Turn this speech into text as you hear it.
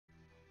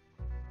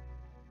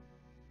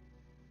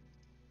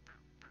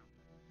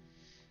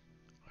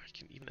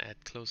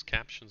closed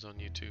captions on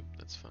YouTube.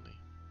 That's funny.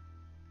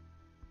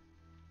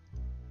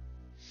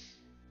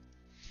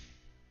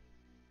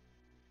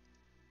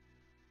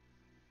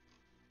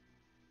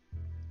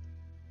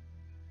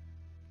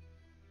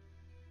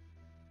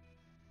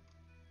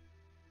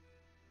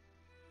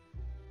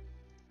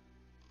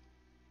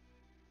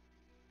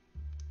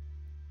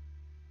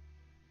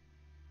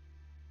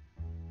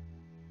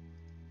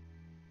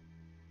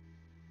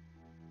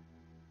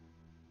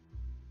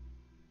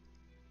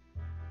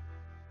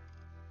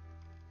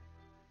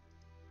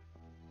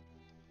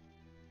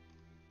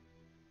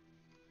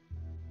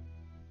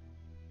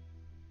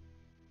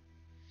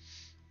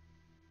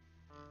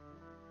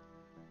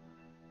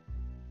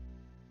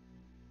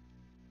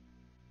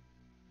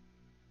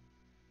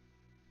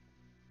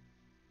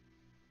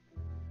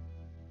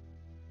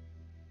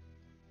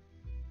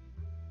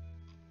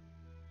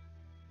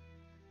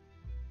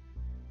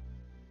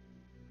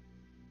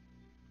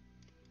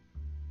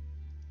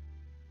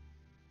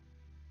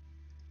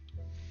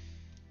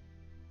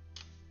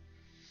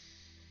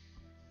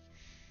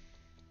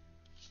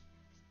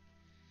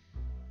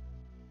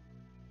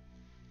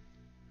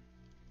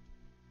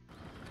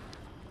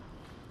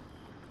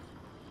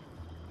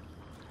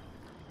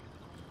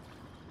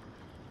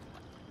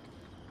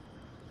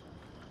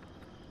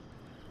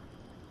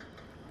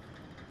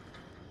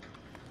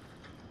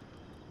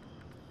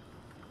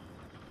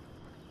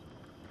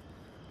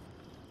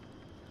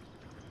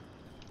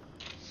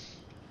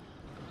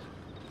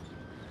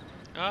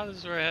 Ah, this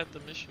is where I had the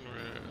mission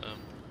where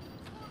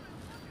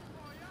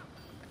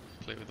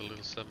play with a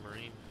little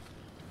submarine.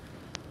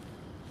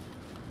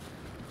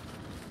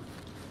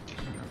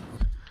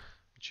 I'm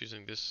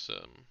choosing this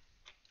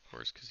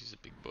horse because he's a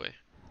big boy.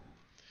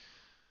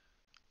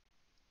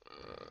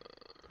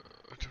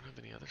 I don't have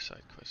any other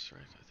side quests,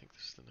 right? I think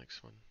this is the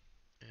next one.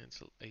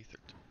 Ansel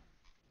Aethert.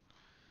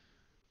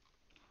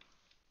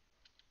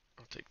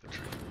 I'll take the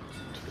train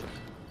to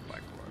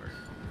Blackwater.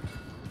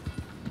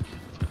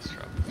 Fast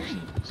travel.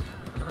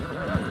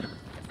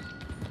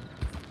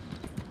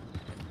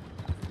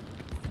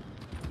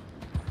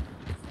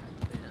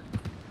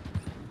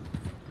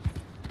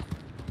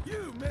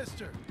 You,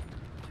 mister!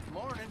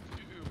 Morning.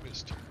 You,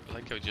 mister. I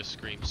like how he just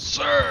screams,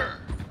 "Sir!"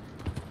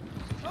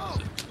 Oh,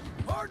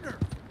 partner!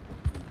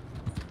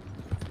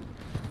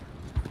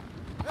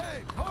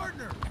 Hey,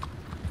 partner!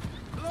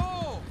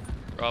 Hello!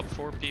 Rob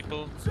 4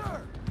 people.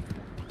 Sir!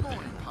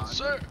 Morning, partner.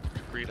 Sir!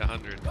 Agreed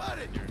 100.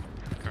 Buddy! Your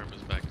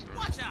karma's back to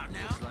normal. Watch out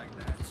now. Just like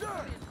that.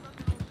 Sir!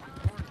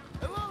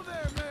 Hello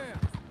there, man!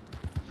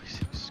 I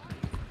see him screaming.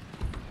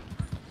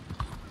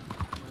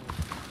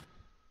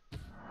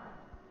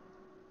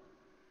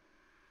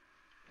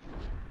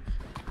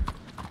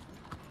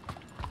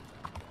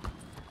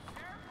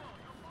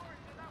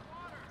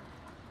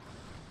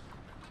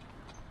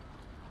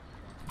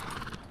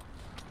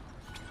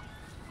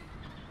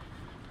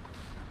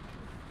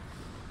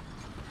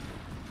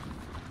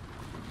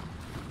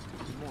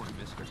 Good morning,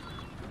 mister.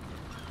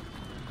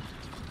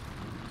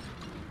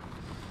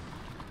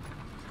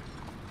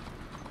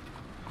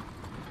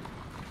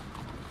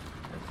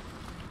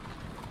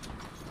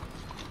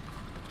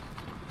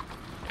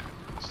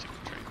 Let's take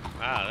the train.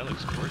 Wow, that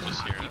looks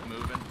gorgeous here. Keep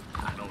moving.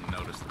 I don't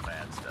notice the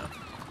bad stuff.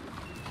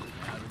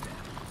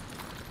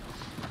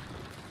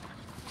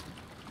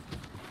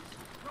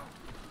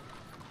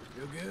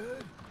 You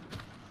good?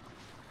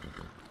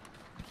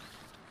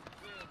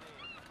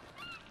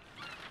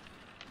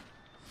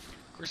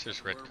 Of course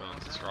there's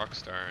retcons, it's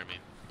Rockstar, I mean,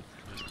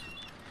 just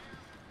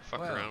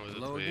fuck Well, around with it the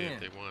hello way again.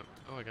 they want.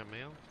 Oh, I got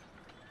mail?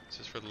 Is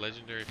this for the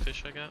legendary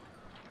fish I got?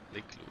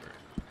 Lake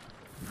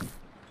lure.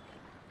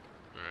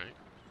 Alright,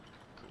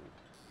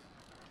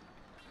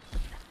 cool.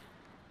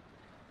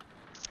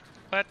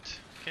 What?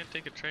 Can't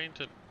take a train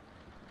to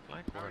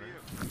Blackwater?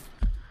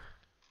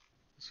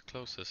 It's the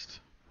closest.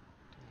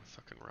 Don't want to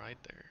fucking ride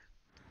there.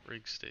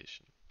 Rig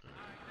station.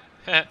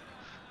 Heh!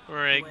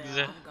 Rigs!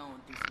 Well, I'm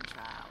going through some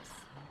trials.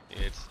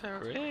 It's a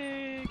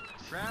rig!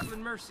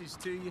 Traveling mercies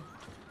to you.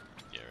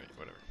 Yeah, right,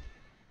 whatever.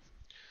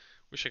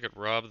 Wish I could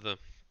rob the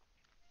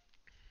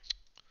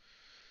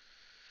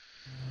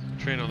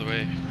train on the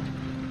way.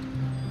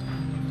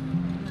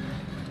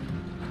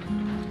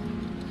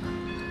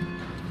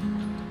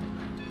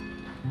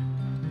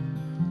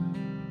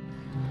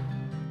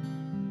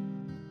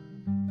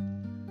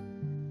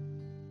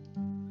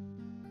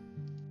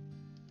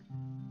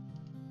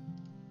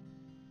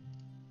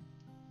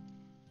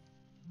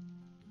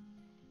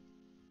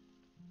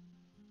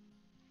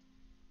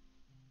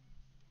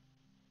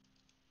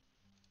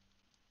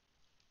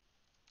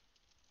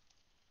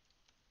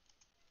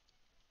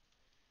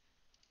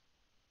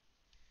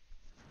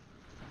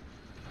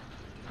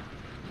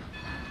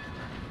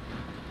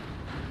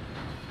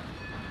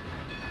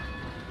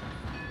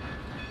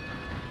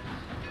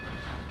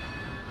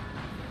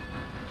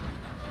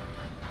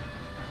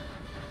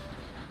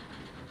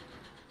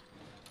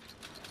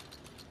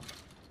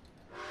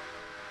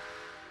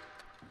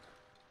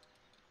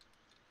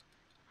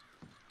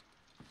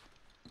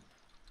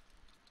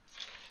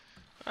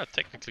 I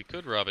technically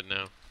could rob it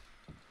now.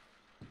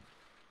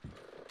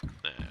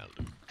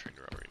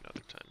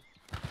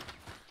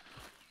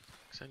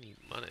 I need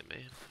money, man.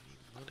 I need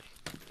money.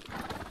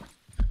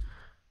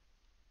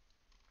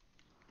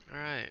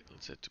 Alright,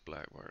 let's head to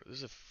Blackwater. This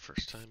is the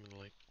first time in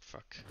like,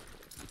 fuck,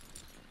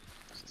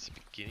 since the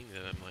beginning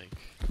that I'm like,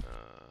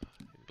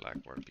 in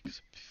Blackwater,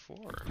 because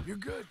before, You're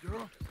good,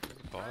 girl. I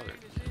never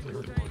bothered.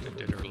 Like the one that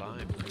did her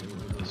live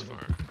this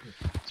far.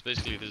 It's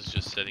basically, this is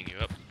just setting you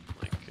up,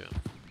 like, you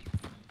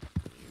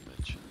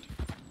mentioned,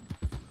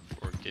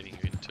 for getting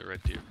you into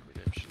Red Dead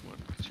Redemption 1,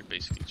 because you're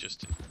basically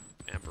just in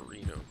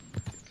Amberino, I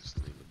think is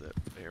the name of that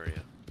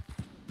area.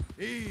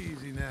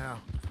 Easy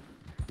now.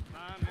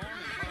 Fine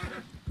morning,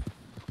 partner.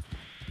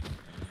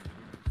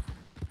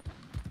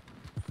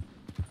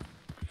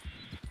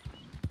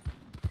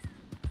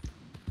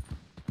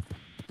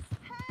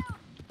 Help!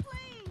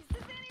 Please!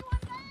 Is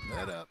anyone there?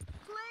 Let up.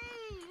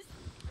 Please!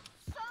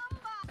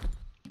 Somebody!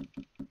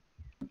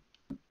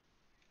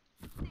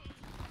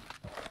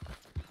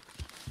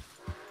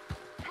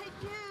 Hey,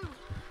 you!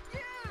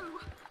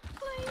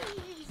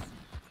 Please!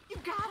 You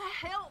gotta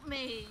help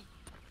me!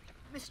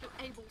 Mr.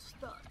 Abel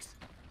Stucks.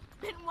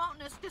 Been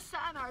wanting us to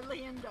sign our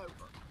land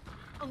over.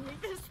 Only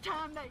this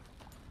time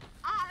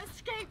I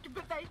escaped,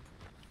 but they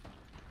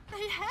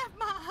have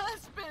my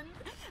husband.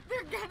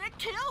 They're gonna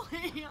kill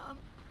him.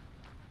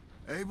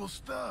 Abel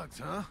Stucks,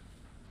 huh?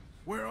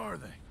 Where are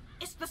they?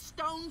 It's the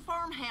stone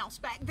farmhouse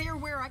back there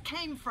where I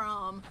came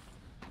from.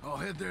 I'll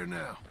head there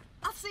now.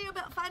 I'll see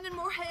about finding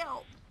more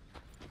help.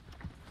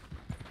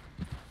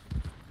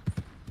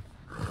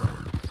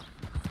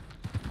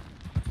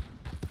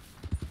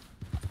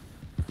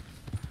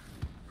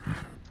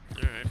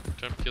 Alright,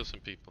 time to kill some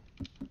people.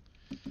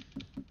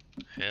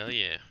 Hell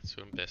yeah, that's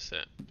what I'm best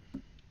at.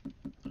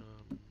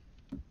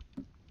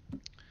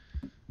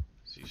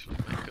 It's usually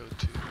my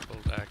go-to.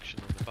 Bolt action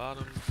on the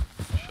bottom,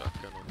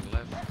 shotgun on the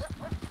left.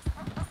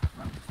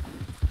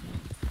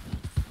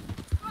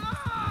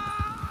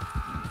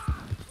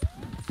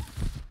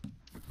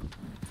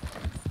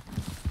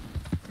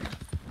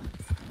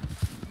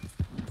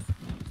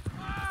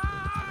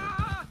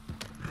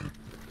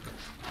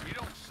 You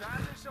don't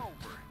sign this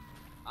over,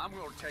 I'm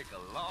gonna take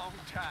a long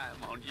time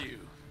on you.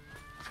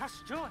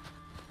 Just do it.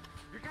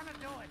 You're gonna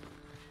do it.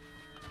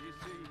 You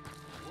see,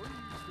 we're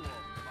used to a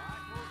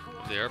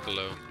fight. They are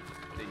below.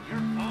 Then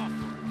you're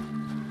offering.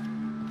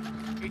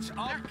 It's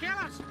all. They're kill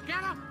us.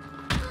 Get him.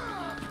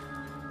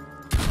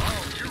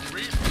 Oh, you're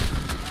real.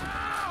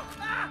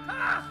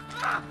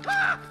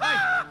 Hey,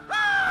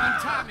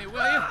 untie me,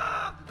 will you?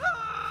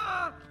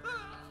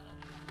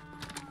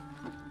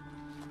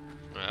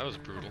 Well, that was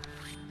brutal.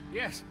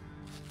 Yes.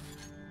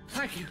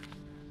 Thank you.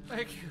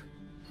 Thank you.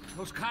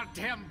 Those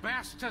goddamn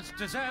bastards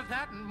deserve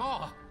that and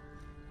more.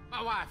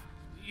 My wife.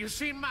 You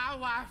seen my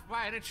wife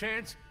by any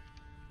chance?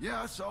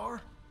 Yeah, I saw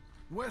her.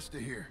 West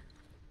of here.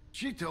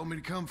 She told me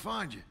to come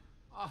find you.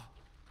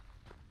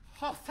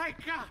 Oh,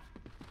 thank God.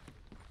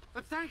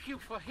 But thank you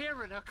for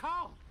hearing her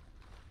call.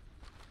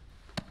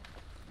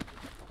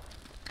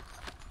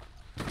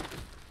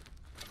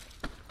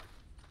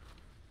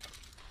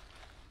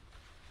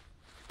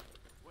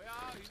 Where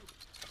are you,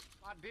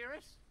 my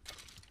dearest?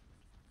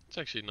 It's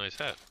actually a nice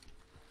hat.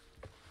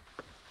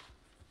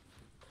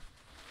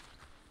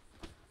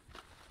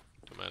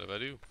 Don't mind if I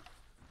do.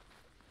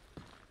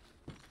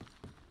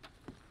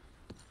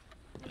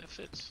 That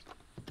fits.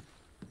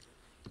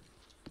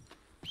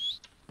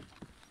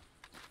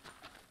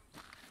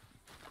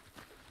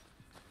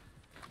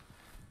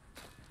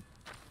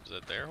 Is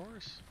that their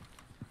horse?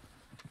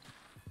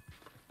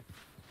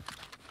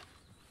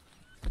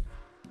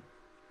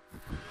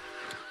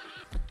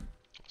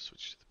 I'll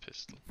switch to the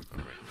pistol.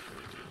 Alright,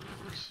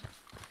 the horse.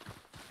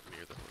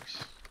 Near the horse.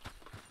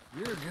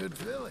 You're a good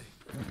filly.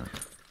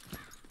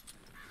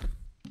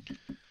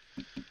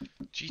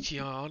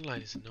 GTA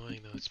Online is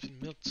annoying though. It's been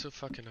milked so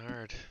fucking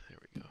hard. There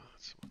we go.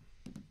 That's the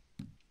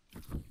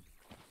one.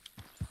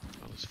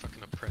 All those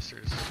fucking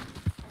oppressors.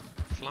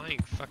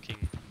 Flying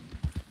fucking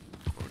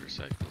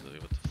motorcycles.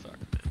 What the fuck,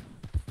 man?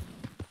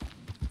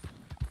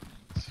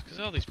 It's because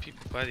all these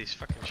people buy these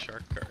fucking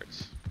shark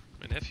cards.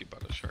 My nephew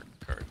bought a shark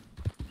card.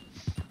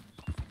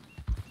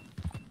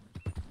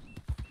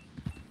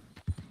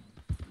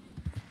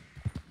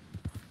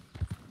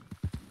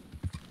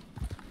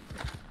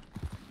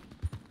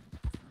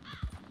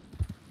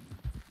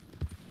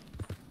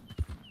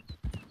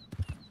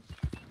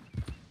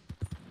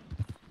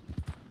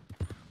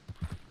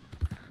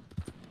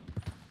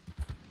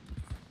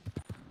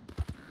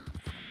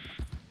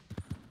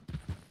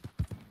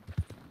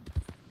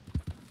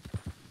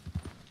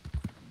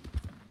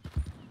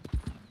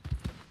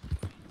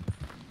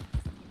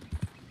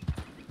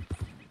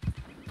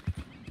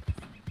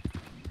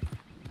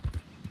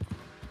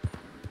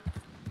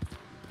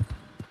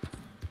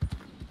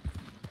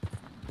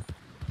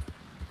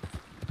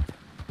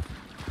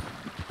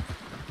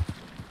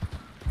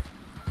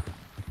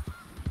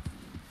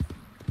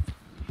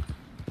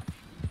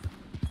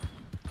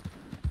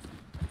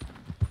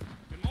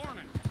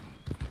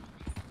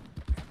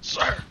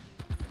 Sir!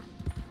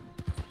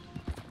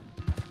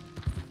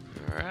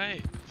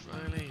 Alright,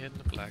 finally heading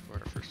to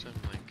Blackwater. First time,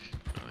 like,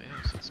 oh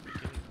yeah, since the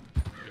beginning.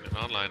 You know,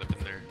 Even online, I've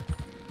been there.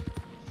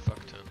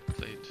 Fuck ton.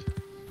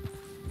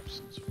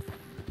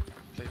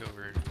 Played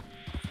over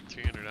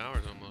 300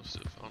 hours almost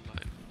of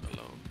online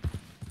alone.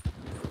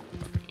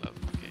 Fucking love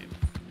the game.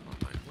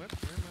 Online. What?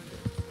 Where am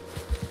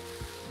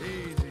I?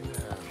 Easy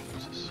now.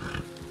 Jesus.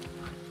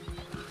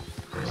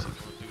 Racing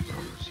one dude's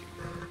horse.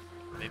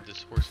 He named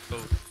this horse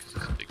both because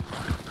it's a big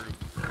fucking brute.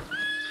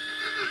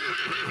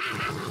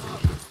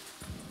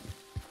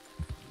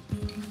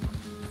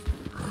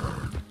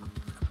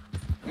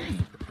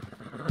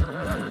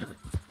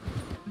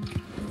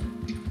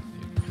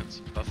 Got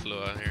some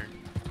buffalo out here.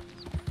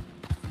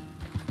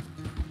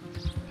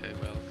 Okay,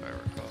 well, if I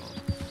recall.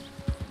 Is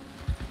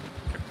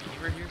there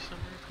beaver here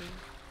somewhere, please?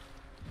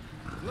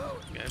 Low.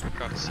 Yeah, I haven't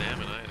caught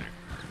salmon either.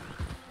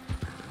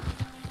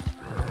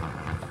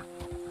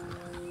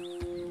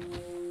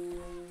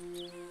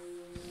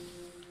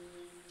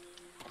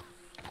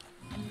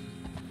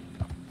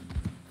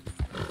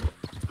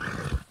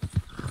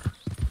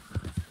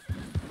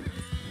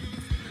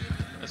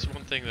 That's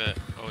one thing that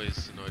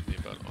always annoyed me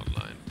about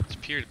online. It's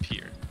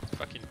peer-to-peer.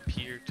 Fucking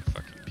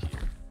peer-to-fucking-peer.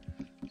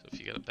 So if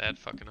you get a bad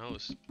fucking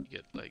host, you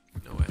get, like,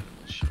 no animals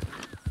showing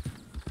up.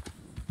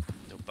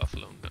 No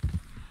buffalo, no.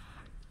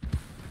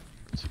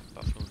 It's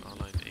buffalo in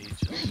online ages.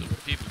 So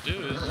what people do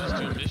is just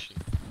do a mission.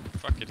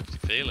 Fuck it, if you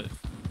fail it,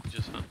 you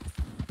just hunt.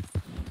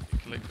 You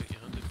collect what you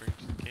hunted, bring it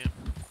to the camp.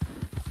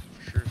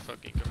 For sure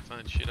fucking gonna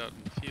find shit out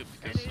in the field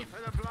because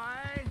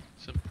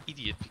some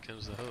idiot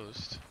becomes the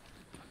host.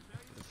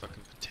 The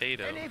fucking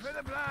potato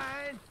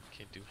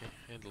can't do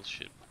handle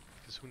shit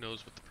because who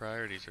knows what the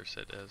priorities are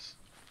set as.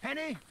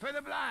 Penny for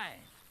the blind.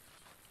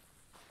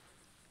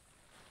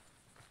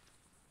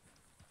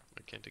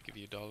 Why can't I give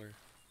you $1?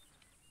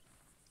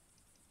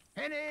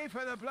 Penny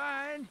for the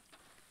blind.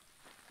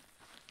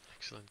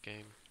 Excellent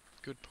game.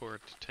 Good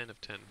port. 10 of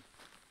 10.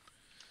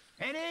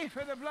 Penny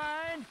for the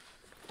blind.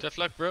 Tough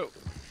luck, bro.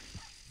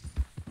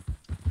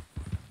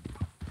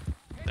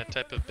 That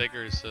type of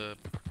beggar is a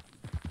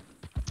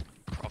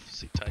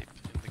prophecy type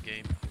in the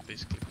game.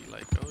 Basically be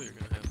like, oh, you're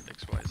gonna have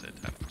X, Y, Z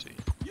happen to you.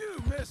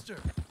 You, mister.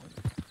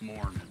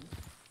 Morning.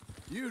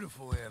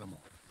 Beautiful animal.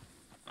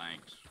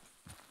 Thanks.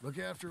 Look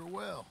after her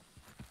well.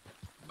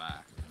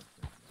 Bye.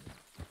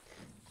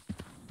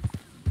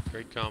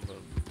 Great combo.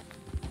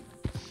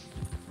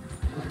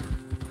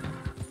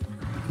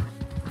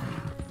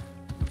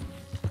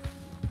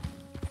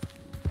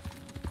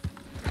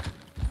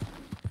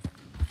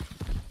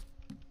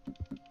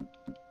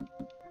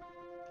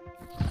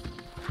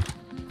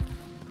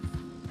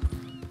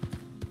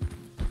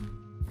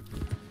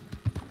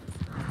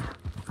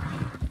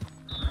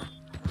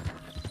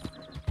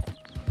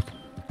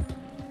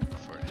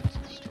 Before I head to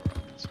the store,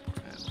 I'll get some more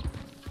ammo.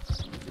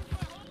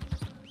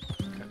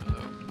 Kinda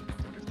low.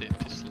 Wonder if they have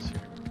pistols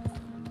here.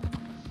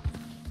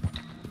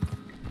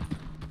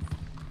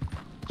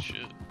 Should.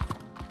 Is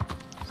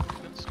there a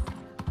gun store?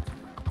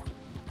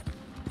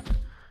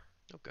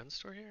 No gun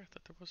store here? I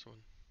thought there was one.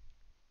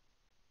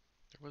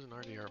 There was an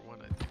RDR1,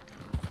 I think.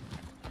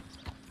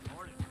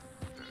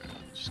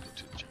 Just go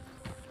to the gym.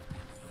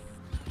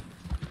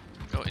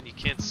 Oh, and you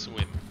can't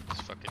swim.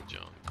 It's fucking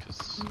John,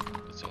 because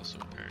it's also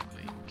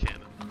apparently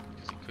canon,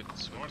 because he couldn't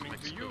swim to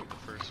Mexico in the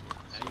first one.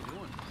 How you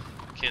doing?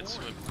 Can't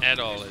swim at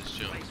all as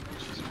John,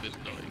 which is a bit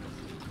annoying.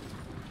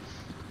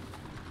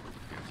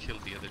 I got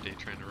killed the other day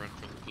trying to run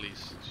from the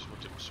police. Just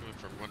went to swim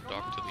from one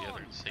dock to the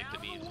other in St.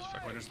 Denis. It was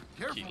fucking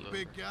Careful, kilo.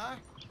 big guy.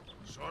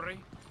 Sorry.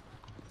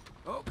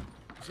 Oh,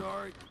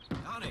 sorry.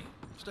 Howdy.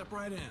 Step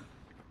right in.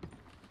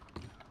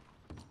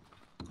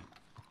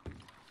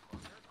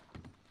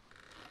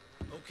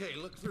 Okay,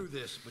 look through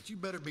this, but you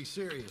better be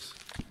serious.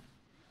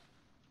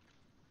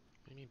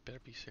 You mean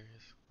better be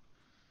serious?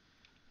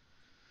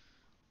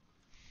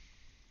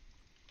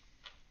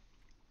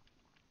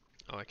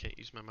 Oh, I can't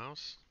use my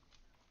mouse?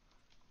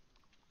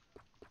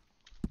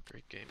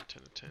 Great game,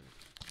 10 of 10.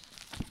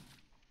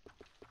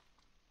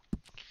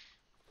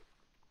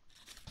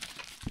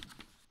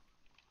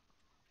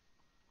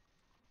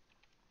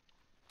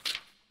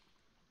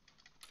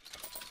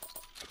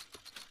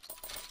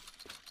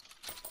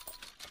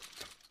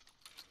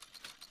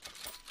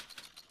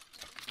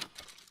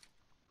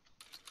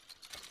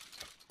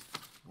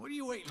 What are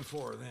you waiting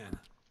for, then?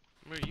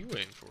 What are you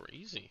waiting for?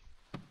 Easy.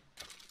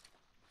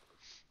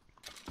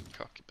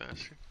 Cocky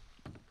bastard.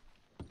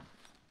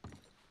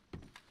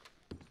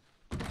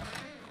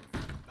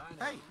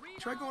 Hey,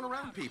 try going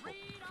around people.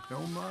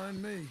 Don't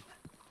mind me.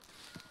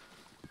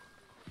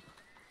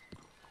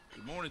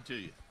 Good morning to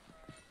you.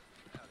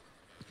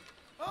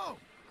 Oh,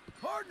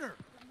 partner.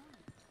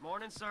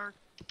 Morning, sir.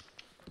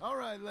 All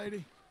right,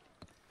 lady.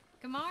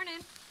 Good morning.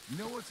 You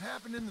know what's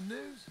happened in the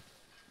news?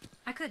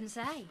 I couldn't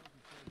say.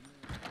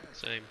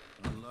 Same.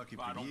 Unlucky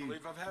I for don't you.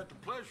 believe I've had the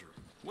pleasure.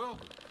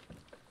 Welcome.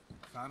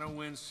 If I don't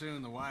win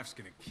soon, the wife's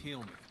gonna kill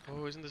me.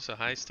 Oh, isn't this a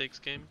high stakes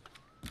game?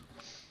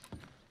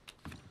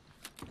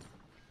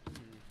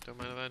 Don't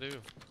mind if I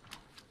do.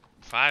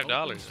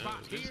 $5. Open spot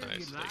Oh, it is here, high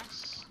you'd like?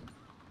 stakes.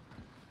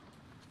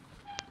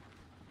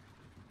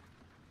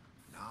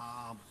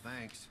 Nah,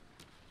 thanks.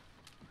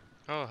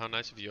 Oh, how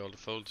nice of you all to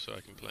fold so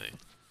I can play.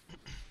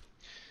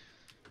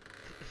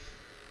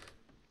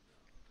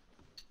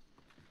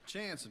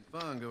 Chance and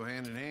fun go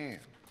hand in hand.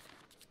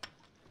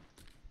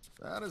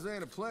 That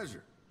ain't a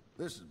pleasure.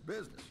 This is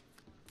business.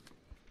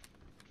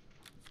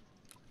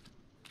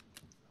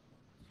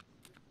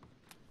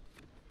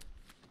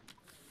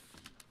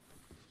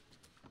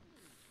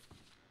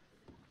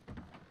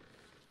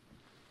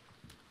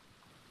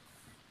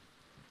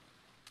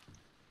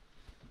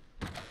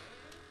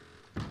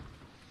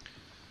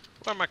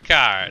 What are my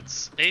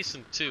cards? Ace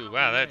and 2.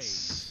 Wow,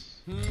 that's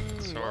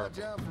horrible. Watch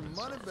out for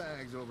money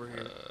bags over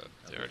here.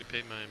 They already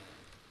paid mine.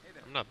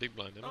 I'm not big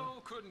blind, am I?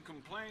 Oh, couldn't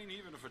complain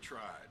even if I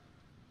tried.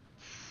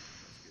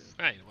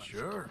 Ah, you know what?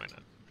 Sure. Why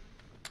not?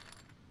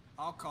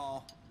 I'll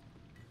call.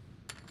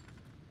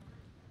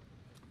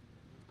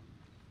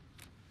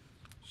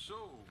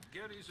 So,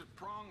 Getty's at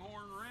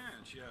Pronghorn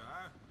Ranch. Yeah,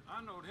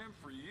 I knowed him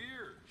for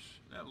years.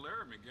 That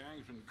Laramie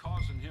gang's been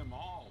causing him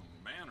all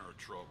manner of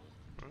trouble.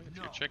 Well, if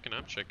you're checking,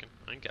 I'm checking.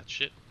 I ain't got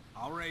shit.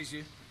 I'll raise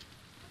you.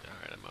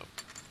 Alright, I'm up.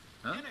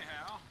 Huh?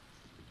 Anyhow.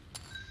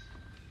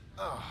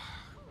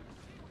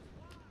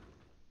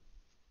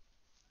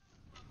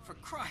 For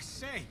Christ's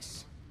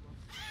sakes.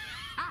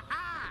 Ha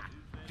ha!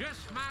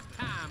 Just my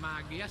time,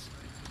 I guess.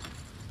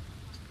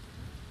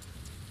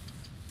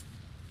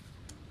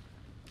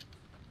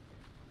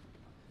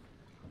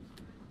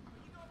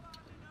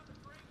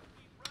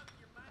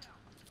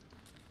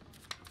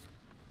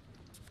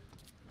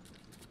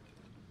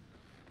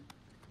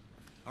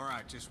 All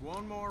right, just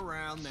one more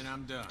round, then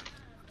I'm done.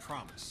 I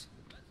promise.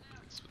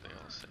 That's what they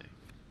all say.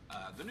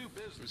 The new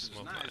business is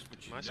Small nice, blind.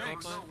 but you Am I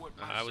never small know blind? what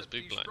I was mindset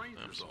big these blind. I'm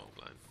strangers small are.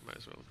 blind. Might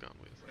as well have gone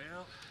with.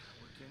 Well,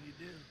 what can you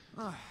do?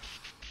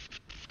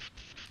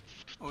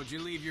 Oh, did you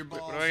leave your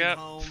balls What do I at got?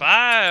 home?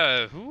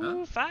 5.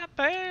 Ooh, 5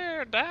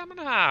 pair. Diamond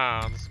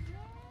hounds.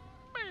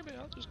 Maybe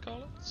I'll just call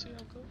it. See how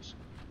it goes.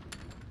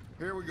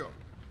 Here we go.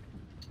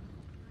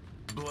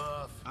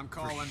 Bluff. I'm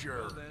calling. For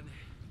sure. Well, then.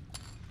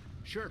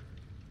 Sure.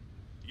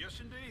 Yes,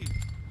 indeed.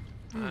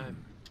 I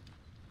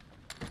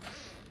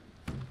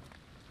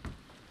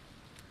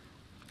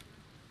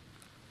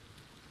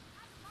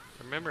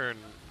remember in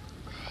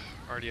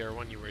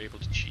RDR1 you were able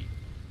to cheat.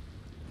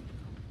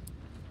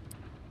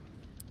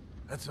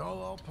 That's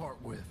all I'll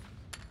part with.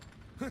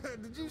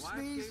 Did you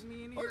sneeze?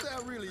 Or is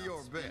that really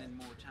your bet?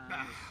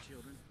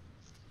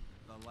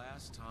 The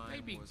last time.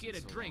 Maybe wasn't get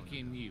a so drink long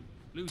in you.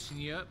 Loosen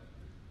you up.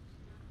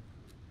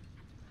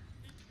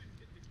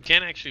 You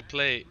can't actually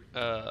play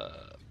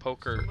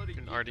poker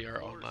in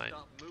RDR online.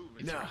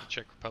 It's Nah. in the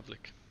Czech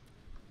Republic.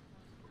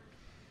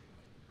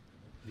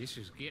 This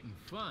is getting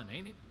fun,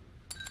 ain't it?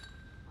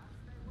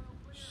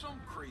 Some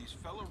crazed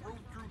fella rode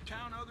through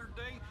town other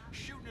day,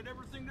 shooting at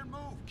everything that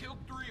moved. Killed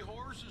 3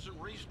 horses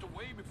and raced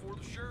away before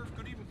the sheriff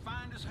could even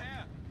find his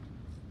hat.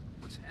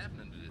 What's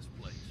happening to this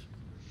place?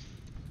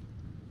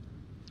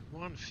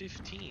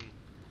 115.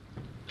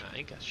 I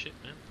ain't got shit,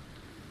 man.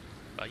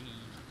 Bye.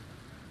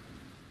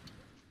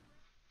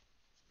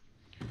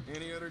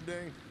 Any other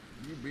day,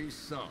 you be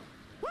sunk.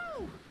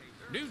 Woo!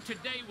 New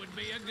today would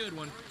be a good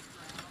one.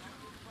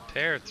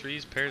 Pair of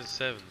 3s, pairs of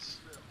 7s.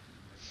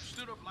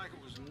 Stood up like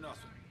it was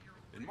nothing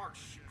and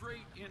marched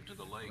straight into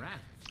the lake. Right.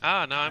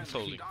 Ah, now I'm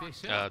folding. Keep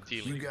this up.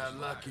 Dealing. You got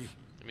lucky.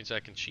 That means I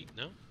can cheat,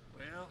 no?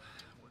 Well,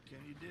 what can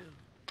you do?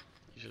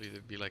 Usually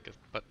there'd be like a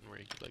button where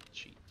you could like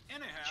cheat.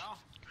 Anyhow.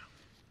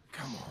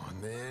 Come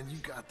on, man. You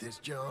got this,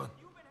 John.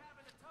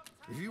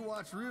 If you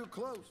watch real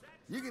close,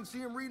 you can see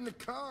him reading the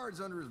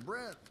cards under his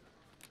breath.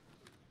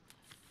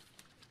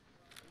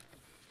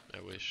 I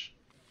wish.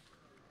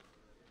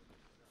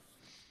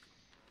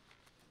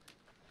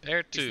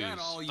 Pair 2s. that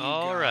all you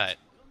All got? right.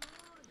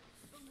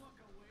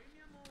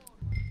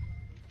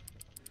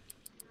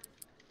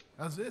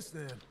 How's this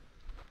then?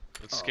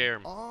 Let's scare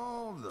him.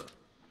 All the...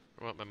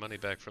 I want my money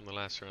back from the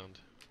last round.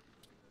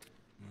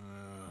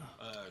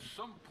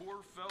 Some poor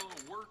fellow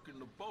working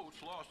the boats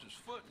lost his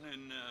footing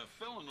and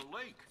fell in the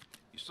lake.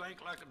 He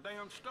sank like a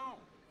damn stone.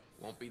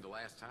 Won't be the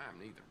last time,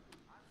 neither.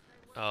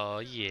 Oh,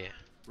 yeah.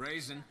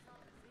 Raising.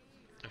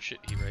 Oh, shit,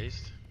 he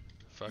raised.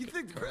 Fuck You it.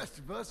 think the rest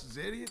of us is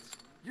idiots?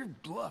 You're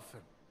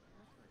bluffing.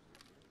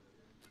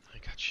 I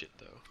got shit,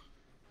 though.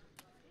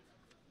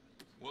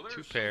 Well, there's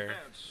 2 some pair.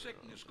 bad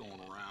sickness going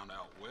around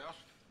out west.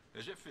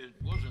 As if it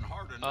wasn't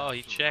hard enough Oh,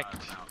 he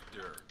checked. surviving out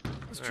there.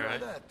 Let's All try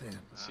right. that then.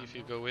 Let's see if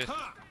you go with.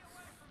 Ha!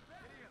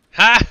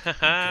 Ha ha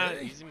ha!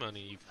 Okay. Easy money,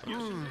 you fuck.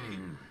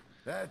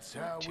 That's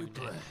how we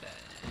play.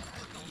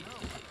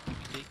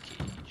 Big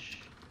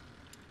cage.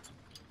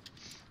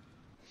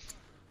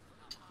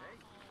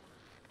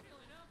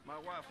 My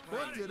wife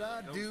What did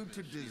I do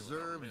to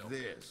deserve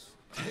this?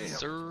 Damn.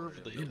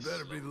 Serve this. You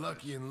better be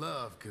lucky in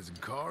love, because in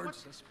What's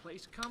cards, this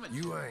place coming?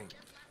 you ain't.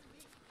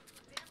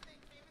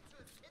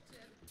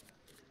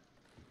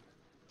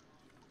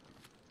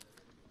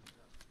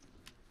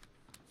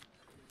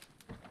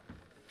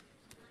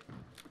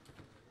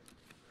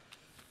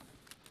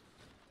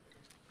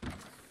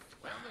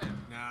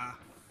 Nah.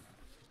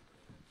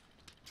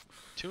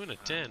 2 and a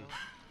 10.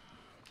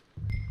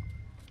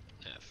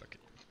 Nah, fuck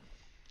it.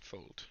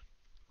 Fold.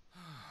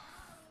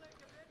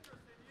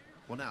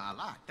 Well, now,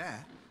 I like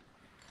that.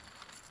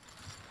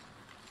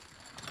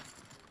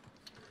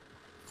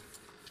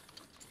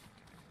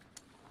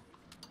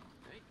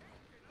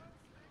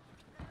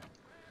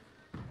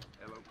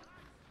 Hello.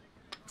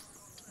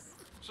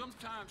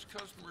 Sometimes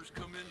customers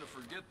come in to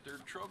forget their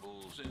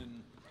troubles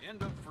and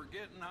end up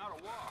forgetting how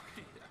to walk.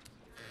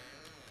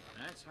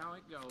 That's how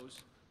it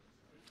goes.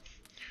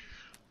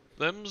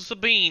 Them's the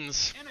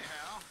beans.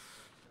 Anyhow,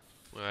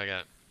 What I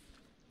got?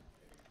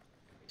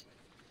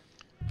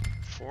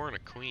 4 and a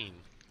queen.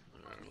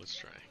 Alright, let's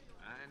try.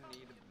 I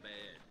need a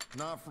bed.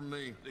 Not from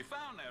me. they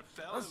found that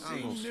fella. I've who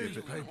seen was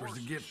newspapers horses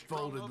that get strung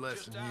folded up less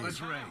just than out you. of Let's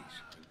town.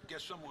 raise.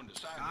 Guess someone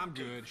decided I'm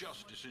to take good.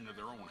 justice into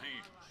their own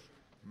hands.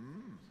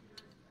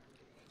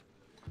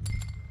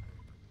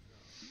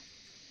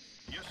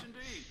 Yes,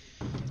 indeed.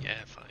 Yeah,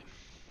 fine.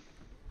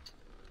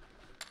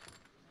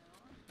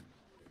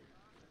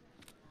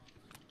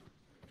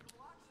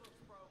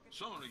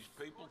 Some of these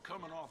people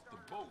coming off the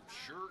boat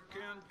sure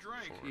can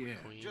drink. 4 and a Yeah,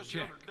 queen. Just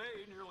check. the other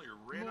day, nearly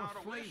ran More out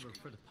of flavor whiskey.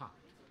 for the pot.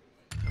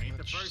 How Ain't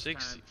the much? first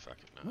 60 time.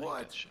 fucking no, What?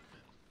 that shit,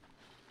 man.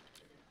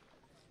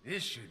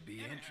 This should be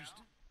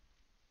interesting.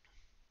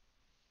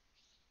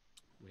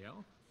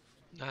 Well,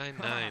 9,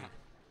 9.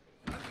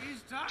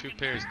 he's talking 2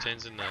 pairs, now.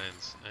 10s and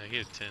 9s. I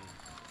hit a 10.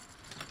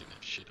 Didn't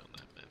have shit on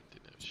that, man.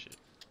 Didn't have shit.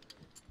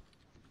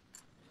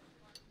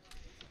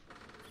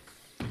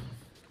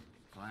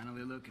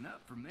 Finally looking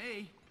up for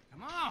me.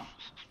 Come on.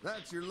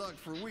 That's your luck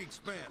for weeks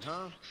spent,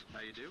 huh?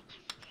 How you do?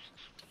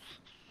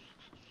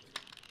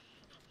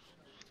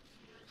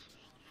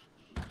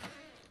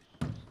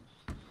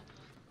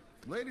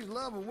 Ladies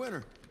love a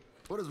winner.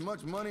 Put as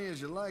much money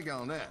as you like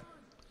on that.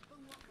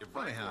 If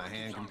Funny that how a works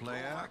hand can on play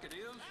tour out. like it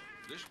is,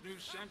 this new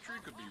century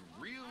could be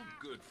real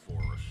good for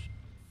us.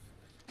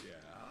 Yeah.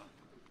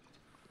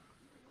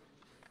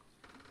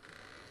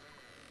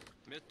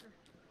 Mister?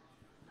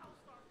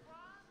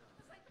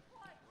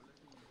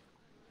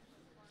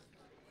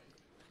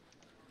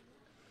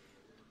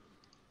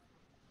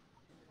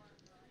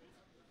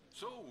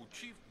 So,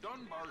 Chief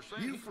Dunbar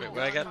saying You he forgot Wait,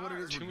 but I got what it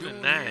is 2 we're and a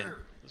doing 9. here.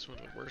 This one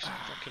the worst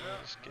fucking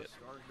ones get.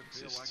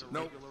 Exists.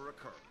 Nope.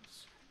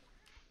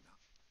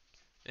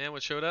 And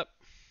what showed up?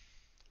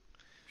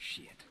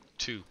 Shit.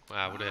 2.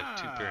 Wow, would have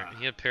 2 pair.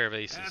 He had a pair of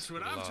aces. That's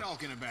what but he I'm lost.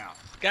 talking about.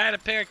 Guy had a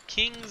pair of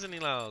kings and he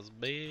lost,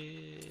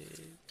 bitch.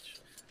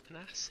 And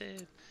I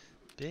said,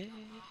 bitch.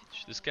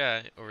 This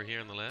guy over here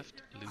on the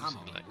left, losing I'm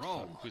on a like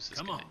roll. fuck. Who's this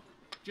Come guy? on.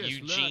 Just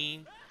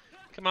Eugene.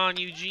 Come on,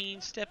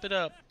 Eugene, step it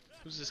up.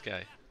 Who's this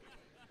guy?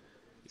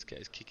 This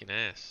guy's kicking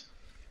ass.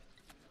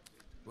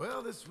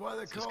 Well, this is why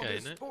they It's this call guy, this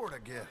isn't it? sport, I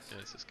guess. Yeah,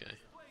 it's this guy.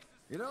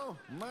 You know,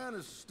 a man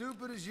as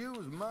stupid as you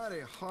is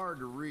mighty hard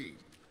to read.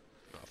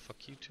 Oh,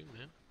 fuck you too,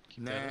 man.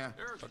 Keep that Nah. up.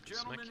 There's a Fucking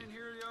smack gentleman you. in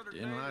here the other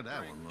Didn't day like that that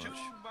drank one 2 much.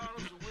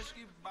 bottles of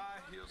whiskey by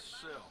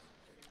himself.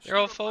 They're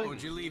all Stood up like full.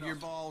 Would you leave your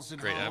balls at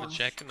Great, I have a home?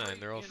 jack and 9.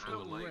 They're all into full.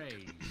 the lake.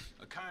 Raise.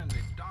 A kindly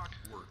dock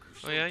worker.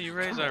 Oh yeah, you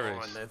raise, I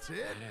raise. That's it.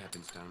 It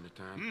happens time to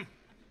time.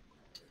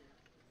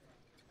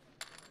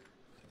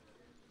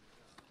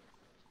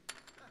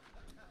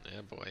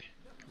 Yeah, boy.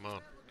 Come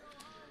on.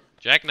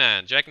 Jack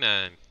 9, Jack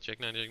 9. Jack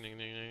 9, Jack 9,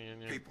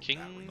 People King,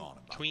 babbling on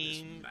about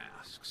Queen. this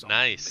mask. Some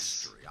Nice.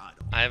 mystery, I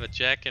don't I have a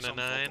Jack and a Some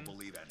folk 9. will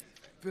believe anything.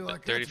 Feel But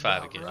like that's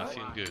 35 about again. right. I'm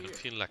feeling good. I'm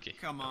feeling lucky.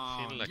 Come I'm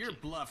feeling on, lucky. you're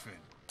bluffing.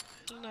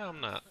 No, I'm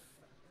not.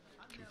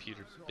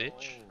 Computer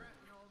bitch.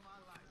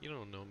 You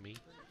don't know me.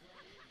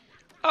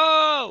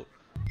 Oh!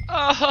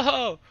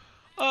 Oh!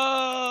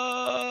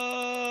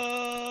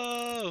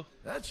 Oh!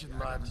 That should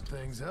liven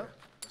things up.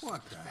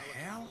 What the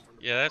hell?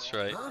 Yeah, that's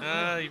right.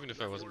 Even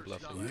if I wasn't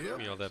bluffing, give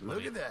me all that Look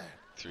money. at that.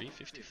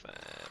 355.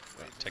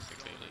 Well,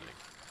 technically only like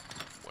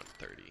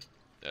 130.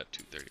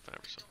 235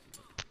 or something.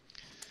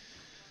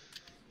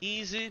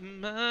 Easy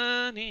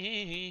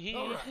money.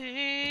 All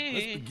right,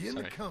 let's begin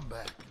the Sorry,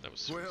 comeback. that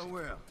was Well,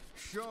 well,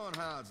 showing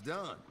how it's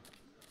done.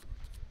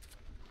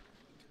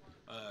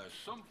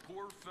 Some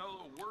poor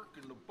fellow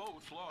working the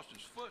boats lost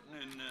his footing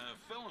and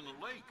fell in the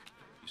lake.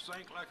 He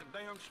sank like a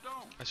damn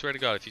stone. I swear to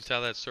God, if you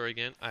tell that story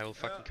again, I will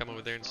fucking come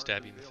over there and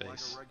stab you in the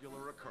face.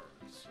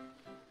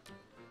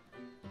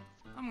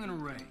 I'm gonna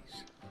raise.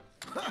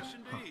 Yes,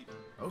 indeed.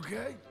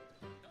 Okay.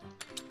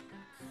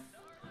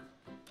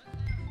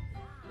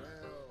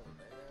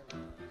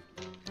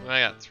 Well, I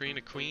got 3 and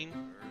a queen.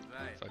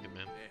 Fuck it,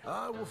 man.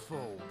 I will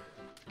fold.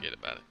 Forget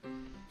about it.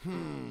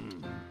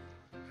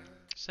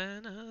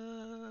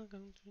 Santa,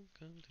 come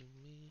to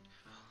me.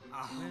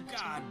 Oh,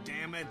 God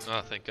damn it.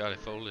 Oh, thank God I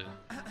folded.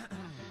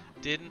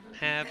 Didn't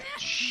have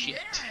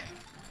shit.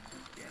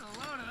 Get a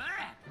load of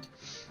that.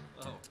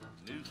 Oh,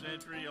 new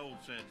century, old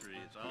century.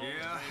 It's all Yeah,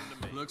 the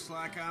same to me. looks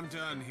like I'm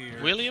done here.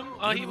 William?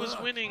 Oh, he Good was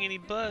luck. winning and he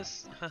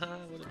bust. Haha,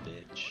 what a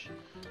bitch.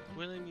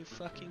 William, you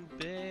fucking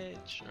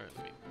bitch. Alright,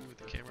 let me move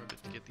the camera a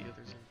bit to get the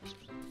others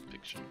in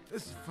picture.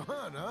 This is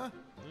fun, huh?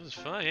 This is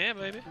fun, yeah,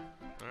 baby.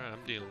 Alright,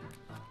 I'm dealing.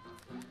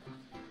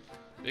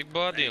 Big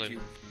boy dealing.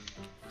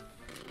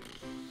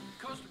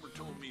 Customer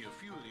told me a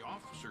few few of the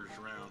officers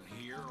around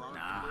here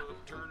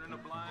aren't turning a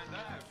blind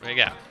eye. What do you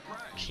got?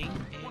 King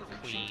and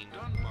Queen.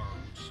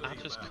 I'll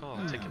just call.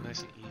 Take it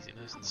nice and easy,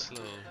 nice and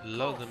slow.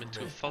 Lull them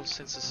into a false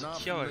sense of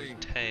security.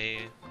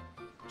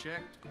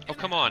 Check. Oh,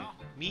 come on.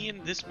 Me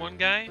and this one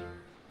guy?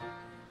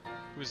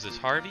 Who's this,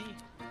 Harvey?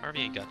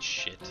 Harvey ain't got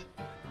shit.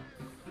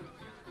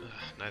 Ugh,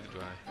 neither do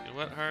I. You know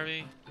what,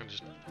 Harvey? I'm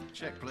just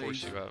Check, force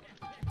please. you out.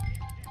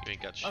 You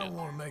ain't got shit. I don't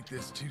want to make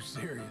this too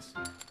serious.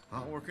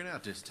 Not working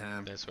out this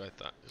time. That's what I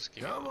thought. Just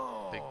give Come me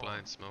on. big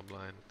blind, small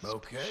blind.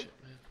 Okay. Shit,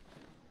 man.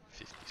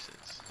 50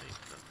 cents. Ain't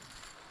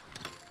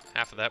nothing.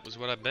 Half of that was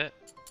what I bet.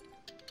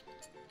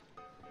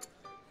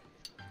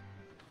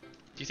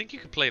 Do you think you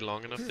could play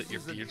long enough that your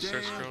This is a beard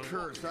starts damn growing?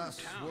 curse, I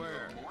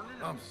swear.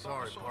 I'm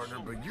sorry, partner,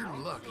 but your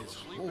luck is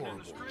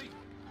horrible.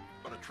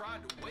 But I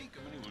tried to wake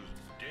him and he was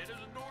dead as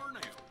a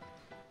doornail.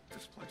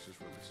 This place has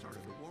really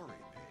started to worry me.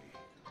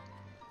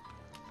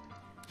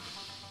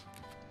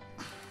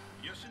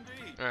 Yes,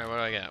 indeed. Alright, what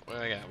do I got? What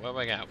do I got? What do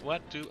I got?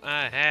 What do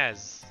I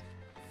has?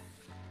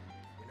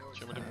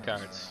 Show me them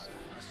cards.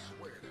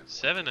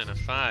 7 and a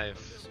 5.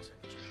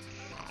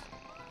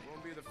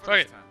 Fuck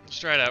it. Let's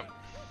try it out.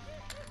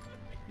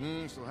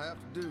 She'll have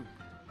to do.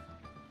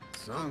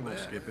 Some will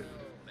skip it.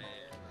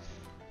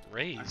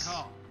 Raise.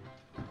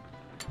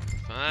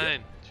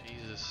 Fine.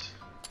 Jesus.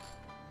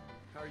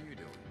 How are you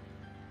doing?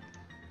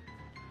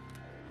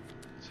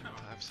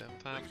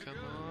 575, come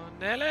on,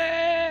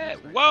 Nelly!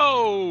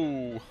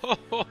 Whoa! Ho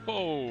ho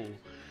ho!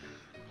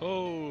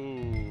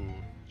 Ho!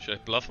 Should I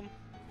bluff him?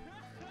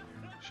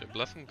 Should I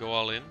bluff him? Go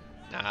all in?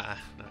 Nah,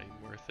 not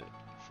even worth it.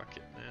 Fuck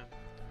it, man.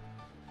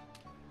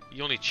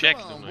 You only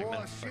checked them like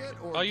that.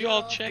 Oh, you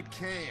all checked?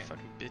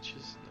 Fucking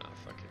bitches. Nah,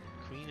 fucking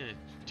queen and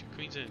 2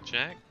 queens and a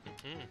jack?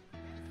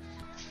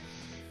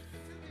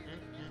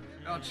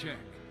 I'll check.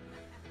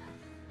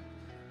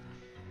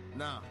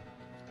 No.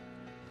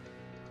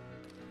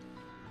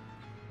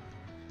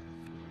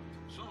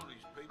 Some of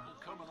these people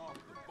coming off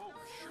the boat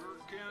sure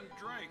can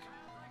drink.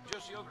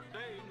 Just the other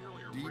day,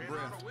 nearly Deep ran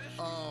breath. out of whiskey.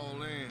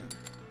 All in.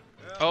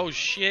 Oh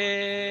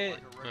shit!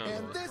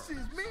 And this is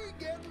me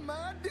getting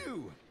my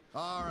due.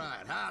 All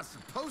right, how it's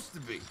supposed to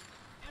be.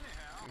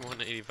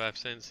 185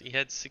 cents. He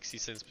had 60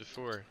 cents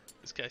before.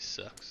 This guy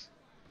sucks.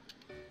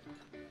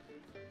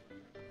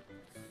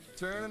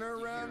 Turning her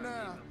around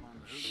now.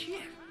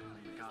 Shit.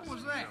 What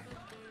was that?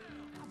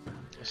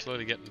 It's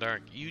slowly getting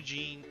dark.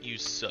 Eugene, you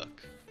suck.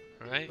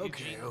 Alright,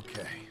 Okay, Eugene?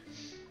 okay.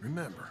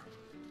 Remember,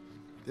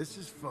 this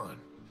is fun.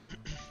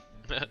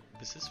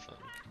 This is fun.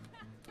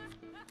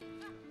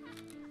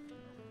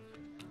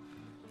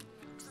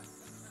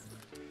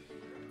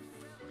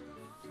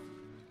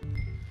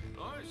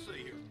 I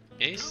see you.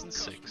 Ace and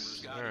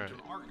 6. Alright.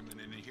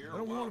 I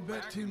don't want to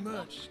bet too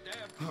much.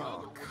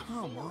 Oh,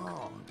 come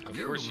on. Of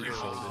course you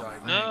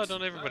folded. No,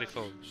 don't everybody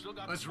fold.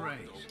 Let's raise.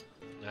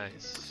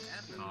 Nice.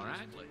 All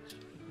right.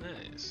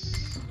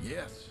 Nice.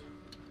 Yes.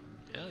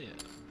 Hell yeah.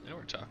 Now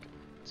we're talking.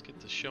 Let's get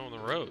this show on the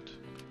road.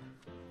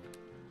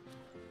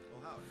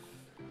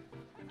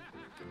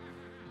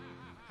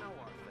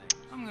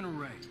 I'm gonna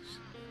raise.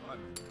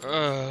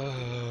 Oh,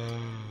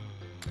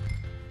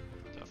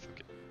 fuck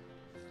it.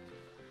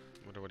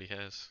 Wonder what he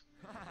has.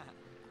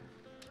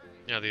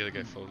 Yeah, the other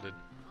guy folded.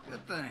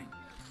 Good thing.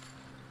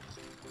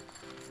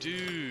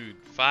 Dude,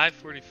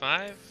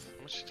 545?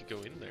 How much did you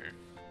go in there?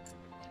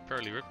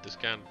 Probably ripped this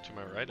guy to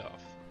my right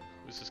off.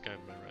 Who's this guy to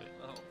my right?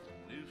 Oh,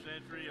 new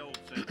century, old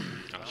century.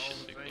 Oh All shit,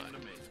 the big same blind. to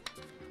me.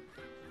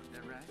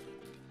 That right?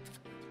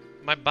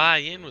 My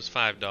buy-in was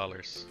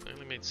 $5. I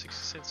only made 60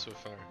 cents so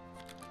far.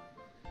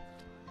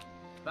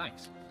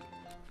 Thanks.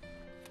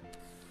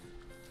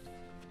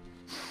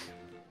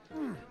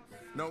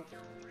 Nope.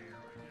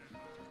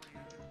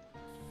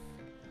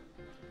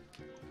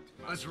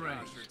 Let's raise.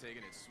 Sure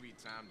taking its sweet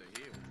time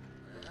to heal.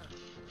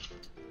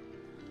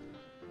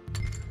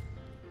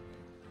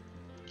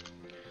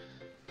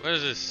 What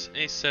is this?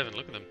 A7.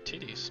 Look at them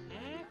titties.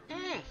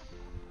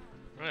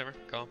 Whatever.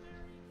 Call.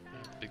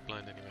 Big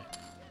blind anyway.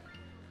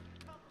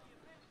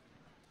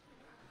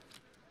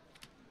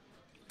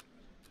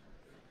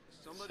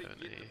 Somebody 7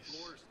 get the ace.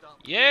 floor to stop.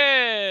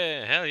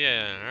 Yeah! Hell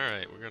yeah!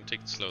 Alright, we're gonna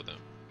take it slow though.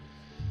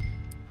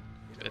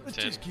 Bet Let's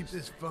 10. just keep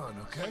this fun,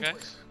 okay? Okay.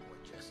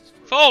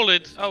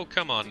 Folded! Oh,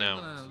 come on now.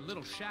 A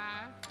little shy.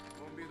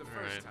 Won't be the first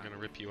Alright, I'm time. gonna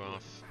rip you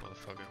off,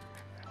 motherfucker.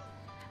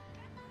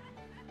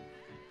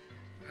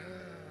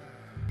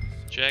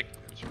 Check,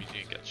 which means you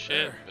ain't got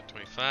shit. Bet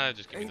 25,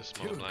 just give me the Ain't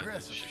small too blind.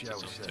 aggressive, Shit shall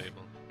that's we on the say.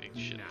 table. Ain't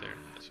shit there.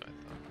 That's what I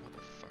thought,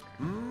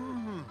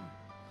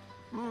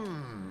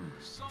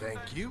 motherfucker.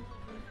 Thank you.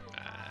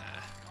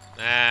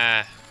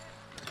 Ah.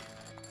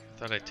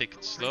 Thought I'd take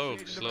it slow,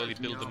 slowly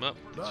build them up.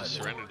 They just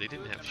surrendered. They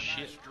didn't have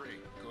shit.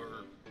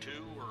 Or 2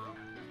 or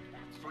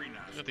 3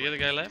 nights. Got the other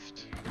guy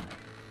left?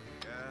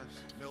 Yes,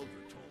 Mildred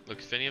told Look,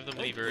 if any of them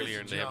leave earlier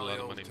and they have a lot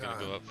of money, I'm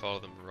gonna go up, follow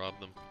them, and rob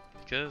them.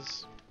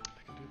 Because I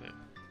can do that.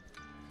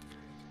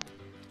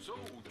 So,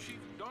 Chief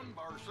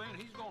Dunbar saying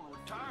he's going to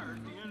retire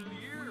at the end of the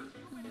year.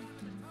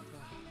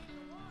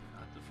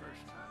 Not the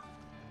first time.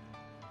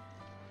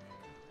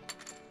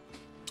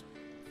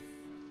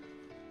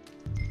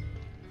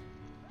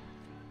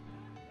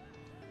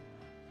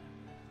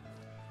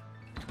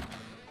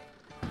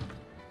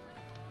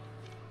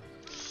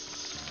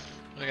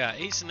 got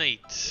ace and 8.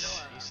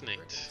 Ace and 8.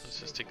 Let's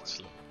just take it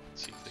slow.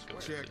 Let's see if they go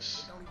with Check.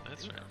 this.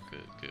 That's right. Good,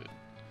 good.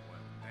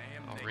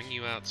 I'll ring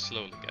you out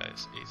slowly,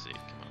 guys. Ace 8.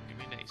 Come on, give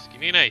me an ace. Give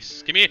me an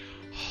ace. Give me.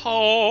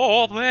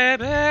 Oh,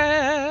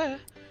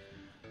 baby.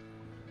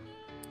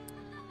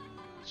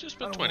 It's just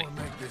been 20. I don't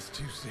want to make this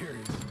too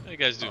serious. How you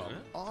guys doing?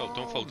 Huh? Fold,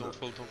 don't fold, don't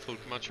fold, don't fold.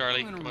 Come on,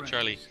 Charlie. Come on,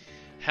 Charlie.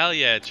 Hell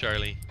yeah,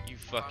 Charlie. You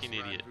fucking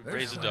idiot.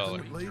 Raise a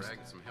dollar.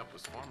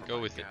 Go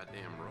with it.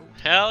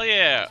 Hell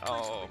yeah.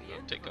 Oh, I'm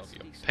gonna take off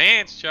your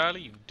pants,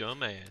 Charlie. You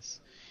dumb ass.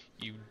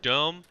 You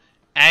dumb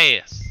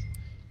ass.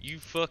 You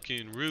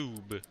fucking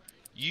rube.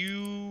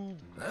 You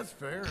That's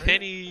fair.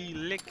 penny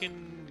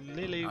licking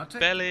lily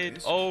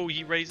bellied. Oh,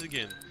 he raised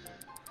again.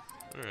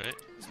 Alright.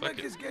 Let's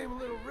make this game a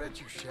little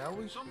richer, shall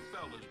we? Some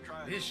fellas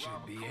try This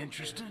should be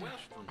interesting.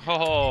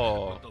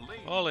 Oh,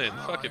 all in.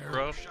 Fuck it,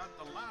 bro.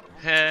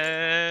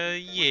 Hell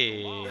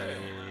yeah.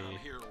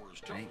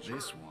 Ain't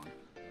this one.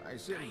 I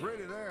sitting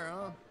pretty there,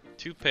 huh?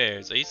 2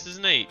 pairs. Aces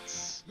and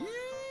 8s.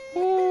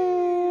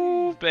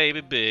 Ooh,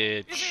 baby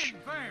bitch.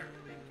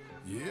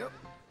 Yep.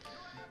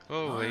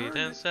 Oh, way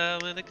down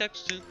south where the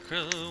cocks do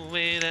crow,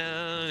 way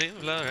down in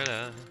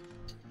Florida.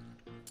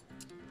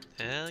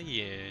 Hell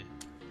yeah.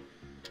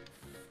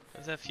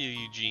 How's that feel,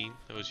 Eugene?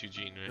 That was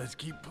Eugene, right? Let's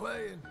keep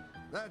playing.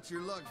 That's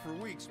your luck for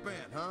weeks spent,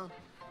 huh?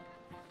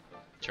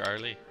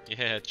 Charlie.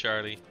 Yeah,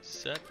 Charlie.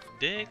 Suck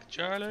dick,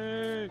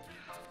 Charlie.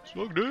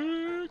 Suck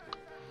dick.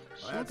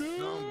 That son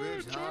of a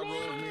bitch high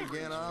rolls me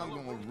again. I'm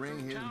gonna wring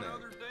his neck. the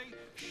other day,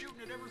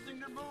 shooting at everything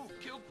that moved,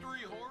 killed 3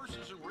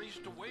 horses and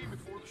raced away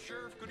before the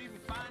sheriff could even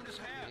find his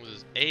hat. It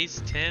was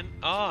ace 10.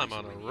 Oh, I'm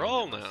on a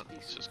roll now.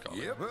 Let's just call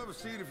it. Yep. Have a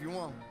seat if you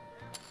want.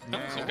 Oh,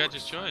 some guy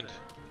just joined.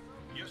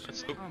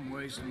 That's cool. I'm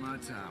wasting my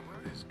time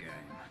with this game.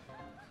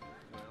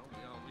 Well,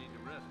 we all need to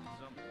rest at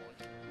some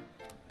point.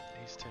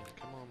 Ace 10.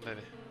 Come on,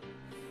 baby.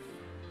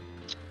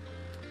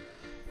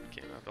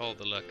 Can't have all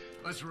the luck.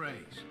 Let's raise.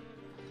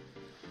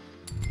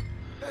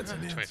 That's an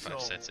 25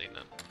 insult. cents ain't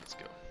nothing. Let's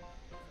go.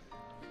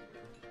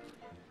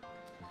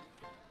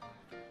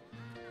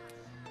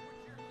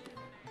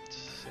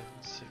 Seven,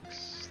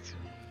 6, 3.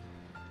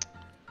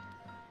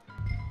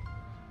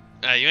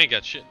 Ah, you ain't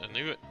got shit. I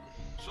knew it.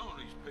 Some of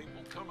these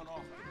people coming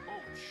off the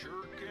boat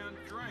sure can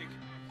drink.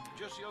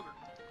 Just the other.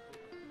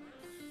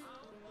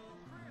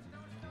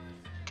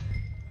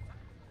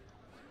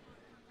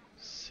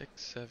 6,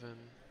 7.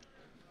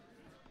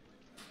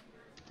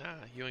 Nah,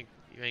 you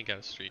ain't got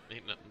a street.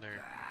 Ain't nothing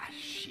there. Ah,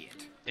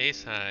 shit.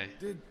 Ace high.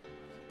 Did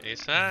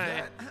Ace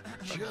high.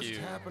 that Fuck just you.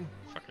 happen?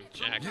 Fucking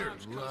jack. You're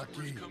Customers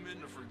lucky. come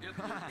in to forget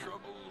their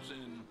troubles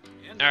and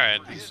end All right.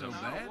 up Ain't so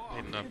forgetting bad. how to Ain't walk.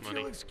 enough If money.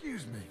 you'll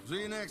excuse me.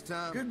 See you next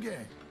time. Good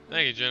game.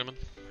 Thank you, gentlemen.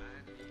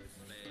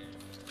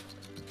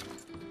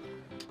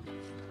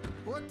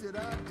 What did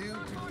I do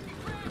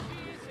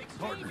to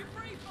partner?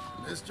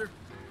 Mister?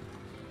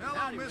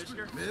 Hello,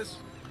 mister. Miss?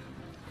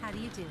 How do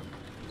you do?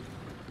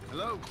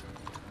 Hello?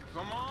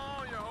 Come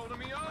on, you're holding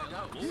me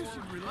up. You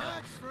should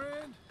relax,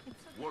 friend.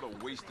 What a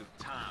waste of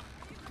time.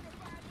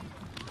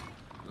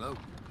 Hello?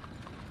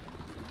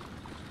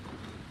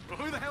 Well,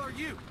 who the hell are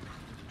you?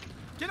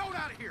 Get on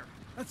out of here.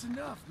 That's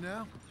enough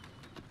now.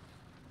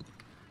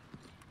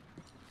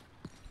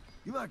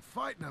 You like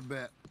fighting, I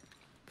bet.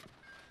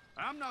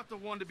 I'm not the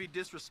one to be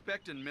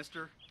disrespecting,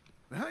 mister.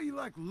 Now how you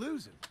like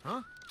losing,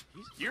 huh?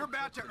 You're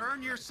about to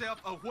earn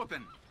yourself a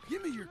whooping.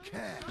 Give me your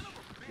cash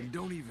and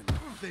don't even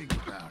think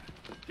about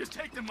it. Just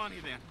take the money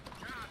then.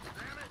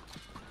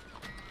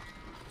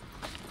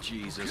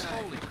 Jesus.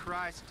 Holy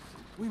Christ.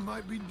 We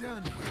might be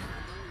done here.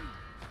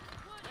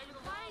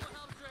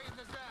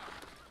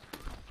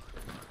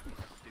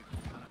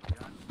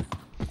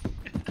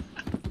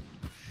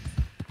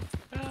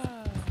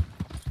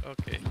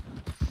 Okay.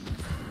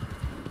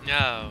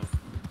 No.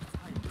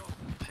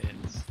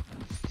 Pins.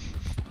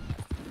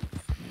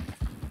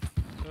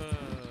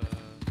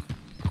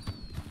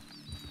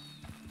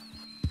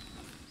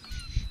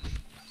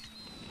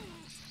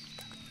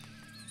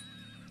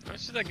 How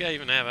much did that guy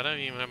even have? I don't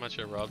even know how much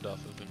I robbed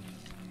off of him.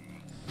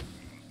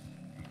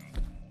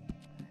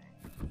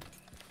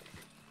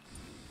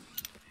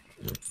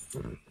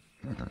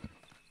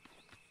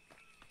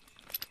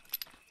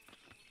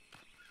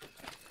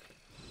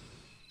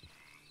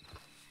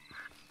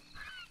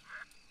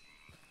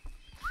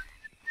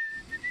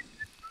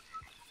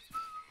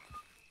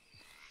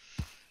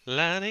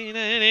 La dee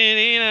da dee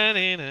dee da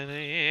dee da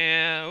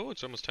dee. Oh,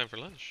 it's almost time for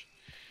lunch.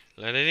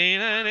 La dee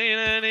da dee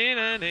da dee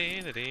da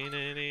dee da dee da dee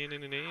da dee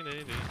da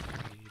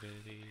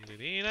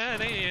dee da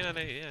dee da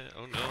dee.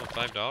 Oh no,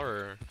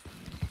 $5.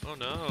 Oh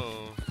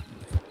no.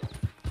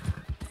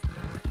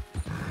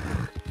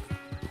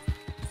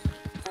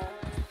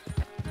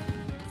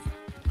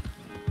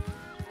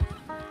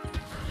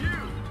 You!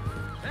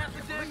 Half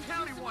the damn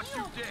county wants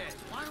you dead.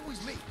 Why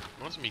always me?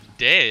 Wants me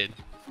dead.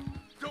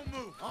 Don't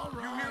move. All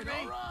right, You hear me?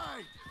 all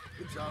right.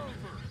 It's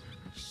over.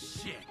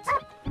 Shit.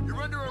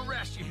 You're under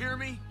arrest, you hear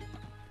me?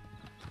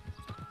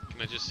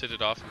 Can I just sit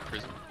it off in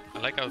prison? I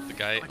like how the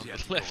guy on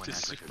the left is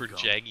super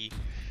jaggy.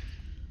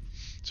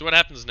 So what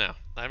happens now?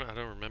 I don't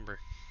remember.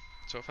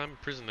 So if I'm in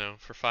prison now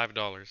for $5,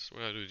 what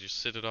do I do?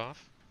 Just sit it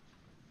off?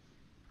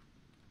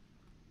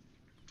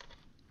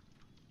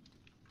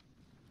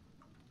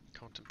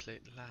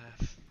 Contemplate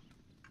life.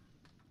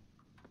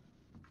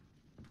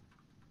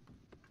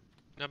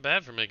 Not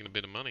bad for making a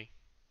bit of money.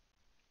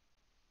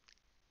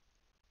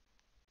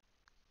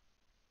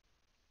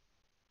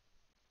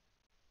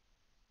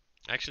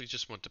 I actually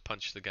just want to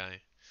punch the guy.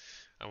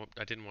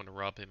 I didn't want to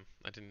rob him.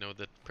 I didn't know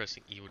that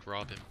pressing E would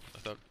rob him. I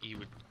thought E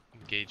would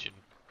engage in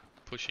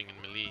pushing and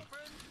melee.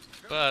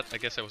 But I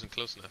guess I wasn't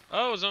close enough.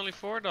 Oh, it was only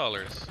 $4.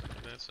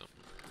 That's something.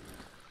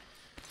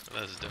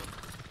 Well, that's dumb.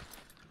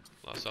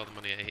 Lost all the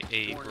money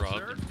I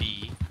robbed, and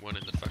B won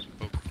in the fucking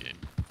poker game.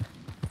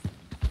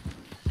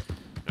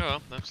 Oh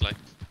well, that's life.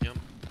 Yum.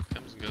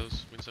 Comes and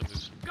goes. Win some,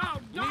 lose some. Go,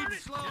 darn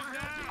it! Slow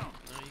down.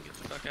 No, you get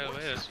the fuck out of the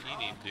way. That's what you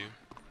need to do.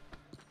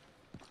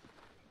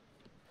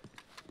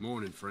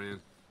 Morning, friend.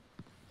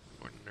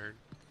 Morning, nerd.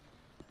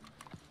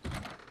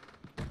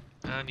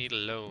 I need a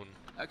loan.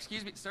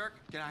 Excuse me, sir.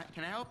 Can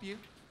I help you?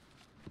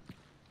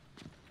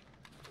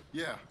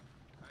 Yeah.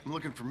 I'm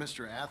looking for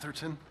Mr.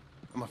 Atherton.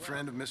 I'm a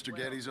friend of Mr.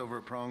 Getty's over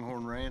at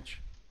Pronghorn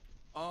Ranch.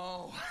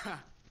 Oh,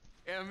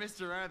 yeah,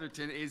 Mr.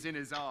 Atherton is in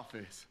his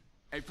office.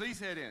 Hey, please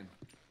head in.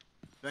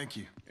 Thank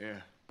you.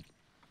 Yeah.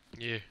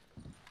 Yeah.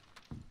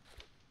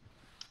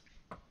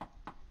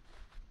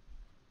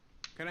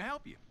 Can I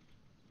help you?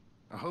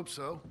 I hope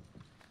so.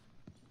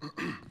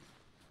 I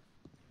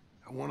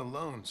want a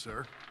loan,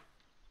 sir.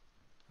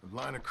 A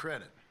line of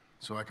credit,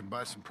 so I can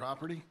buy some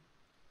property.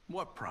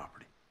 What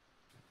property?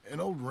 An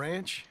old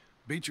ranch,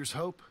 Beecher's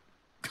Hope.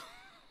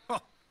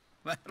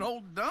 That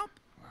old dump?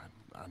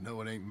 I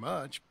know it ain't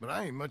much, but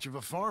I ain't much of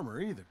a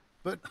farmer either.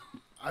 But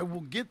I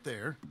will get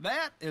there.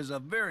 That is a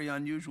very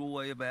unusual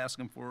way of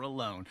asking for a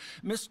loan.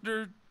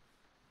 Mr.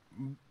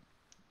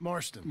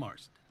 Marston.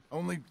 Marston.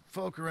 Only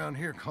folk around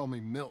here call me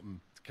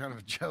Milton. It's kind of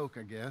a joke,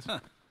 I guess.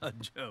 A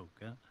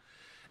joke, huh?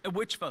 And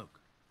which folk?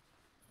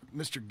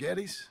 Mr.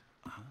 Getty's.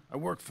 I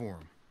work for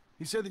him.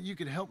 He said that you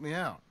could help me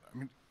out. I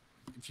mean,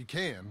 if you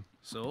can.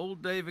 So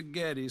old David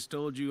Getty's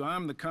told you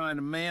I'm the kind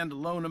of man to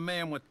loan a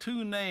man with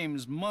two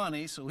names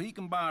money so he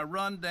can buy a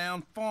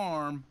rundown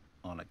farm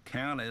on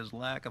account of his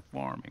lack of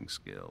farming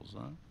skills,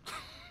 huh?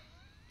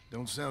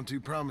 Don't sound too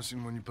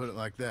promising when you put it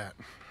like that.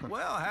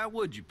 Well, how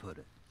would you put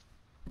it?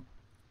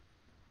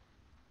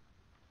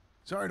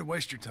 Sorry to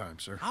waste your time,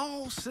 sir.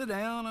 Oh, sit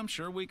down. I'm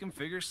sure we can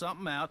figure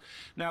something out.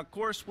 Now, of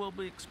course, we'll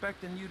be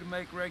expecting you to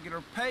make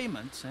regular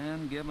payments,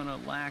 and given a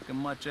lack of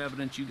much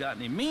evidence you got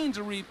any means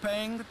of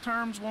repaying, the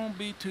terms won't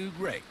be too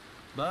great.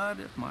 But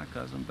if my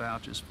cousin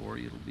vouches for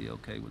you, it'll be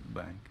okay with the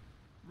bank.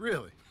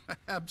 Really?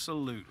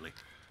 Absolutely.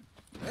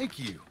 Thank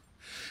you.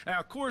 Now,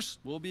 of course,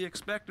 we'll be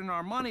expecting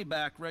our money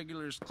back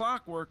regular as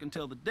clockwork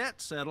until the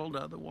debt's settled.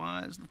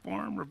 Otherwise, the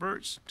farm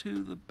reverts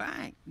to the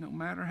bank, no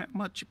matter how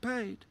much you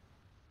paid.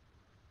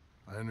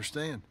 I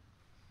understand.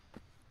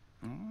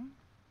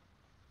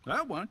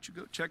 Well, why don't you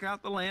go check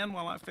out the land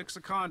while I fix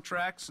the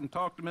contracts and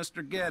talk to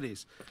Mr.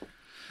 Getty's.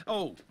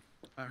 Oh,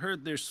 I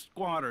heard there's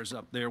squatters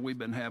up there. We've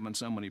been having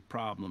so many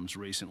problems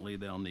recently,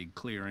 they'll need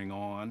clearing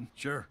on.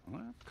 Sure.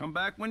 Well, come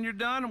back when you're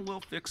done and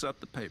we'll fix up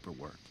the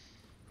paperwork.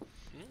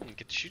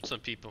 Get to shoot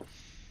some people.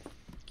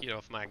 Get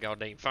off my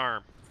goddamn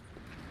farm.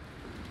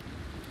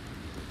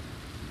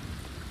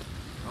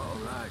 All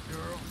right,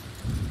 girl.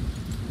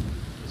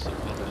 This is an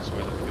obvious way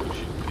to go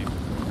shoot people.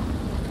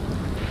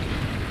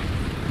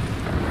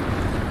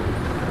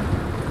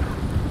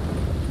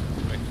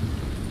 Wait,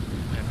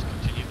 I have to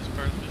continue this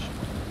part of the mission,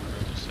 or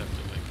I just have to,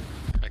 like,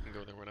 I can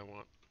go there when I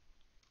want.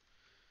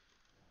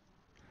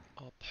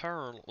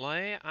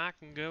 Apparently, I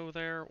can go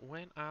there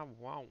when I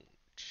want.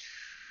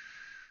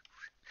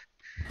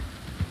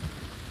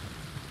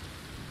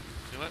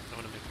 You know what? I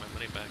want to make my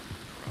money back.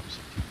 Rob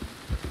some people.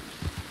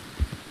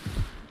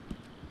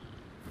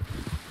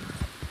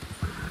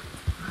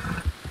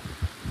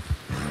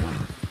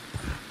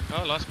 Oh,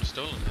 I lost my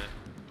stolen hat.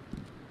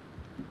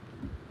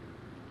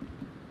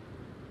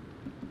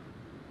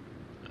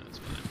 That's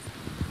fine.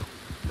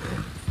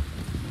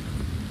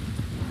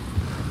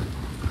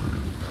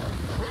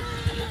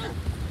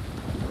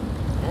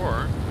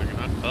 Or I can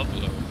hunt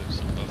buffalo if there's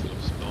some buffalo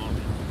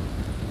spawning.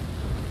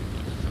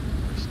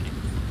 Fucking risky.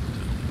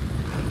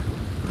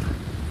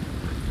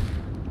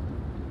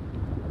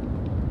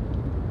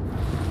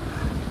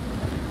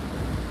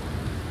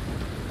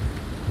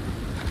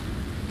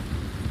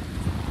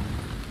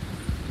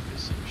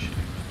 There's some shit.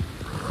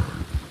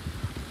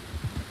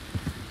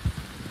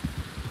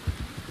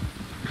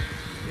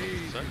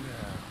 Easy Sorry? now.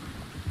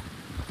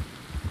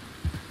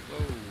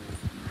 Whoa.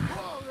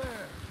 Whoa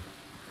there!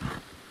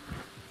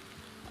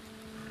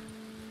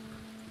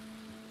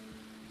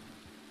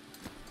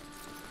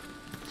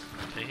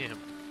 Damn.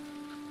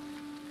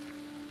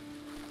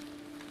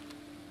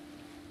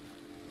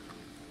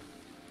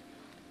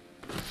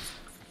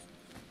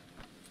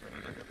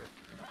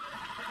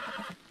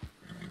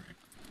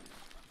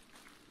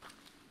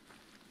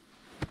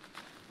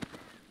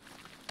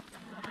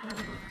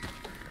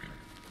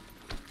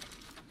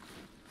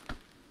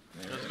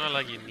 It's not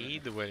like you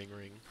need the wedding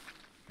ring.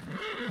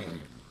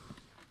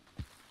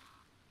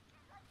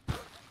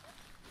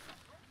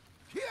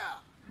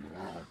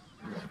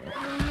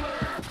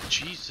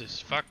 Jesus,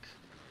 fuck.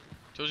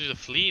 Told you to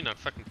flee, not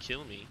fucking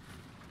kill me.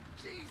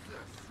 Jesus.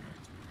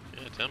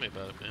 Yeah, tell me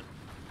about it, man.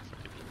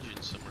 Fucking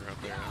injured somewhere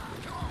out there.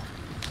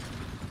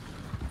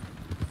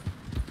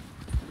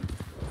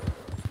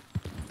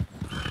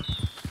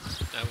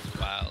 That was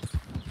wild.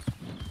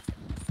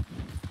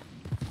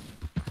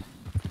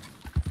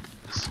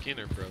 The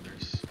Skinner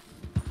brothers.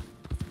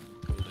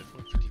 Go to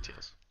F1 for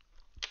details.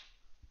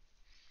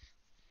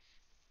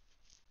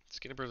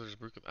 Skinner brothers, a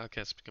group of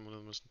outcasts, become one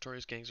of the most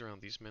notorious gangs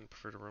around. These men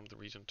prefer to roam the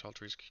region of tall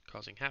trees,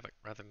 causing havoc,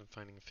 rather than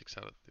finding a fix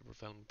out of it. They were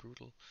violent,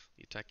 brutally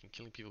attacking,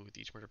 killing people, with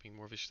each murder being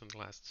more vicious than the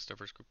last. This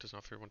diverse group does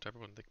not fear one type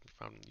of one. They can be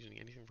found using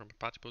anything from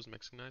Apache bows and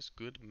Mexicanized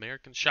good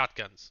American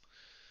shotguns.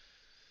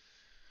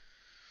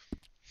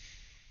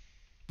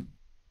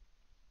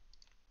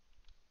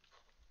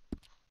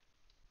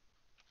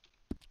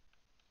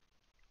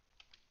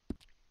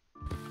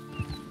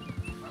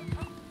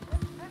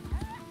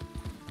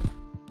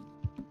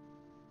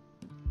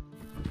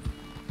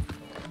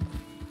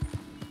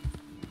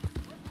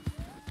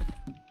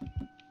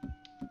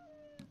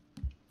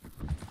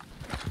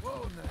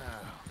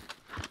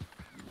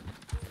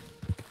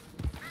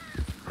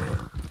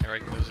 I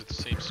reckon those are the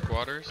same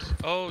squatters.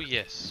 Oh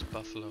yes,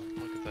 buffalo.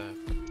 Look at that.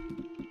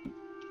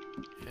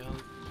 Hell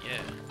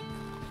yeah.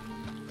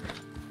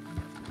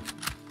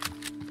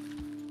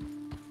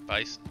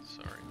 Bison.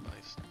 Sorry,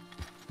 bison.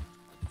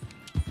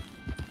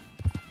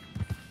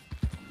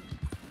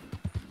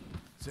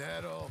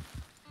 Saddle.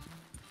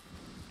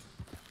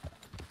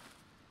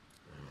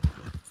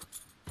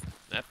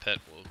 That pet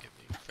will give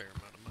me a fair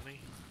amount of money.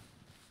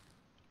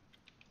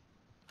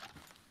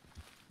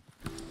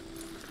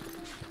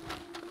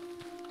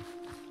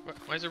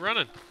 Why is it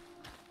running?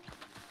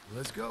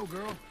 Let's go,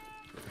 girl.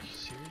 Are you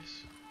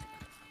serious?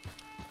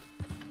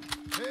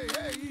 Hey,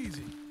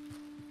 easy.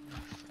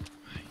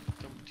 Hey,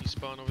 don't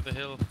despawn over the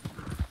hill.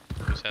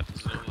 Always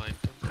happens in online.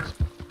 Don't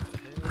despawn over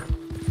the hill.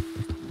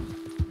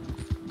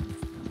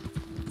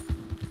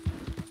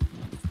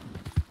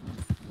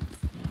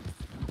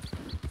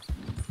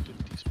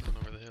 Don't despawn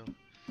over the hill.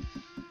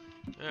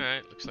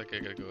 Alright, looks like I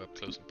gotta go up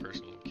close and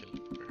personal and kill the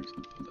bears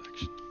in bold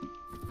action.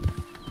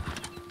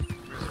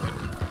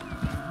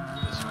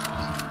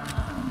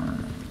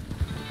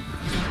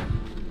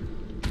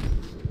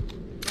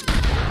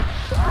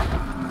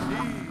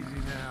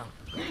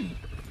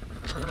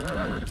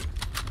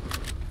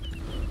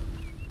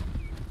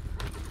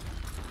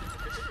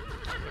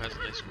 Has a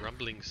nice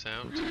rumbling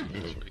sound.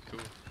 That's pretty cool.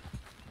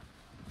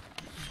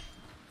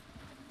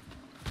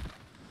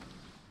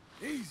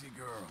 Easy,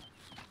 girl.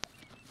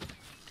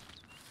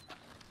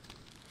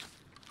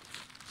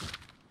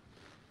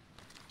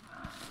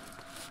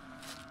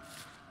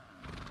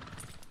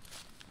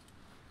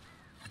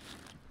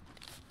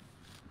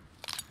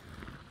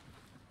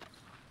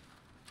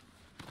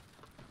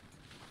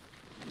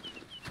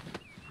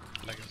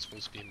 Like it's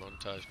supposed to be a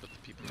montage, but the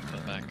people who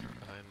fell back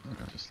behind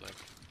are just like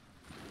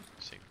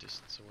same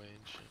distance away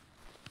and shit.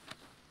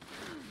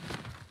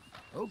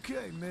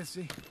 Okay,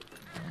 Missy.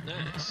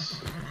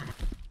 Nice.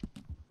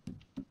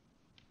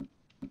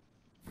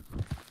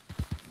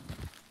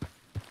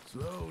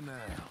 Slow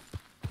now.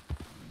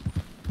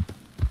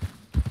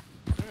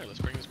 Alright, let's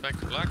bring this back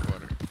to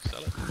Blackwater.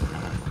 Sell it.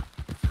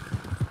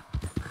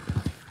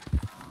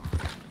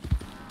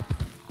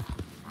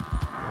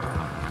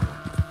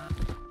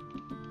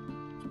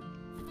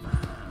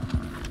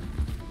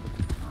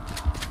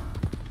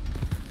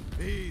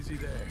 Easy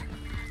there.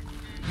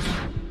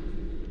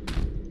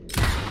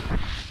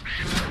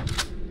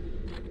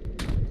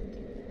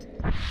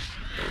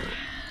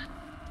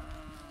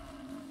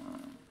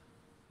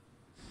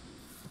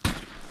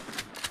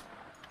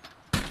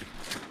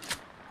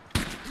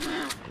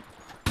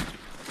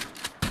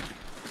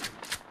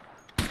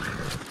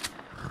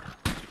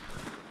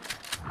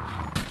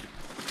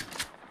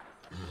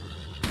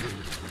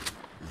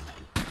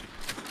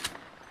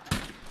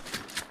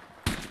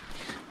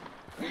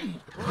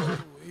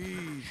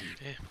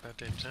 Yeah, about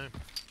damn time.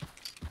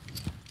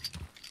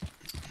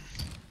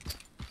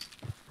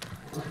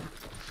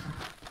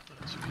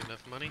 That should be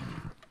enough money.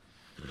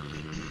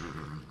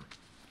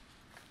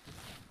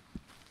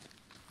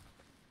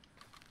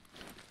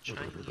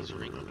 Chinese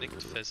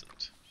ring-necked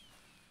pheasant.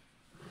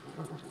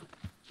 I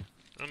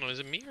don't know, is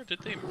it me or did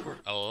they import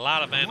a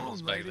lot of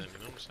animals back then, you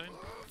know what I'm saying?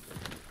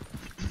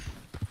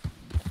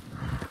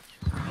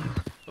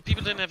 Well,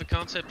 people didn't have a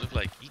concept of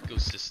like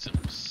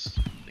ecosystems,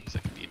 things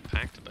that could be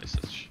impacted by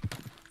such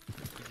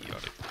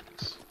idiotic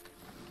things.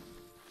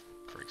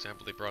 For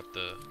example, they brought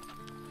I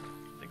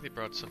think they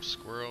brought some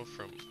squirrel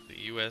from the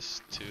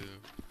US to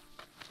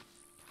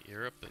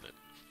Europe, and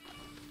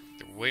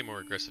they were way more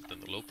aggressive than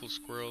the local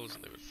squirrels,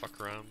 and they would fuck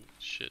around and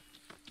shit.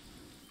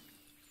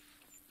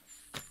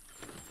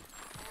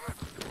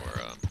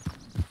 Or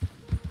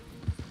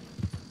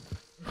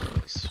what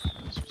else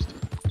was there?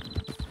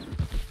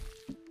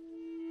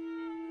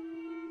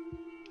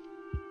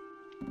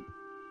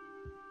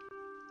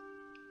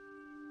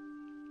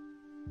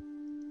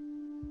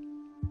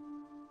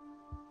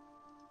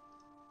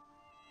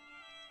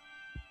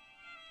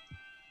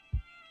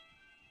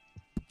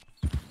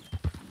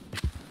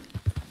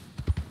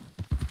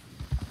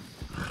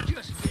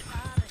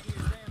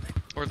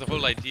 Or the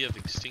whole idea of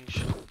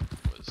extinction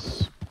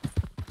was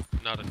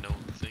not a known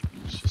thing.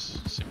 It was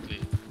just simply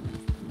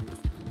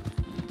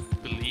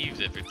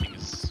believed everything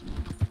is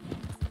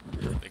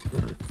like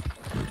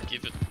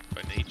given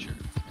by nature.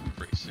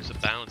 There's a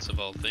balance of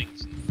all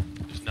things, and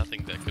there's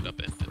nothing that could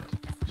upend it,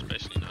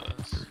 especially not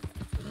us.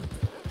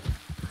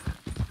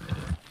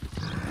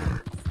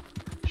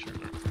 Sure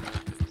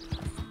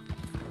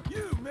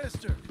You,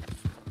 mister!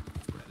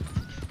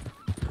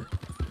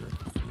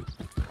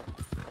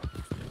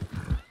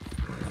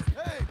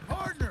 Hey,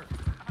 partner!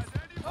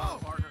 Oh,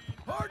 partner!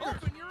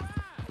 Open your eyes!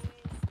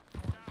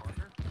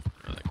 Partner.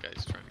 Oh, that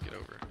guy's trying to get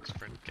over his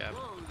friend Gavin.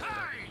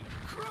 Hey,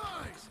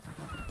 Christ!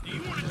 Do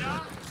you want to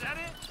die? Is that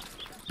it?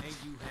 Ain't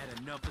you had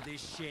enough of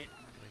this shit?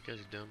 That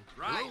guy's dumb.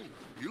 Right. Hello,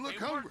 you look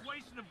Ain't hungry. worth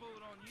wasting a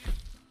bullet on you.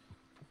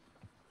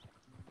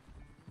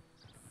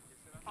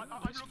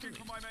 I'm looking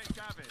for my mate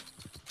Gavin.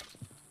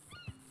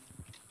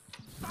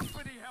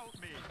 Somebody help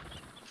me.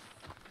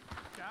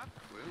 Gav?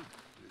 Well, as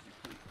you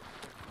please.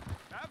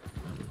 Gav?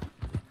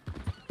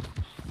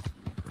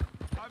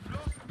 I've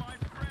lost my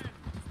friend.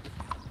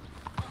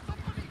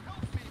 Somebody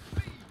help me,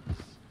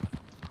 please.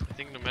 I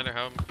think no matter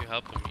how you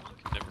help him, he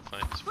can never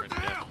find his friend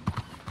Gavin.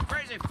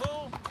 Crazy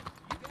fool.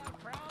 You got a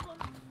problem?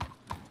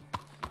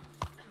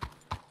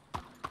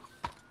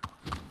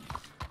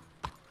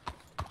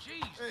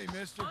 Jeez. Hey,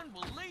 mister.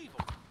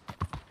 Unbelievable.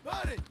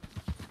 Buddy!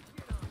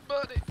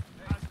 Buddy!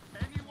 Has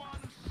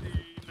anyone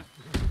seen?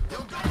 You're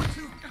going to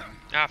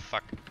Ah,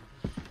 fuck.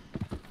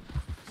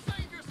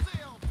 save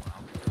yourself!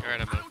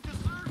 Alright, I'm I out. don't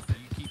deserve that.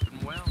 You keeping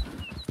well?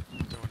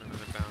 Throwing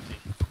another bounty.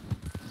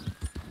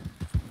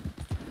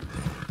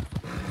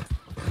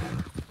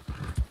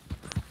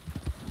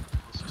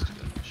 Let's just do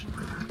that mission.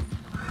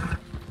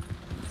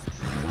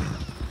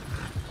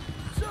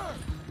 Sir!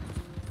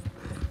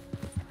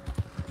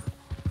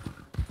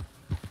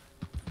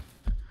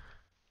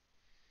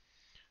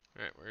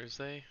 Alright, where is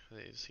they?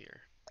 They's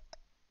here.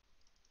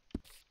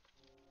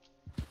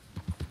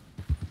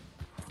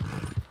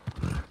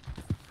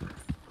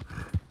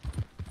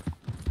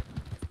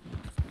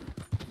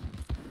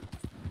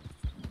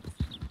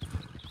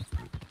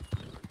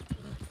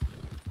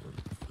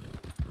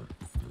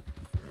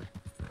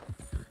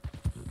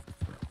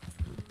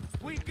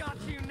 We got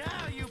you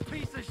now, you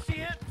piece of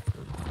shit!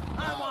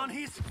 I'm on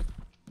his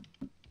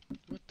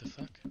What the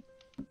fuck?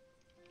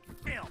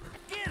 tail.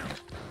 Get him!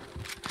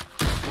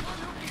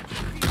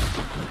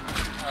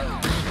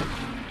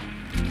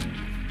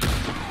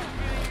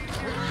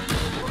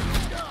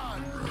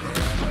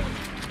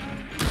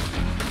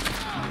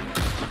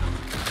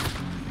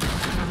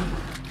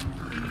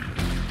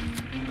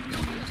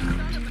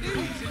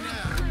 Easy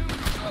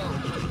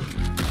now.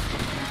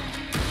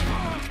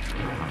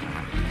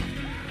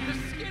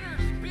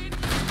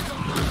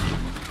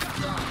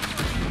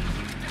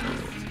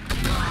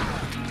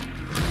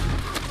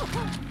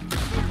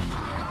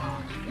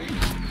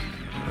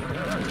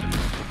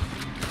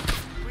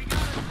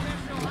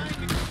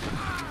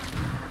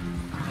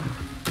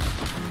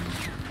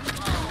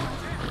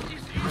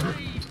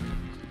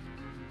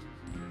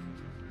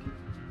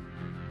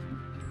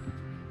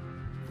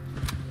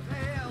 The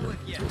hell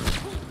with you!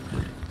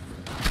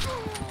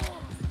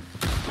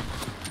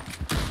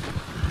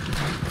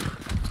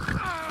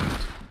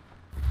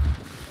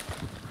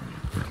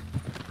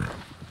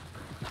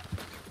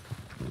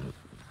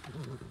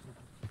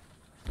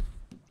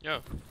 Yo,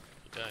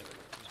 he died.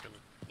 He's gonna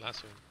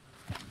lasso him.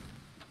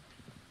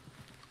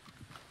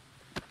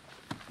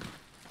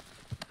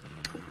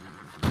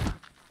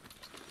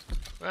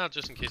 Well,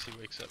 just in case he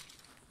wakes up.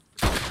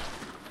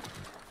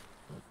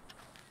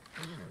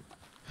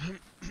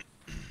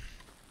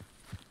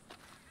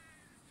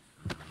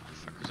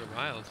 Fuckers are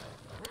wild.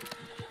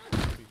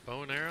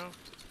 Bow and arrow?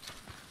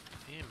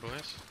 Damn,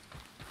 boys.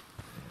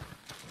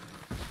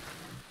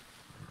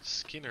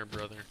 Skinner,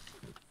 brother.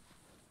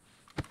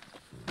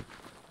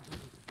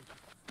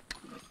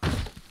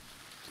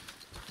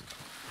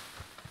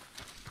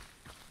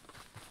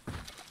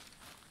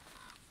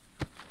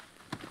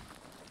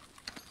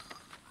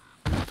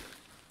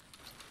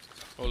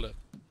 Hold up.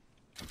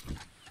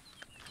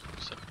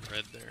 Something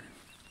red there.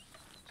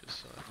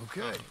 Just saw it.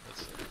 Okay. Oh,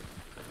 that's it.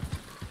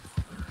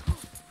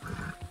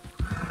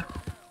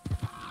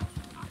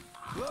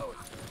 Blow it.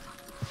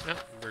 Yeah,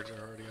 birds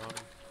are already on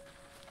him.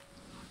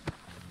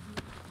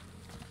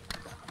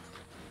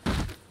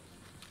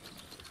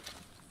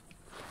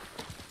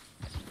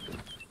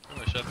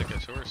 Oh, I shot the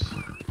guy's horse.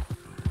 What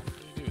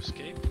did you do,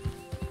 escape?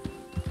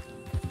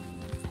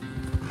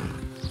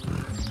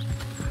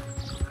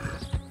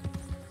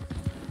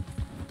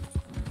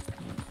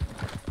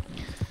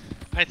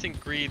 I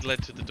think greed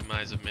led to the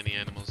demise of many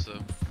animals,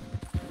 though.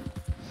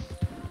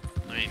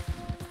 I mean,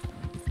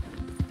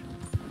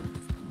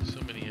 so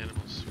many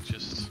animals were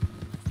just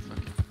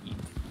fucking eaten.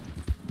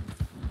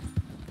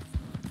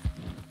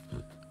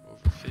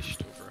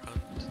 Overfished,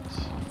 overhunted.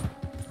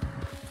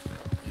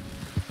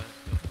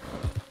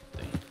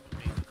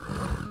 Alright,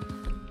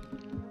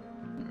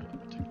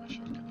 take my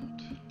shotgun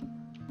out.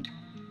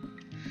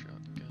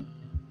 Shotgun.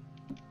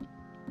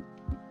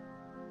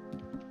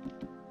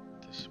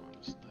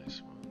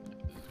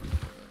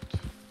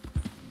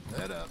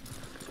 right up.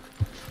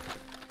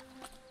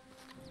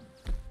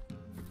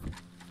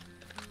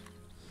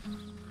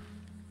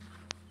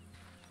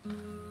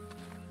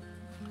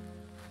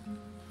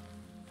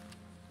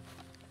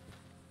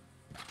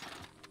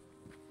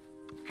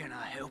 Can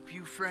I help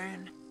you,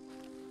 friend?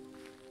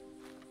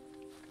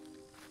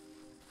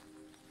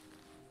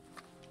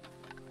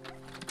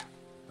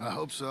 I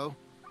hope so.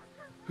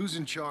 Who's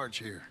in charge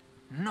here?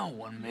 No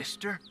one,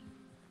 mister.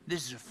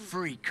 This is a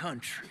free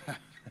country.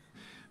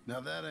 Now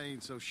that I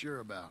ain't so sure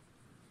about.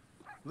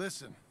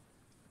 Listen,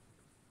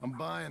 I'm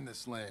buying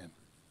this land.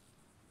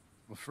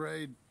 I'm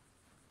afraid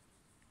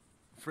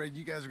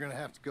you guys are gonna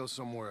have to go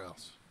somewhere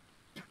else.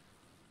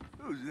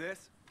 Who's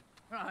this?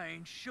 I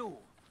ain't sure.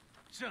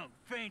 Some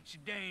fancy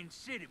Dan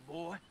city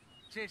boy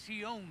says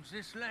he owns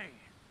this land.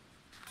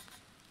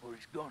 Or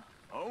he's gonna.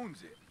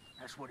 Owns it?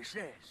 That's what he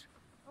says.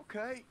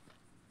 Okay.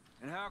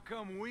 And how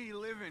come we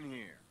live in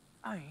here?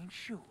 I ain't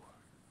sure.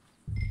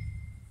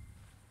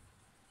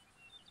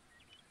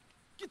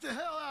 Get the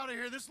hell out of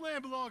here. This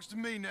land belongs to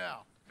me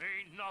now.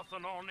 Ain't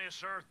nothing on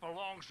this earth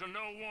belongs to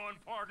no one,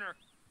 partner.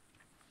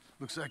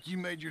 Looks like you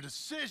made your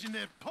decision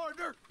then,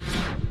 partner.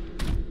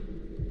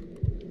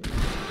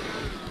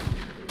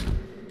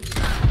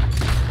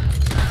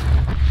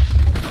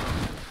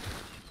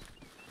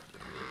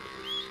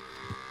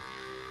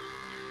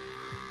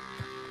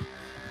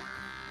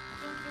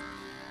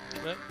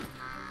 What?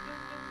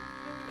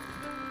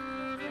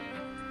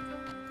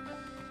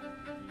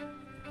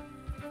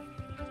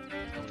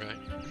 Okay.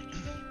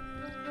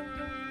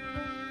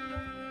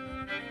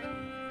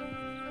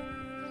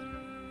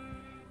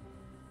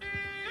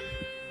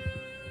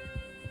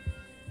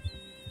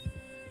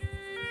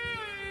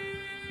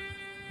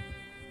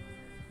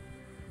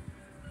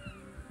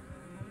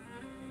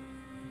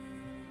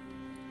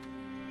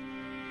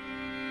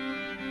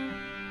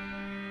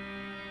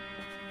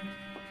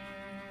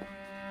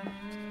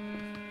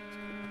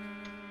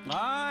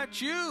 Ah,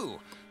 it's you,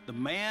 the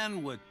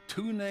man with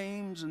 2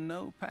 names and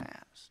no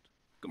past.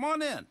 Come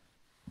on in.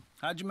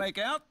 How'd you make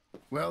out?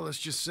 Well, let's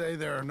just say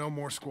there are no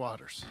more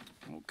squatters.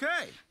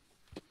 Okay.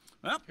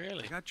 Well,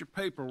 Really? got your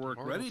paperwork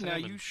Mortal ready. Now,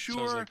 famine. you Sounds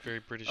sure like very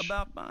British.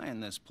 about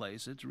buying this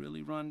place? It's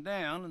really run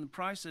down, and the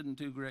price isn't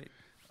too great.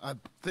 I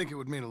think it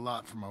would mean a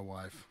lot for my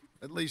wife.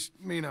 At least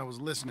mean I was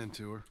listening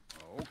to her.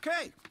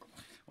 Okay.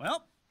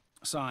 Well,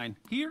 sign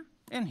here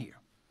and here.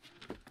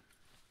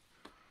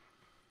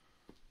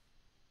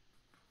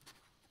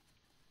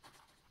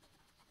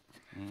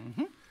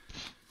 Mm-hmm.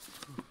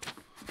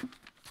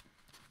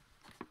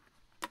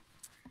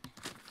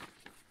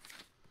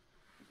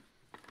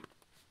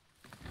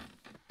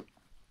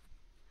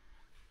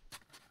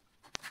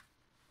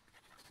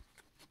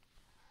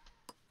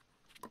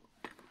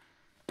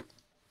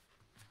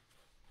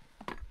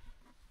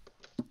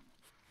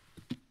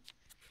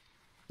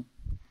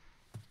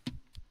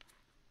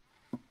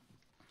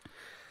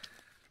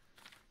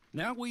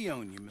 Now we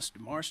own you, Mr.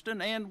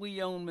 Marston, and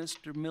we own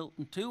Mr.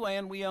 Milton, too,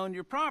 and we own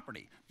your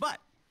property. But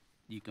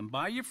you can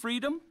buy your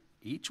freedom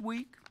each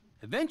week.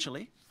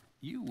 Eventually,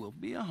 you will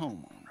be a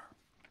homeowner.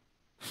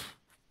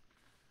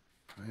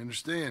 I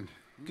understand.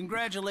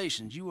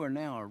 Congratulations, you are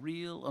now a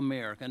real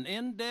American,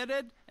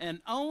 indebted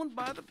and owned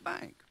by the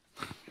bank.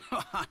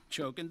 I'm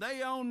joking.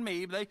 They own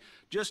me. They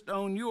just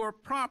own your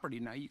property.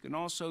 Now, you can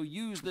also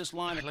use this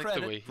line of like the way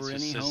credit he for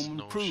just any says home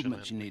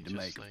improvements you need to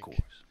nonchalant, make, of just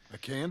course. I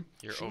can?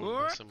 You're owned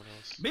by someone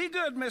else. Be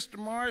good, Mr.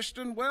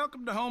 Marston.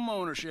 Welcome to home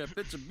ownership.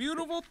 It's a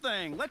beautiful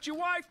thing. Let your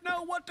wife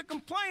know what to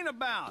complain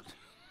about.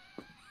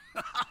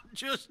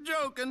 Just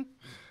joking.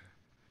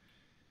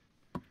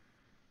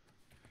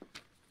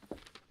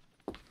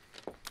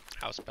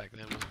 House back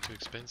then wasn't too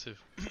expensive.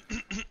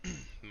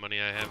 Money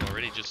I have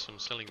already just from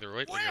selling the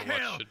Reutlinger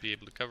watch should be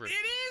able to cover it.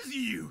 It is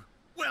you.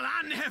 Well,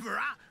 I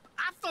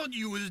thought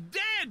you was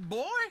dead,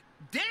 boy.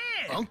 Dead.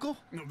 Uncle?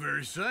 The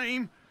very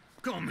same.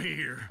 Come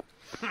here.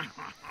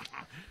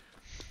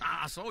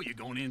 I saw you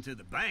going into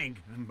the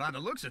bank, and by the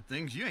looks of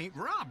things, you ain't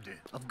robbed it.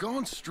 I've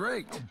gone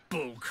straight.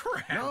 Bull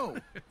crap. No,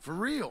 for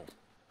real.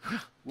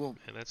 Well,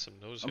 And that's some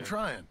nose I'm hair.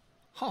 trying.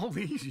 All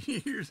these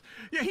years,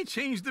 you ain't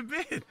changed a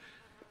bit.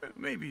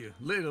 Maybe a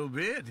little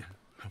bit.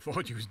 I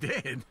thought you was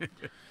dead.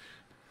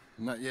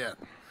 Not yet.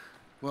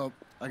 Well,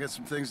 I got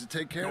some things to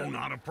take care No, of.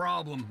 not a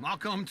problem. I'll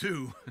come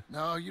too.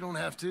 No, you don't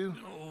have to.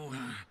 Oh,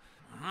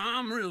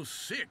 I'm real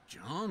sick,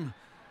 John.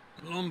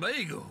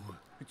 Lumbago.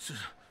 It's a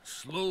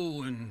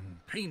slow and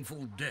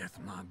painful death,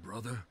 my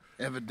brother.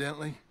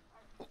 Evidently.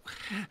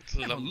 It's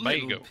a Have a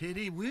lumbago. little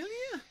pity, will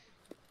you?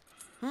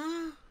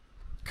 Huh?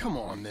 Come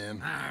on,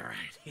 then. All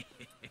right.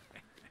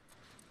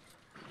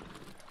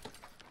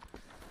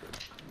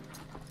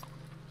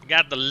 You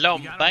got the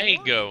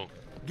lumbago.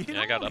 Get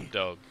Yeah, I got on up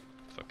dog.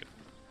 Fucking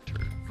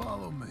turd.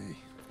 Follow me.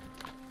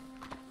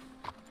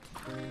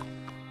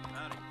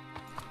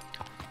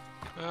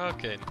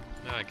 Okay,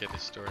 now I get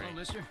his story. Hello,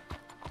 mister.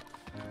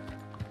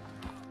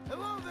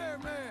 Hello there,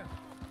 man.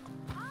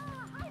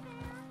 Ah, hi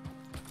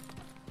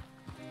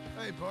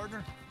there. Hey,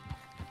 partner.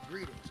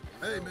 Greetings.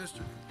 Hey,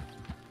 mister.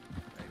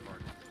 Hey,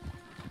 partner.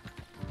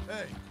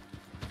 Hey.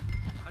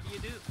 How do you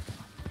do?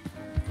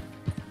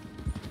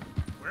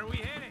 Where we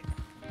headed?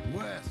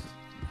 West.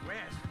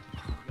 West.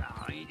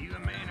 Oh, ain't you a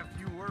man of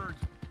few words?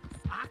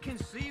 I can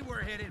see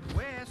we're headed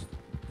west.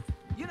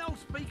 You know,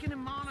 speaking in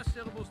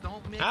monosyllables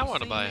don't make I you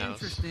wanna seem buy a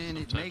house interesting.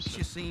 It sometime makes soon.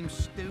 you seem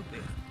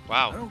stupid.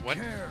 Wow. I don't What?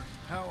 care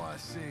how I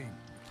seem.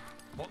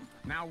 Well,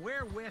 now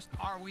where west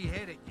are we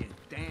headed, you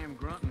damn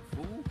grunting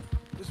fool?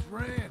 This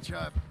ranch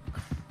a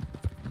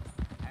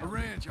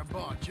ranch I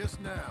bought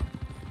just now.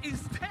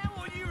 Is that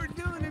what you were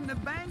doing in the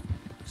bank?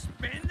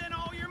 Spending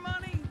all your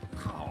money?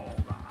 Oh,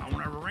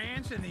 on a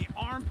ranch in the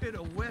armpit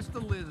of West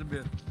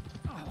Elizabeth.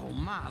 Oh,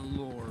 my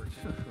lord.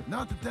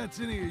 Not that that's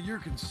any of your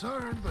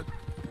concern, but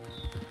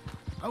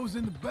I was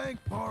in the bank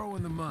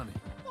borrowing the money.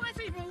 Well, that's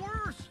even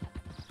worse.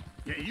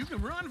 Yeah, you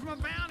can run from a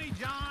bounty,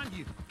 John.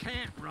 You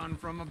can't run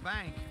from a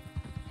bank.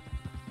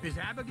 Is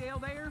Abigail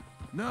there?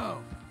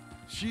 No,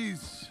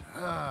 she's,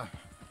 her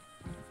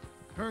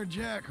and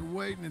Jack are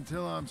waiting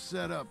until I'm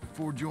set up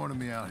before joining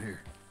me out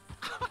here.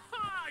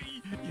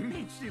 You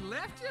mean she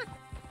left you?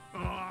 Oh,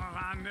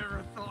 I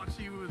never thought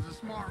she was a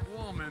smart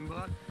woman,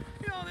 but,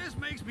 you know, this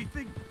makes me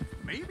think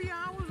maybe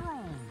I was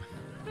wrong.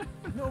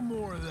 No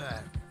more of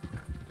that.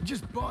 I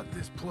just bought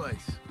this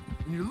place,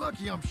 and you're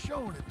lucky I'm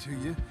showing it to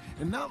you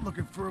and not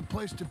looking for a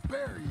place to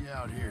bury you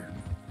out here.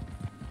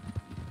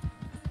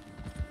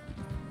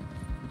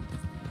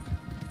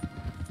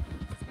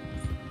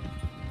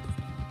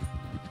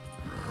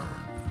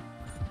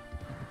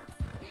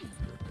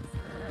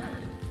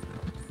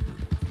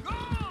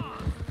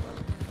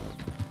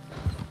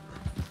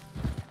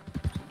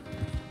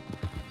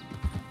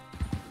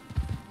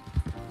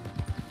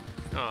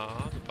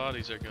 Aw, the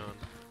bodies are gone.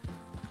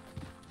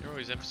 You're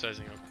always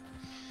emphasizing how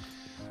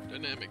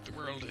dynamic the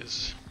world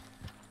is.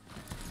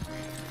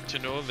 To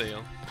no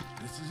avail.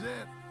 This is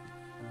it.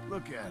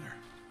 Look at her.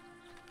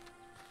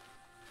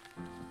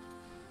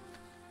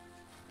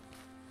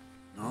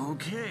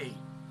 Okay.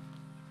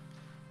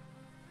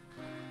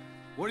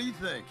 What do you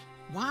think?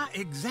 Why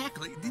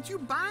exactly did you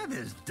buy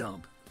this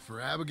dump? For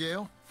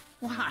Abigail?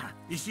 Why?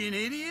 Is she an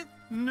idiot?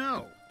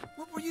 No.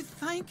 What were you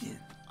thinking?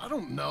 I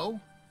don't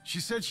know. She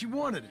said she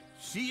wanted it.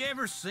 She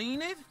ever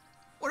seen it?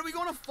 What are we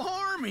gonna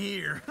farm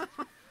here?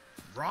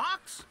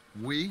 Rocks?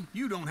 We?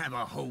 You don't have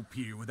a hope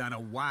here without a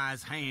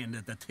wise hand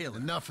at the tiller.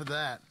 Enough of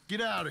that.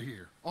 Get out of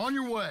here. On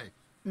your way.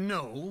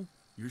 No,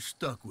 you're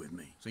stuck with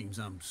me. Seems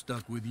I'm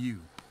stuck with you.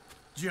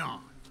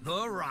 John,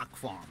 the rock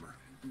farmer.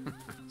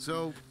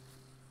 So,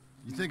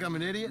 you think I'm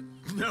an idiot?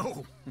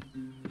 No.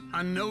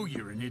 I know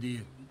you're an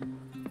idiot.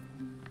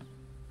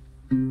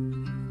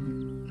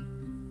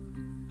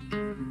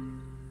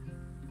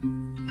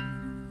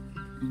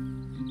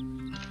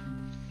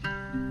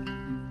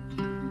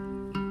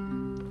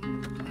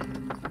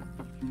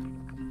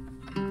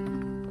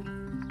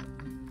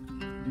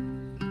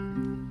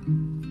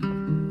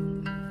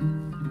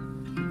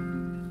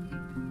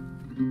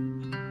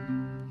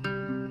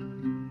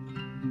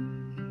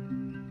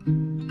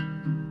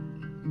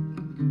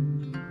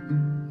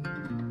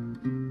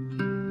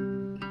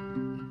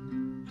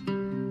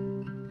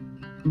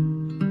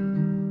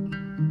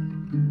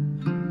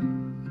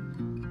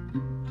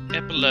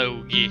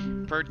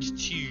 Epilogue, Part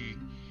 2,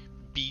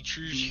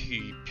 Beecher's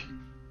Hoop.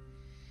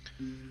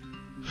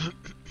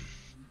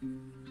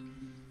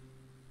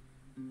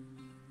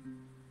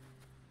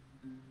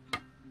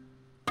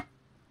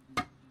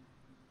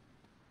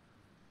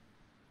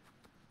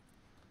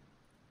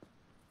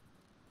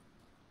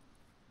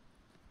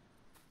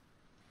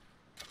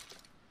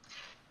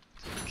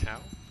 Cow?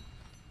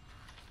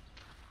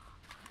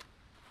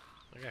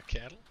 I got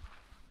cattle?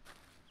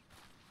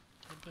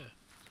 Not bad.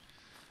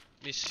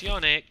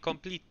 Missione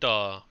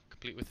completa.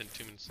 Complete within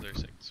 2 minutes and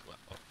 30 seconds. Wow.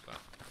 Oh, wow.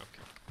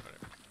 Okay.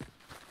 Whatever.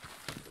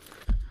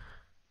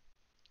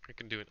 I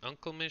can do an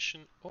uncle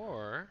mission,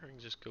 or I can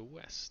just go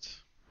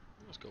west.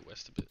 Let's go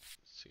west a bit.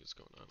 See what's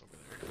going on over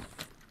there.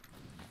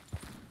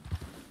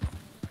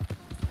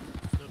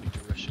 No need to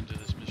rush into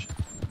this mission.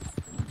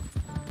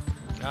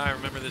 Ah, I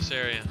remember this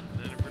area.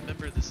 And I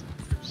remember this.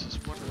 There was this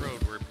one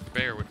road where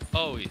bear would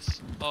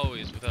always,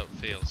 without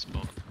fail,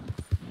 spawn.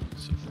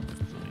 So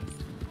fucking funny.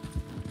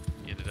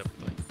 You ended up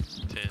with like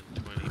 10,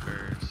 20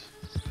 bears.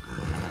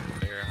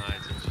 Bear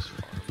hides and just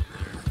farm them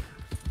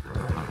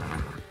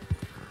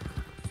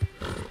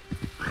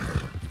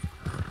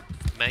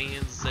there.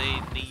 Man, they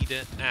need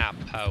an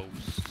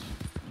outpost.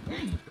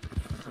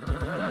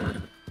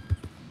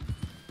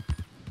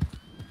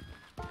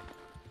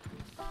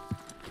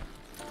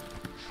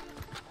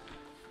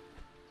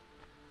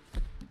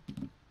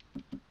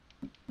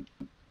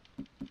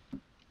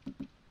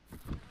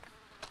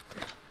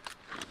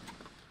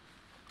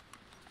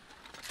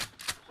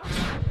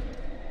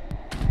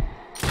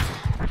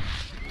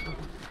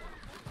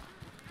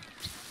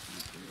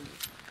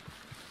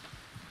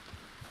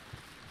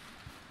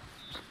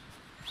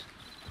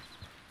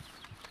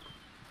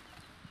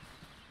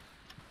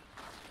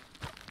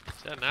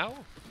 Is that now?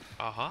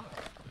 Aha.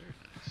 Very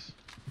nice.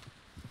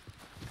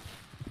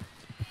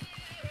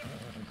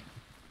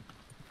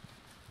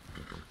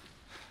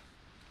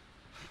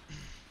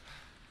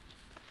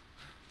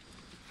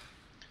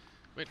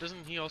 Wait,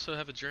 doesn't he also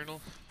have a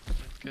journal?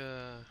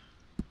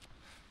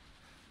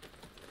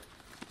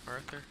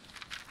 Arthur?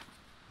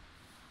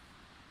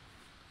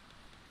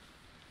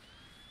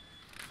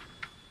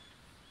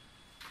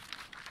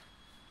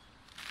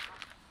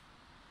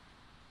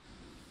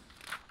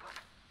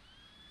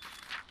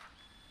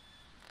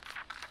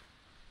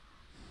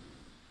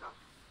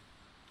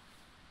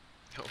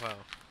 Oh wow.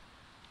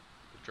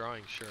 The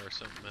drawing sure or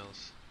something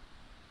else.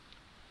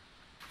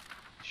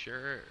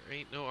 Sure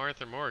ain't no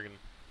Arthur Morgan.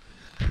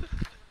 Oh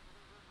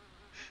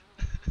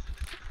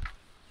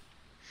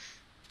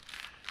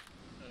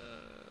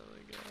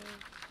my god.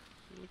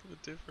 Look at the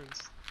difference.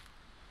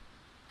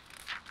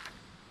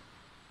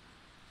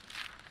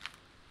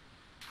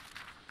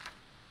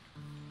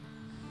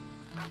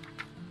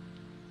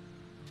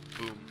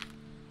 Boom.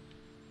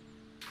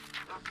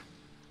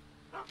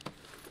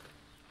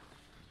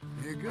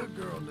 You're a good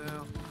girl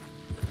now.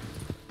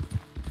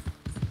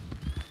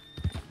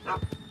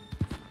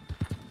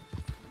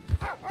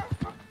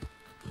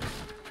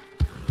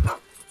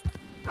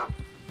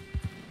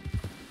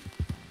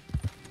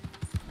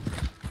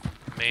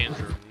 Man's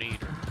or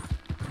neater.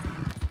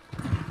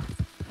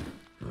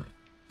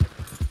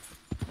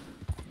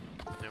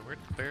 Now where'd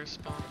the bear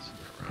spawns?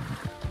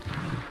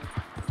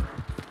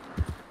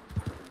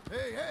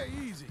 Hey, hey,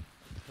 easy.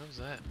 How's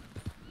that?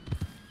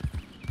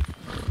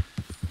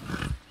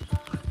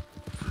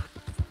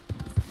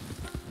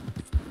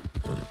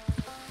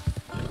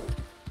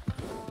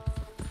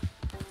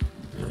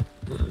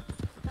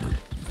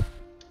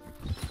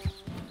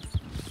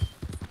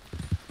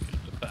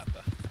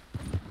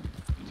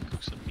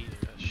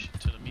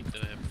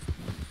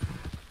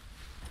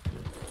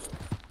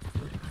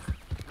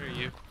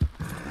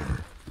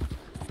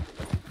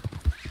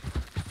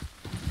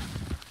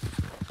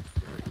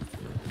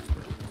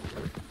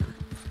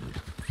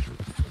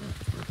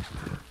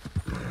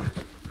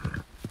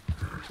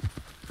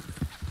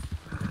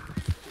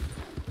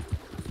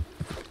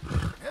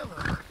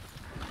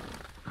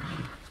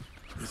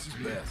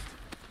 Best.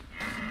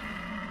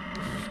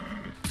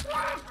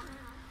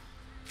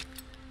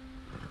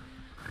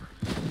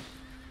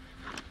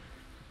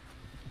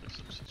 There's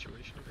some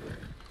situation over there.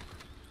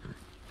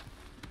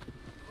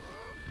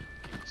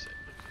 Give me a sec,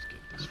 let me just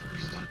get this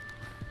first.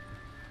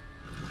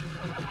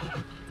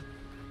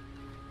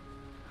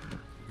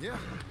 Yeah,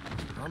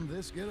 I'm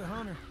this good a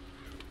hunter.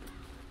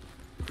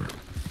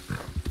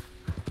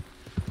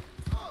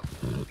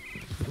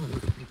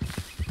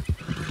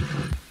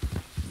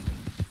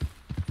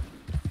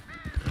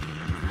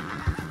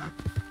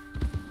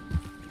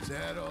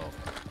 Saddle.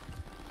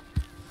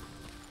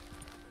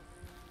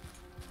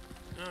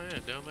 Oh yeah,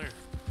 down there.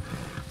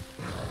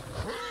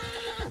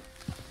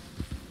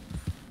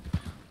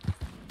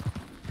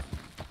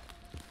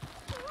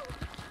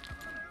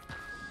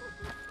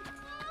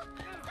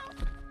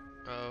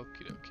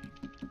 Okie dokie.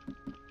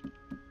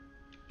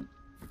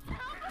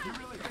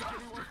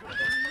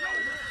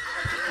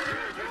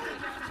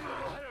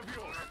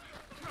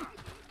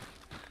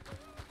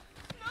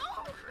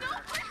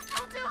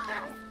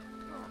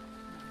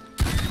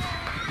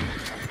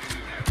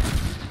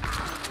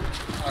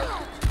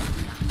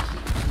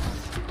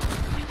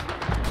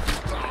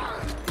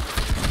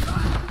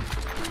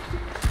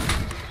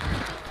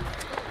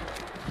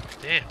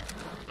 Damn,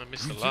 I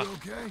missed a lot.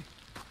 Okay?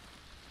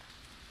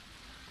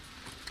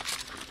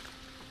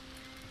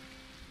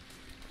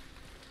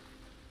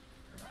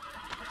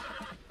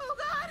 Oh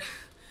God,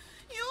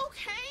 you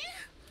okay?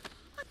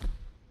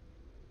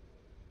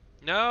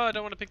 No, I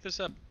don't want to pick this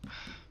up.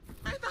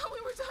 I thought we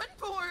were done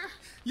for.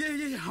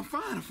 Yeah, I'm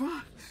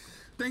fine.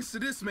 Thanks to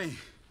this man.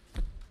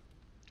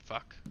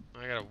 Fuck.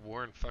 I got a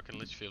Warren fucking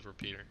Litchfield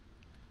repeater.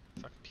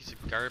 Fucking piece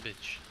of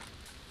garbage.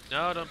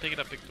 No, don't pick it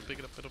up. Don't pick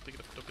it up. Don't pick it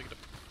up. Don't pick it up.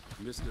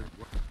 Mister,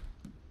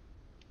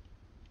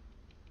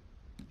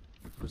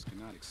 first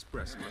cannot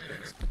express my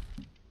thanks.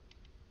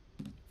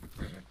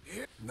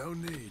 No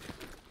need.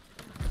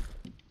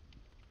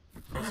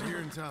 I was here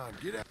in time.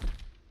 Get out.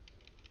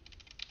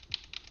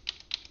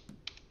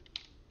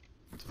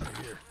 Right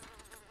here.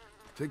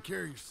 Take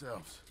care of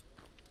yourselves.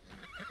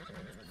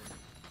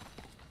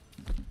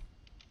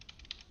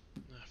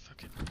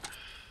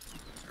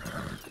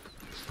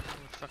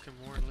 Fucking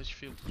Warren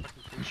Litchfield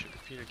fucking bullshit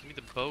repeater. Give me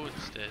the bow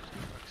instead,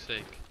 for fuck's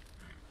sake.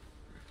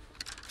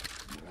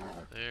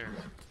 There.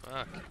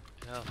 Fuck.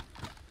 Hell.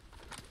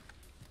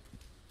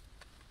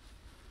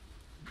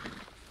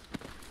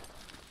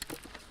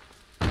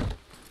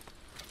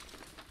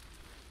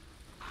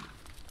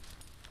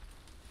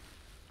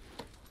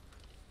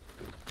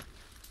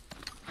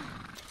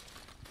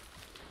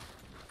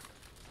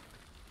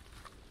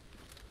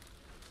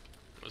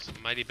 That was a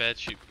mighty bad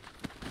shoot.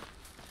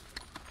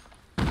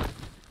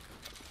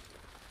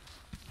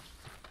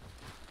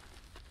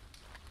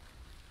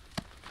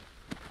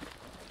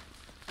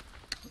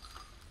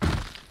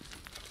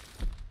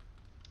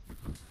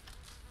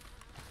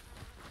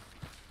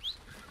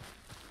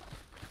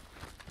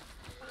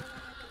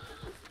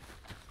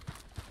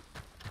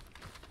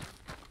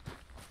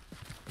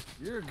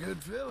 You're a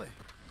good filly.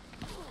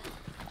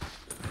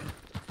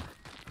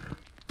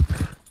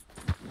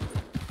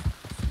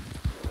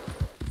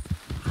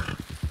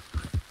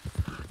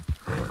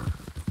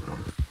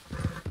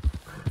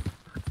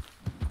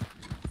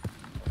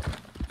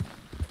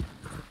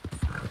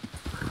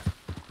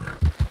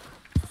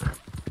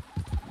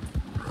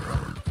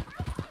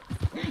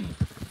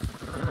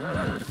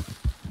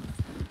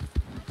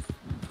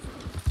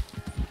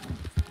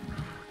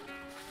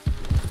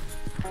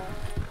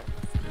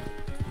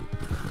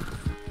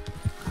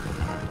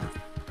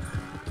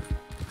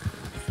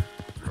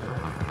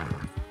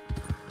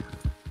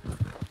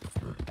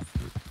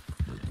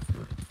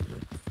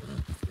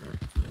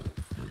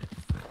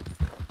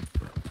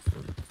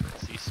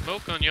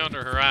 Smoke on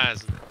yonder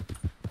horizon.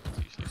 It's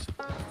usually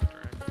something to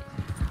interact with.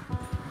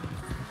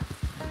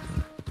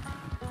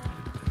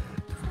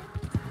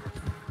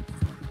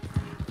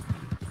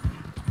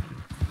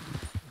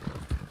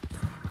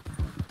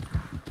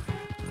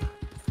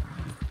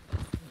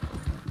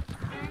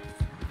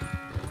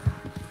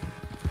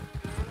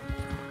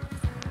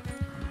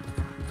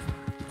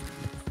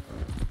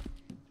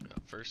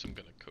 First, I'm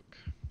gonna cook.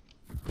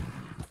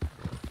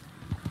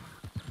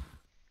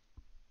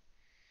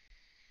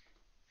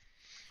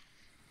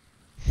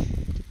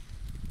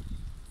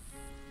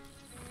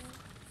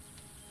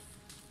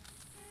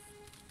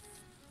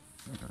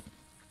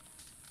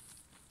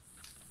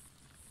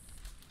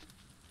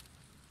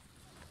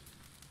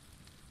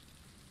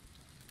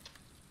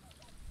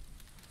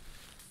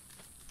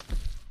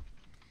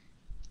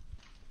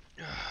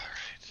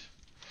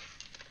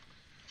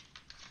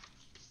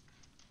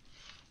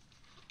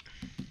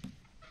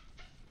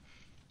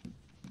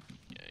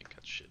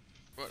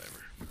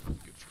 Whatever.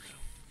 Good for now.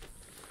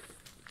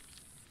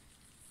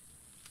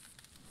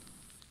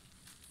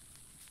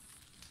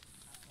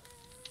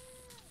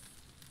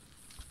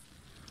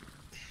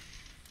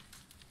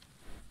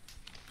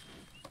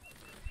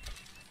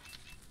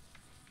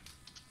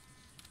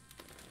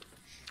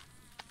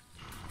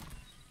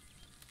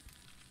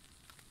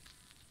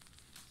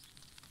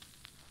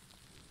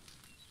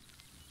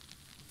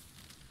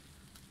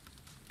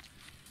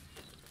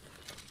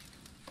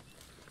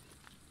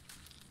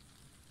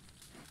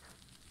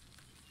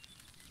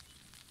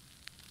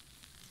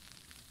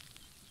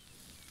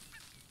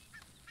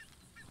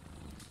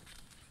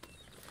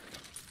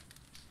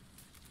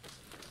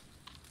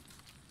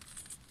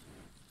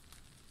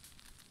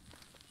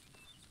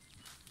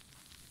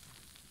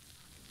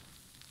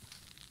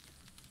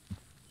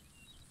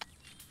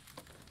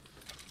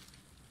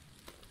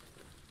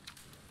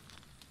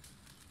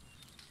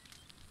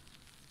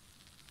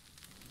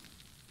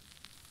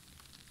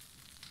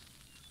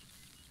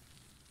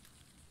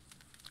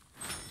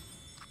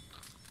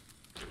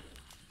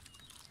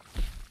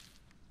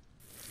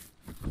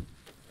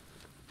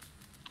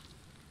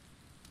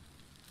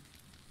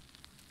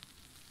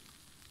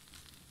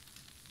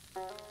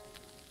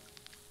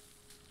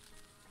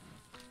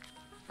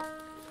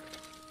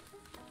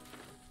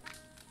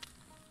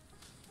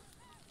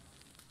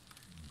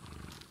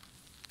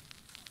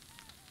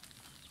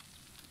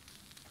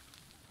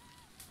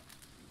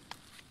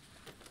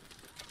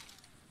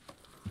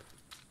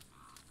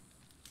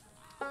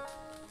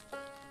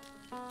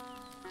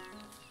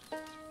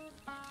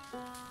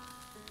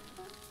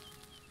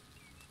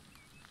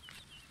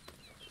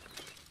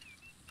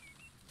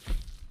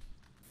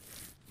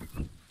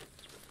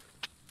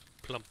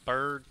 Plump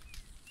bird.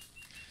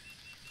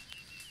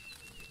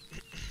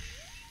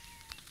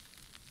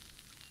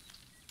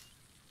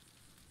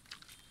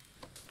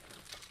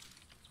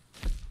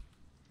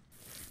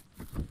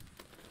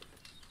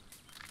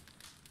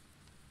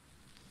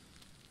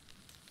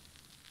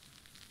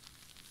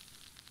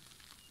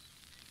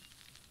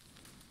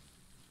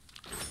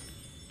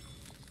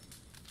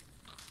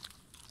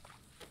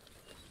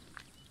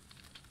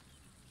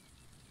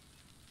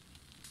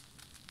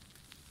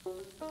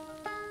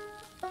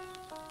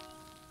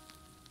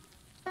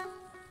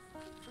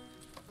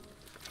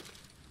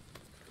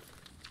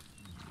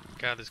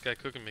 God, this guy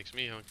cooking makes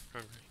me hungry.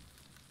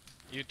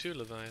 You too,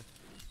 Leviathan.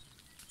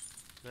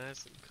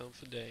 Nice and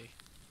comfy day.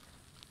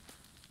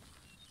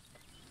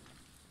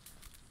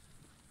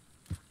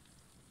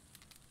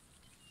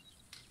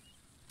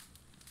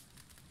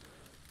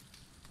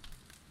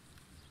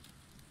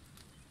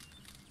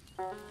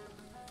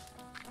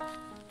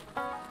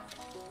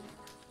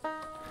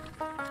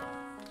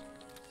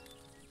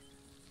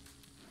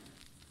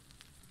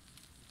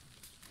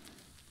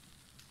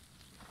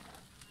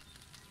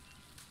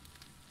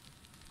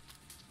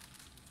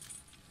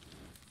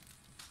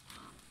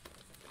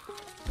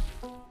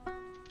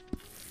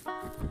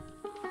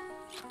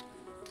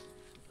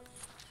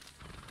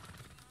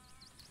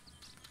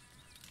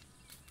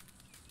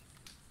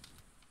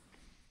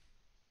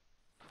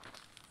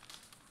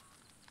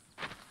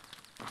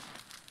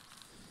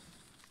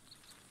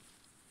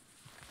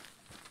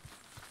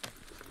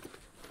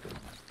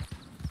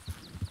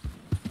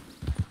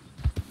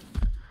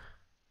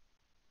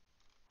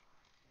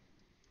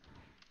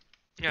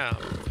 Yeah,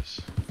 I'll do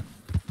this.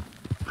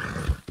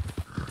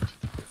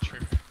 Sure,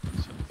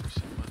 sell for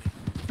some money.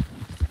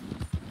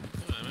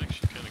 Oh, I'm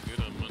actually kind of good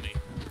on money.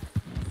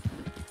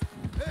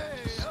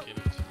 Hey, Skin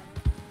it.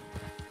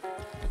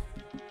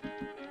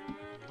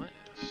 Unless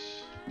I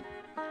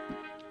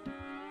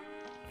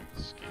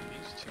can skin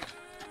these two.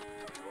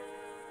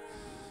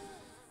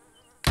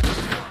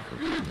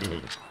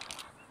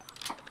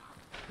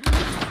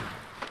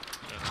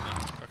 That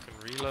fucking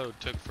reload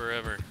took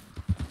forever.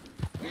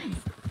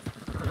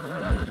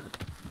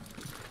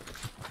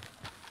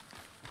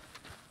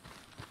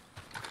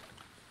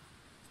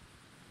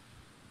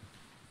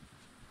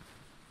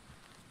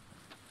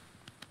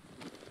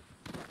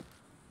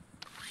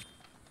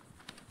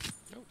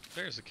 Oh,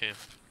 there's a camp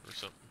or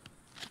something.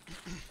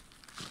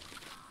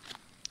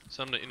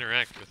 Something to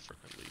interact with,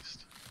 at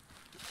least.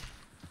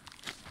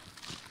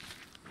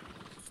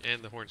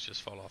 And the horns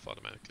just fall off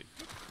automatically.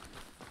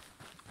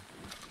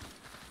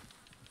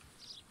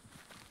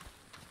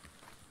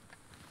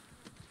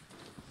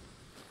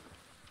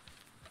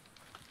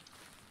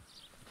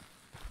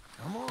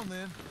 Come on,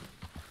 then.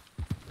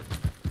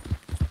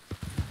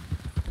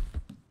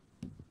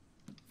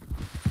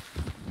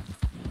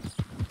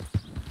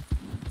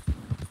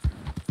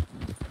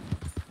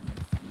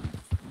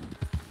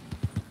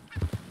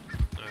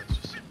 It's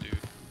just some dude.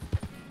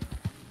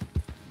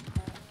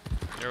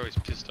 They're always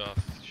pissed off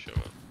to show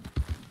up.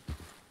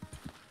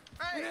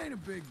 It ain't a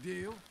big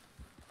deal.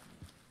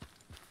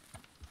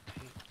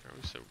 They're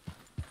always so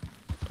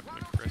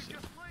fucking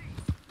aggressive.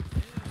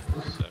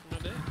 Suck my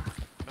dick.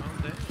 Calm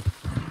down.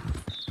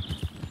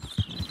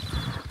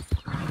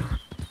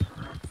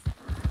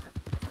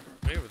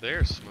 Way over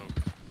there, smoke.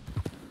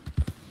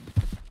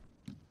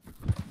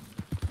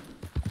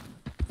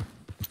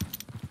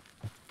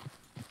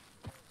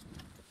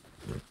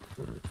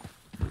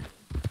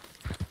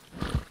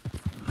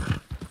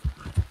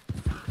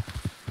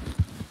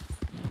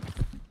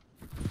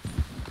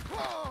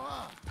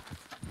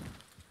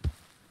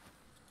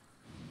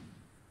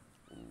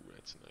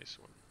 That's a nice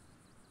one.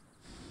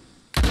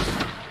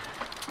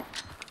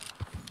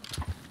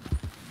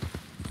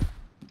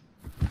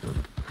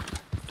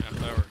 Now,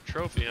 if I were a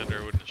trophy hunter,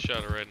 I wouldn't have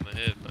shot her right in the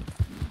head, but I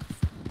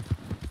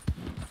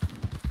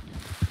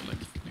feel like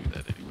you can do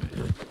that anyway.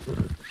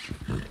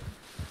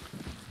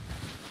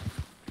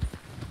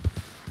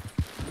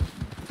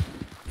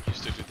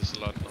 Used to do this a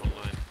lot in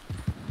online.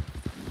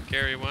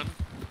 Carry one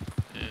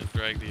and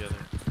drag the other.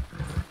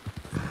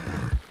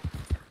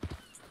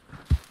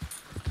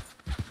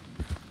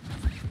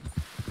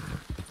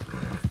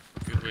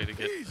 Way to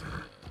get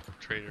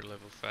trader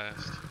level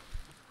fast.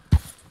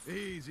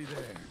 Easy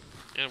there.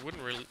 And it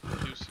wouldn't really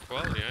reduce the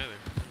quality either.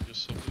 You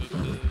just sold it at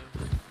the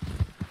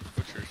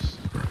butchers.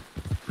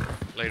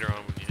 Later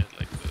on when you had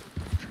like the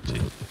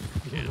particular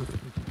camp.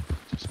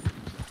 Just camp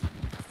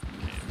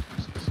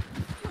was easier.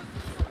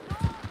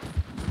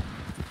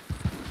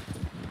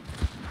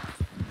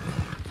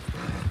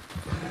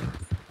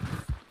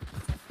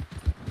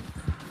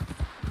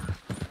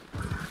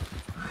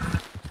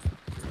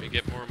 We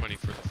get more money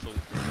for the full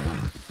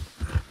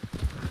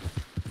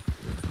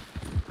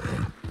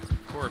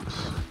corpse.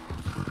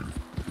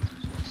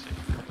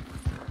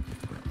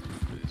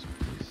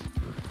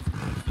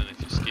 Then if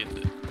you skinned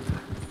it.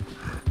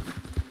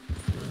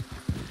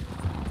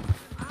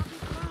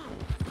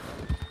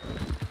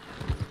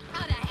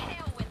 How the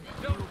hell with it?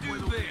 Don't do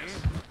this.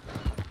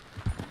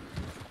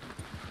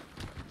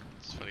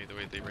 It's funny the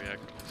way they react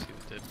when they see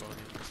the dead body.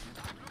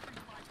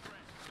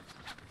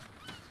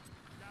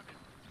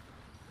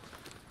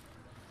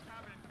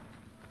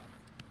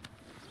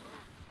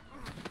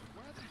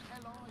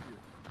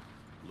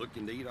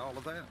 Looking to eat all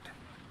of that?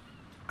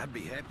 I'd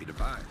be happy to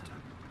buy it.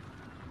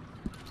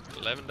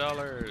 $11.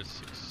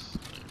 Nice.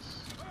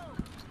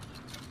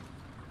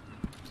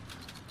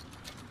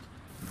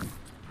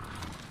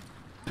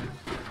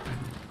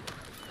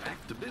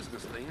 Back to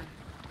business then.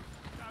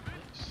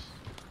 Nice.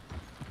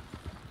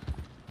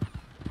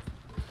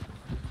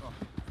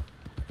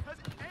 Has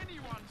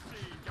anyone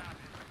seen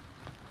Gavin?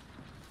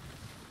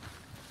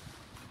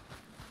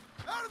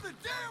 Out of the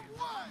damn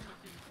way!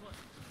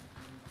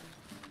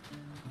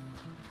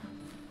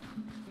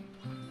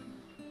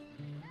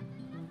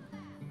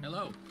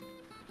 Hello.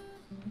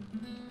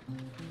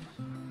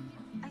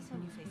 I saw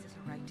new faces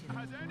are right too.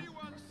 Has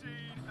anyone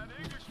seen an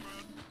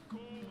Englishman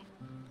called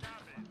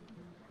Gavin?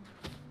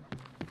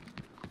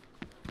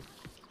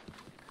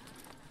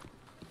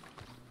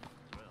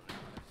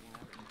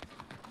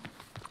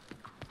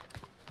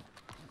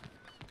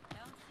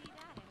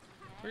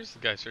 Where's the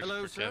guy searching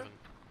Hello, for sir? Kevin?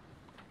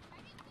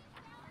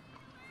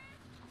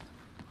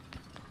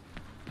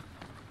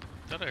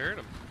 Thought I heard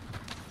him.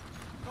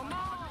 Come on!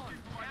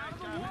 Out of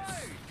the way!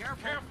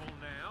 Careful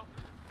now.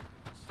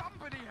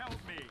 Somebody help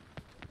me.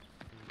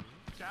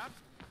 Gav?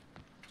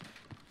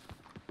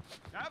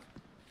 Gav?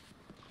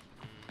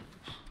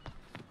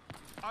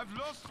 I've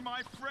lost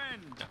my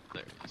friend. Yeah,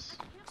 there he is.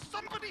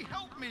 Somebody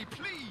help me,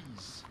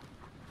 please.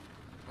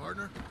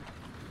 Partner?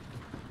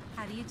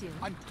 How do you do?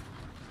 I'm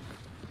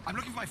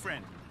looking for my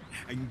friend.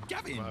 And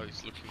Gavin. Wow,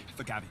 he's looking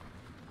For Gavin.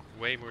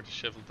 way more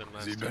disheveled than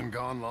last Has he time. been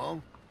gone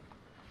long?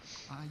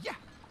 Yeah.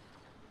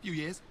 Few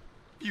years.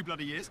 Few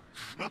bloody years.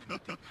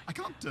 I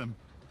can't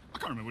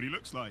remember what he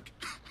looks like.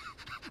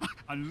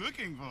 I'm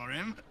looking for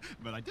him,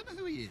 but I don't know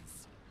who he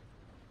is.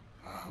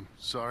 I'm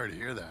sorry to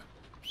hear that.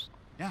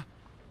 Yeah,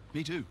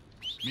 me too.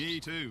 Me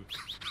too.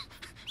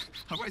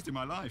 I wasted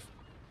my life.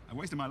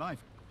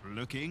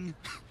 Looking.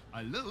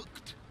 I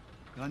looked,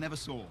 but I never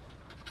saw.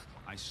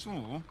 I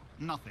saw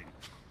nothing.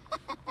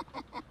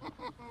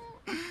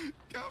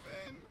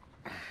 Gavin!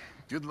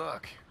 Good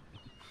luck.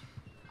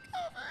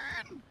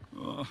 Gavin!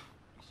 Oh,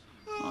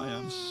 I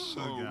am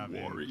so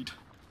worried.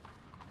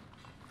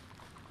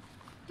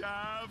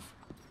 Gav!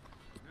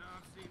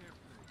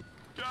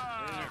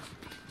 Gav!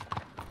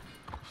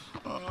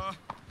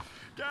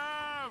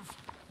 Gav!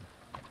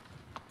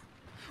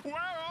 Where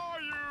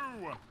are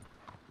you?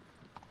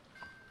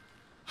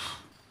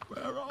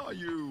 Where are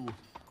you?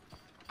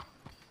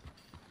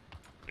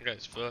 That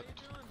guy's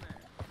fucked.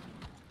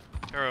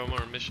 Alright, I'm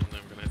on a mission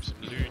then. We're gonna have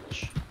some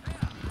lunch.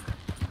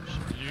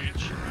 Some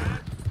lunch.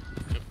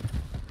 Yep.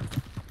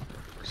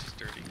 Horse is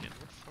dirty again.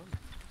 What fun.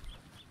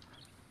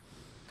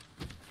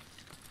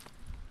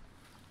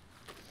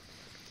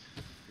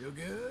 Feel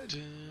good?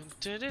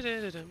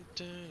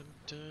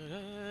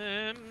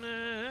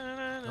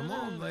 Come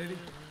on, lady.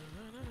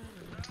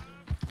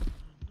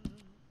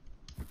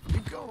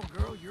 Keep going,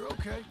 girl. You're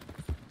okay.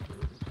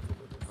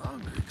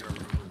 Hungry, girl.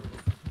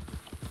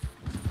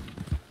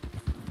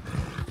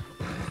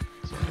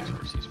 Somebody's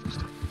horses first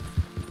time.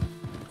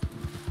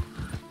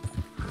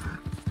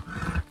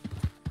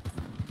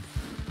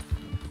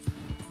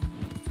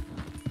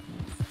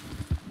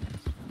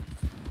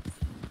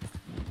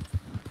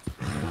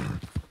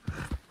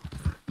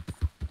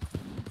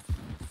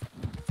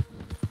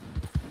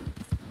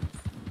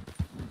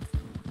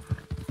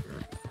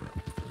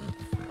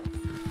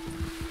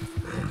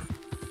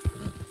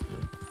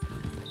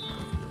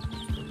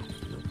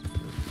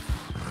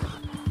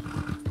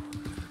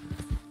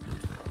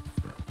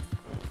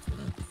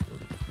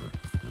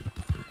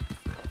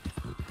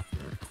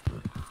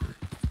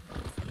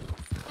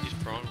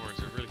 Pronghorns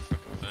are really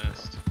fucking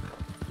fast.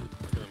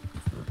 Look at them.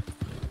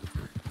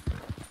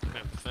 They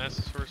have the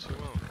fastest horse we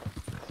want.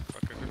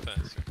 Fuckers are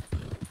faster.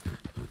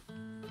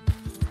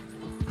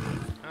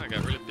 Ah, I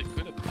got really big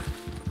good at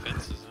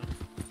fences, huh?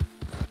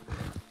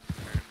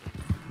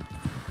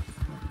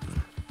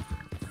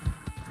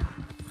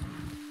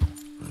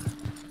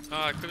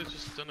 Oh, I could have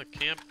just done a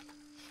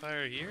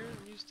campfire here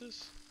and used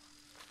this.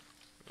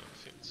 Oh, I'm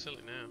feeling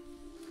silly now.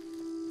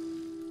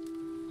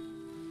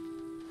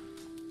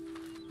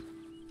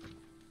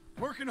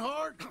 Working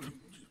hard?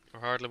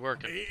 We're hardly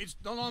working. It's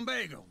the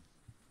lumbago.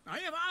 Now,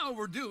 if I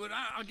overdo it,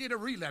 I'll get a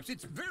relapse.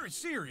 It's very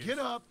serious. Get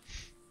up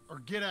or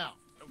get out.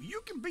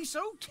 You can be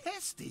so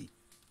testy.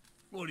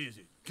 What is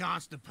it?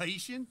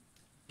 Constipation?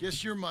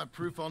 Guess you're my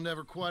proof I'll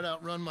never quite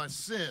outrun my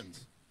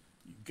sins.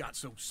 You got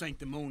so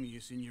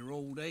sanctimonious in your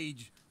old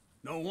age.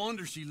 No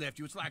wonder she left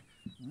you. It's like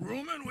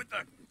rooming with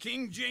the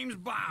King James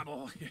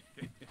Bible.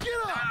 Get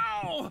up!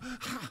 Ow!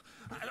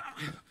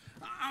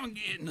 I'm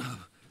getting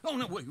up. Oh,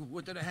 no, wait,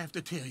 what did I have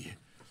to tell you?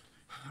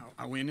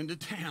 I went into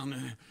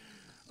town.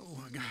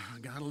 I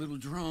got a little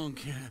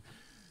drunk.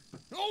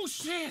 Oh,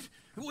 shit!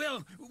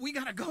 Well, we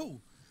gotta go.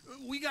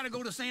 We gotta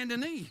go to Saint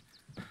Denis.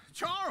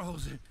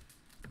 Charles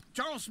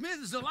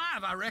Smith is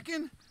alive, I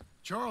reckon.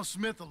 Charles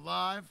Smith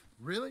alive?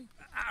 Really?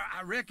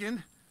 I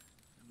reckon.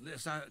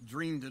 Unless I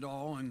dreamed it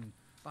all, and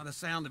by the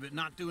sound of it,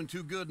 not doing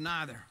too good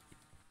neither.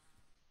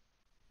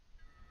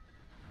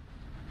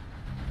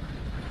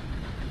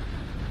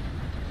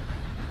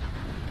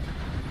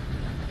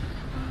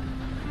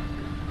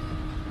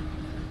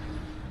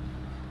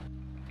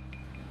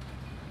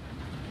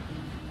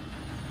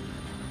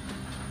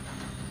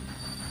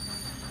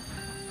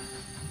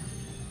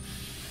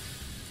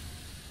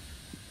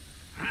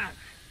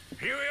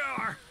 Here we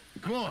are.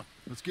 Come on,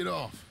 let's get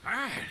off. All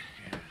right.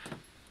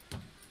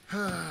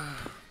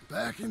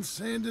 Back in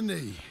Saint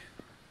Denis.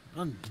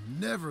 I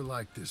never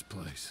liked this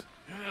place.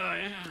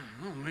 Yeah,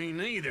 well, me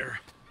neither.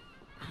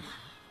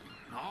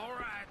 All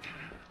right.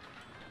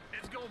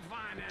 Let's go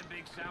find that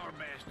big sour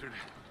bastard.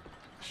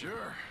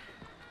 Sure.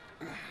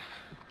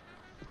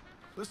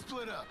 Let's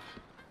split up.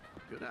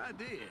 Good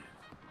idea.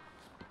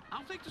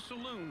 I'll take the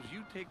saloons,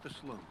 you take the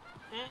slums.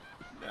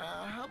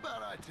 Nah, how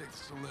about I take the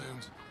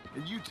saloons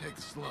and you take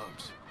the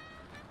slums?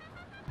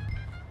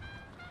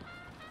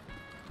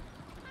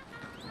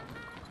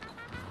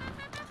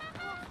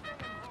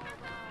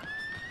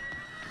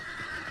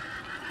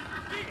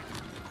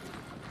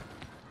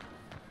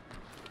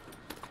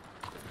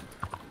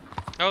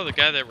 Oh, the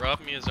guy that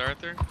robbed me is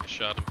Arthur? I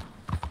shot him.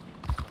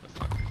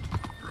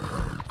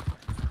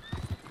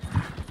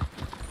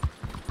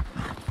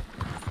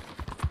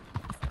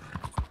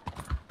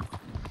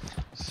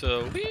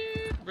 So,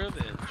 weird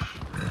revenge.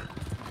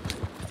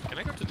 Can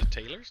I go to the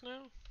tailor's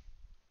now?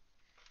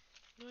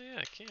 Oh yeah,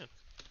 I can.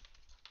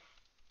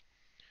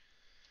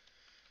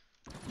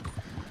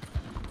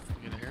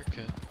 Get a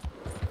haircut.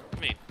 I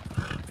mean,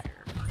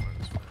 hair.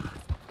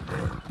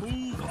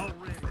 Move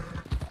already.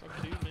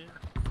 Fuck you, man.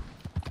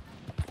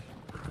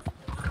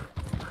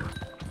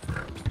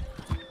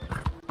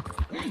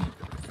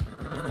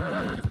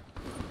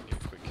 Get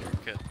a quick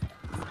haircut.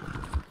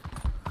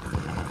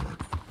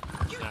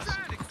 Nice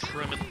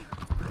trimming.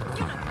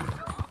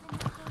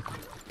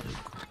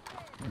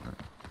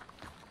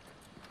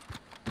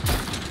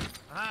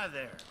 Hi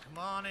there. Come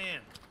on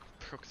in.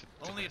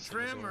 Only a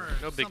trim or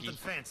no biggie. something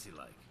fancy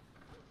like?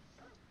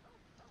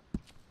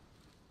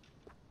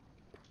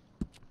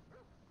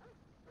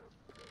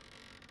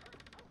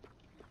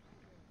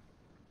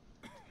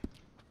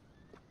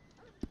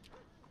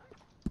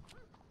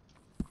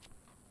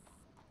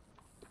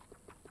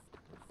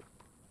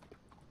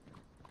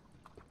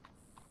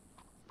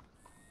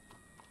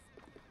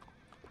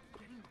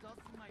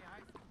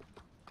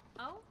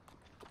 Oh?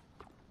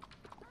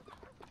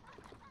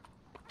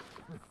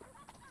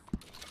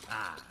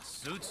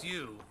 Suits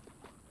you.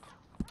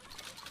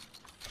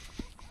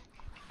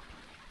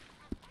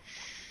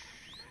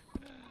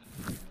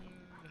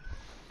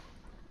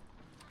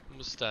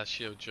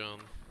 Mustachio John.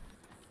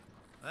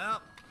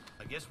 Well,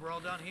 I guess we're all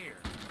done here.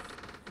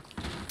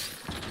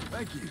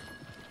 Thank you.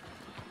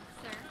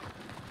 Sir.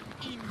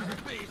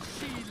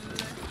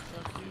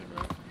 Fuck you,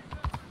 bro.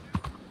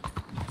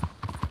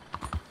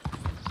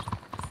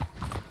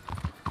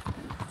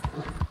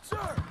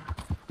 Sir!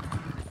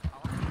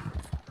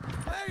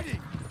 Lady!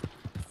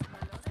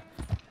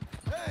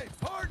 Hey,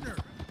 partner!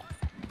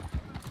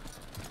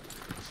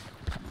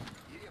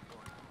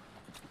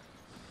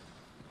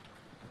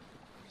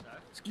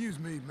 Excuse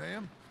me,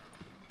 ma'am.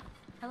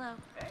 Hello.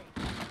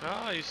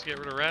 Oh, I used to get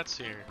rid of rats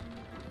here.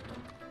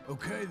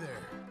 Okay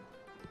there.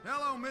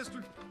 Hello,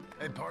 mister.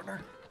 Hey,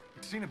 partner.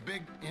 Seen a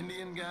big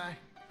Indian guy?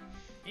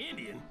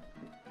 Indian?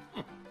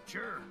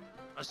 Sure.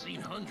 I've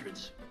seen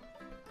hundreds.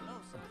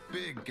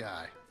 Big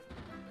guy.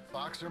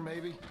 Boxer,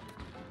 maybe?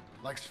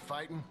 Likes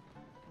fighting?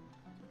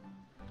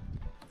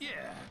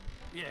 Yeah.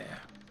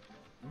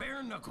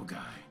 Bare knuckle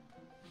guy.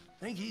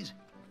 Think he's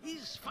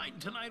fighting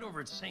tonight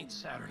over at St.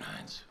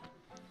 Saturnine's.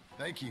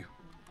 Thank you.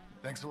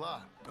 Thanks a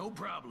lot. No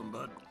problem,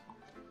 bud.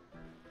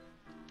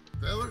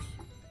 Fellas?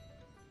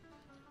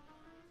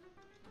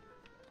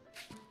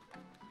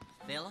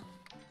 Fella?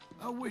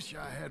 I wish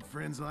I had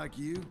friends like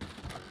you.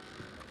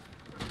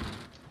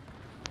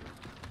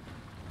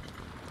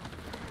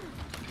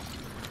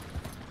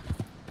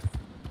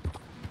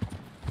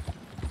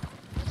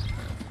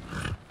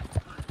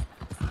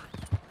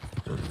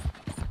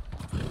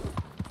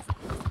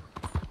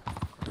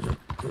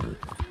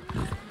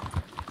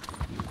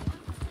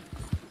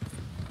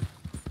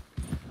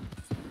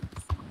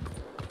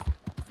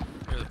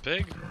 Here's a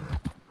pig.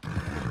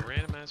 A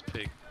random ass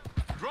pig.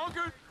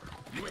 Drunkard!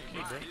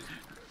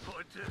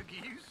 What took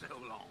you so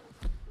long?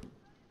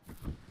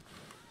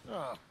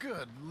 Oh,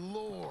 good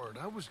Lord.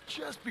 I was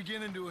just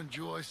beginning to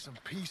enjoy some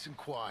peace and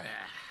quiet.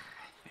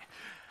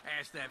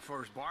 Asked that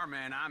first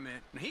barman I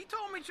met, and he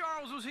told me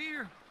Charles was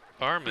here.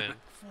 Barman.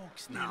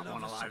 Folks, Not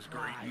one of life's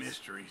great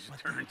mysteries, it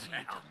turns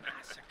out.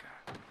 Massacre,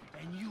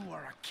 and you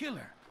are a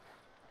killer.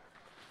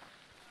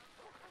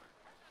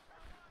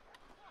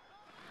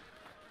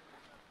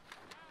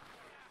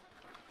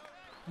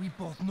 We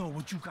both know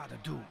what you gotta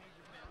do.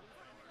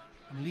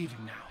 I'm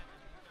leaving now.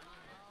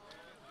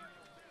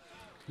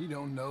 He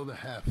don't know the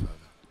half of it.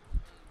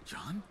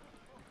 John?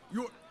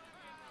 You're...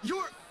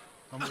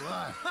 I'm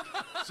alive.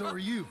 So are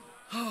you.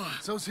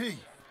 So's he.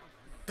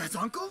 That's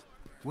Uncle?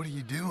 What are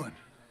you doing?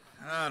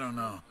 I don't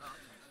know.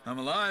 I'm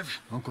alive.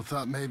 Uncle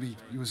thought maybe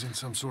he was in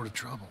some sort of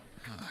trouble.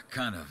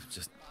 Kind of.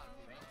 Just...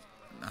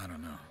 I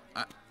don't know.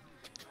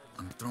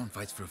 I'm throwing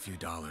fights for a few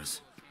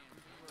dollars.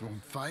 Throwing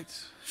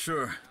fights?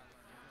 Sure.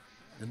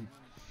 And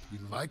you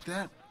like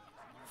that?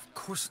 Of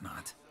course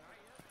not.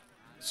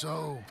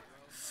 So,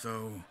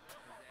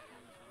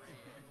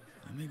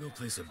 let me go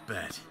place a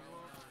bet.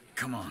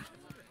 Come on.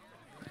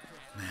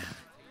 Man,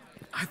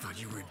 I thought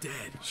you were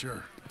dead.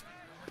 Sure.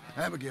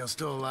 Abigail's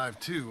still alive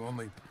too,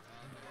 only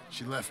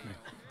she left me.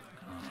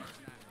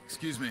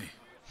 Excuse me.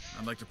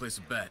 I'd like to place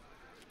a bet.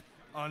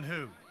 On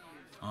who?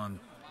 On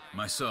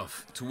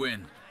myself, to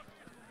win.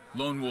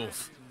 Lone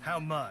Wolf. How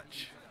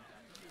much?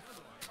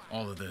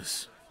 All of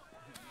this.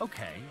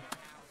 Okay.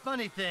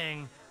 Funny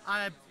thing,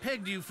 I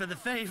pegged you for the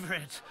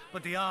favorite,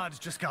 but the odds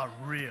just got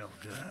real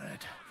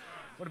good.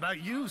 What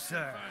about you,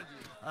 sir?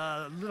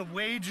 A little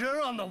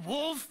wager on the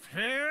wolf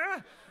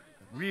here?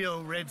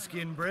 Real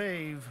redskin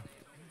brave.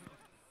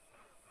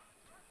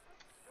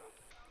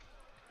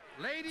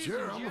 Ladies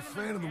Sure, and I'm a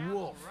gentlemen, fan of the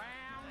wolf.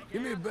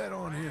 Give me a bet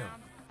on him.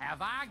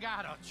 have I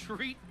got a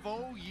treat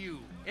for you.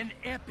 An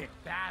epic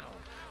battle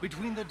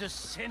between the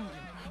descendant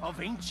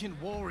of ancient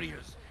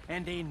warriors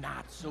and a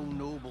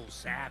not-so-noble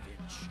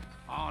savage.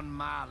 On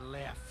my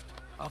left,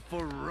 a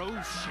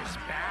ferocious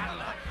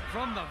battler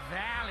from the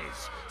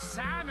valleys,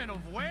 Simon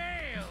of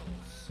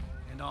Wales.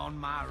 And on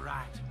my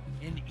right,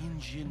 an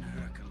Indian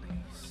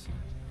Hercules.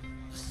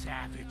 The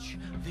savage,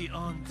 the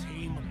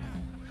untamable,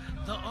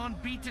 the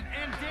unbeaten,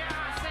 and dare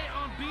I say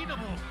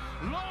unbeatable,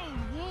 Lone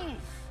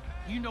Wolf.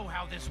 You know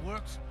how this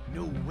works.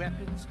 No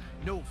weapons,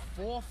 no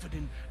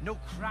forfeiting, no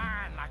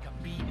crying like a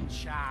beaten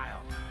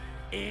child.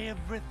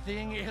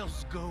 Everything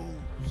else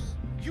goes.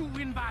 You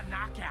win by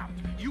knockout,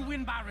 you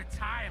win by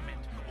retirement,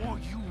 or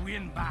you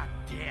win by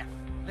death.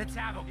 Let's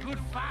have a good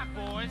fight,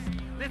 boys.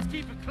 Let's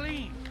keep it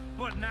clean,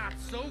 but not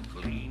so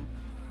clean.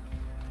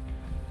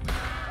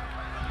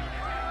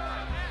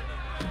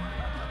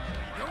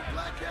 Don't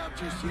black out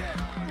just yet.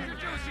 Hit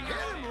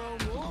him, Lone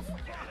Wolf.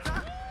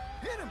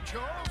 Hit him,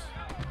 Charles.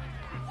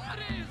 What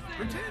is this?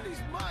 Pretend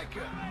he's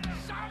Micah.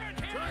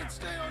 Try and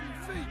stay on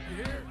your feet, you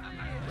hear?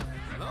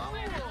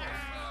 Lone Wolf.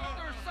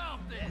 Or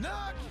something.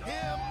 Knock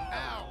him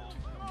out.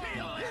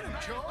 Hit him,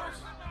 Charles.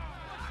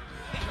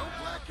 Don't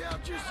black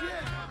out just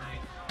yet.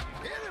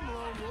 Hit him,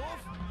 Lone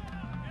Wolf.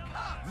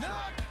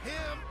 Knock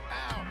him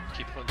out.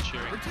 Keep on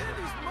cheering. Pretend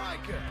he's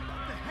Micah.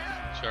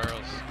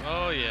 Charles.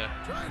 Oh yeah.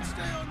 Try and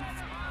stay on.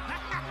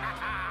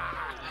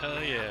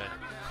 Hell yeah.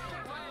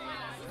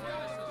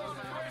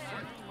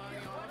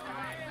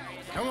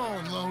 Come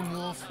on, Lone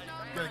Wolf.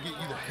 Gotta get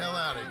you the hell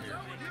out of here.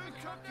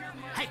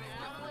 Hey,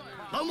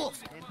 Lone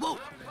Wolf, whoa!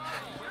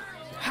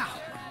 How?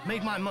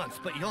 Made my month,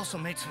 but you also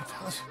made some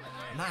fellas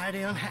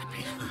mighty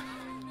unhappy.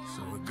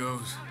 So it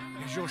goes.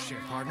 Here's your share,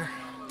 partner.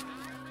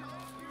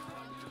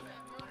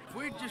 If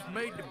we just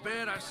made the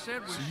bed I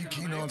said we So you should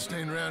keen make, on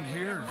staying around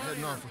here or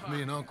heading off with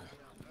me and Uncle?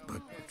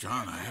 But,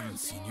 John, I haven't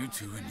seen you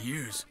two in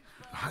years.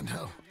 I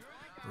know.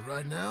 But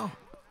right now,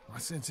 my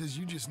sense is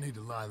you just need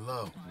to lie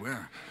low.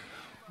 Where?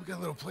 We got a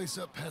little place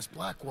up past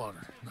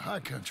Blackwater, in the high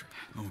country.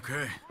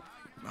 Okay.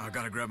 I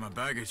gotta grab my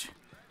baggage.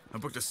 I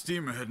booked a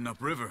steamer heading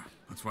upriver.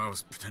 That's why I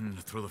was pretending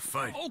to throw the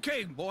fight.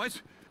 Okay,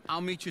 boys.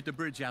 I'll meet you at the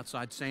bridge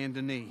outside Saint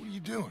Denis. What are you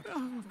doing?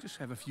 Oh, just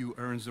have a few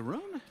errands to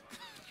run.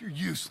 You're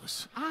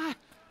useless. I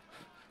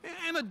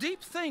am a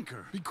deep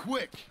thinker. Be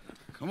quick.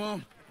 Come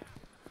on.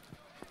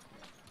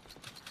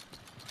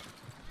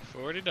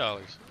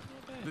 $40.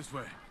 This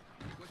way.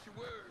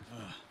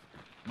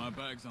 My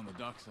bag's on the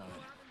dockside.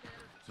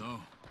 So,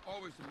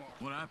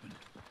 what happened?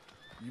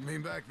 You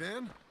mean back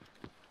then?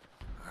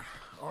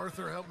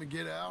 Arthur helped me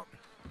get out.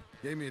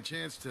 Gave me a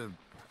chance to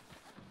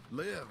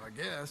live, I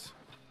guess.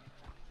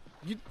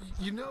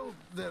 You know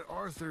that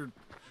Arthur...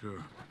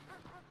 Sure.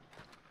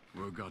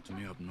 Word got to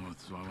me up north,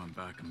 so I went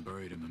back and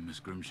buried him in Miss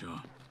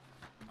Grimshaw.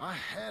 I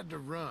had to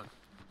run.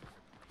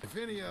 If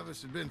any of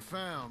us had been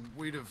found,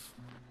 we'd have...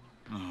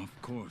 Oh,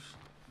 of course.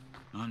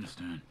 I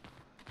understand.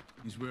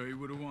 He's where he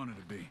would have wanted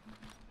to be.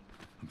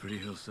 A pretty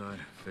hillside,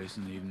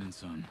 facing the evening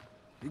sun.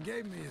 He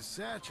gave me his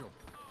satchel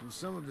with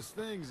some of his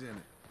things in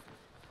it.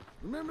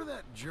 Remember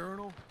that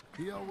journal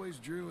he always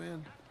drew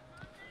in?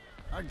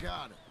 I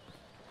got it.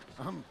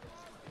 I'm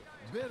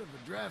a bit of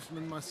a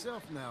draftsman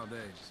myself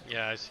nowadays.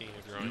 Yeah, I seen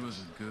your drawings. He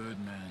was a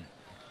good man.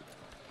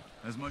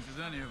 As much as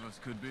any of us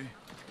could be.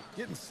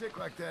 Getting sick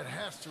like that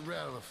has to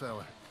rattle a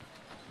fella.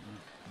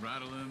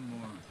 Rattle him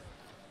or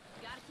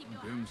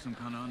give him some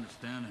kind of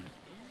understanding.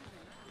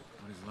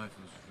 What his life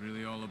was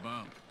really all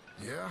about.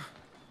 Yeah?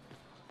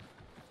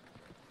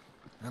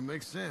 That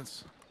makes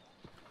sense.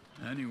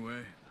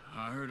 Anyway,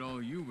 I heard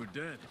all you were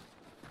dead.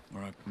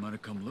 Or I might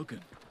have come looking.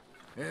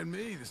 And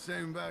me, the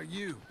same about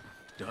you.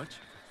 Dutch?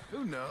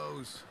 Who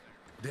knows?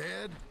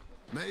 Dead?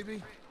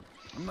 Maybe?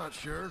 I'm not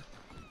sure.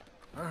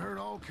 I heard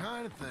all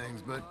kind of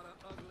things, but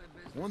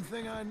one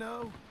thing I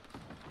know,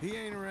 he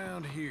ain't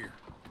around here.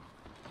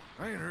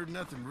 I ain't heard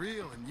nothing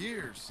real in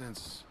years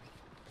since,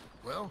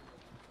 well,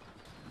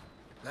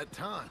 that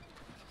time.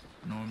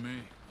 Nor me.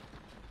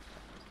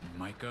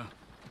 Micah?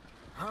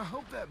 I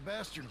hope that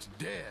bastard's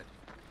dead.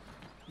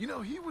 You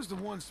know, he was the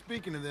one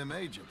speaking to them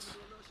agents.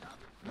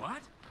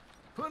 What?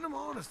 Putting them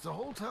on us the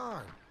whole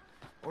time.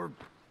 Or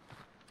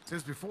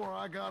since before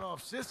I got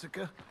off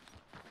Sisika.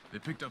 They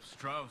picked up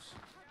Strauss.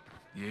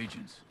 The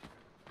agents.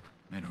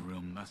 Made a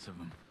real mess of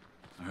him.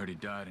 I heard he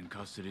died in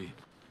custody.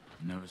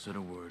 Never said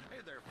a word.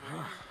 Hey there,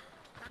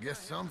 Guess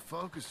some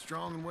folk is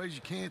strong in ways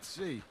you can't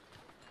see.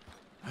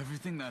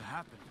 Everything that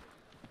happened.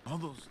 All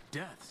those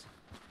deaths.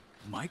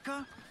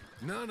 Micah?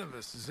 None of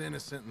us is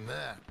innocent in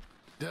that.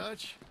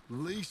 Dutch,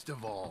 least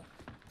of all.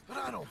 But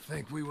I don't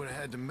think we would have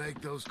had to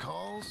make those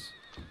calls.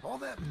 All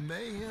that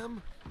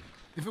mayhem.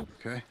 If it...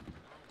 Okay.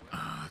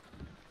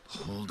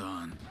 Hold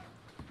on.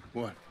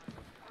 What?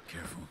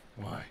 Careful.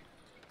 Why?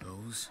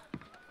 Those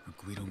are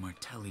Guido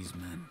Martelli's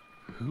men.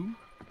 Who?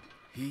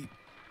 He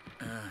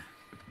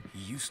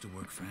used to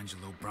work for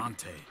Angelo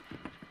Bronte.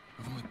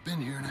 I've only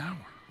been here an hour.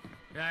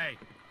 Hey.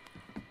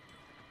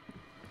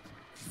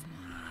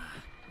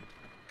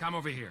 Come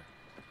over here.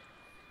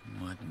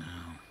 What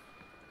now?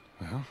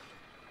 Well,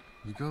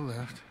 you go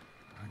left,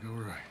 I go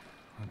right.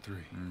 On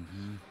three.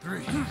 Mm-hmm. 3.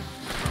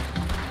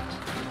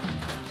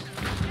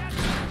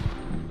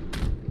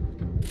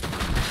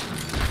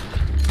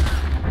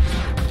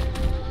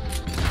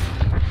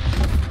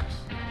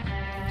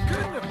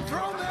 Couldn't have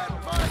thrown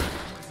that fight!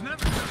 It's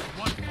never just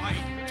one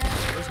fight.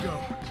 Let's go.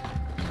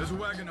 There's a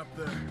wagon up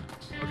there.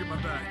 I'll get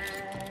my bag.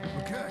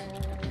 Okay.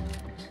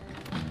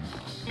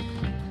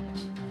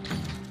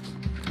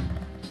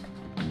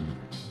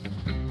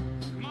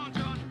 Come on,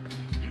 John.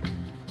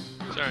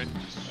 Sorry,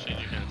 just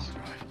change your hands.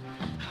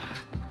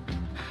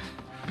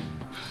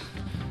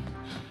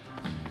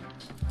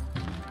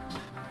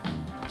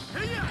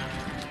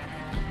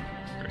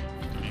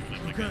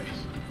 Okay.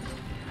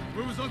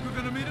 Where was Uncle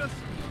gonna meet us?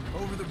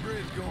 Over the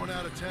bridge going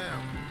out of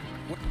town.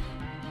 What?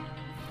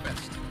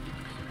 Best.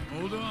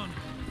 Hold on.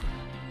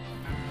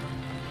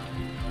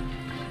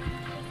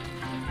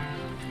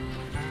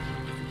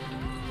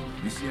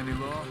 You see any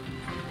law?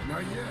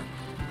 Not yet.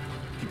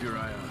 Keep your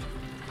eye out.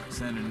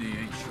 Saint Denis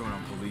ain't short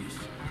on police.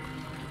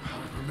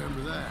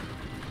 Remember that.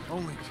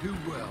 Only too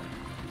well.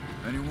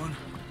 Anyone?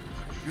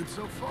 Good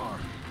so far.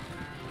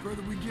 The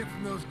further we get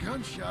from those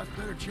gunshots,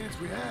 better chance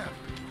we have.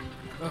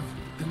 Of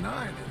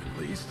denying it,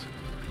 at least.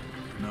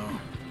 No,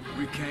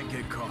 we can't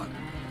get caught.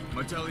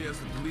 Martelli has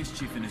the police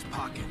chief in his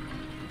pocket.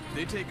 If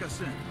they take us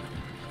in,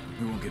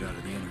 we won't get out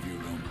of the interview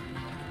room.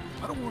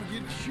 I don't want to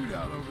get in a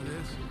shootout over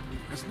this.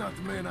 That's not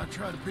the man I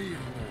try to be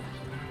anymore.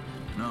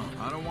 No,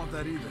 I don't want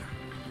that either.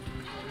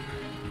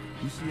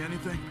 You see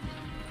anything?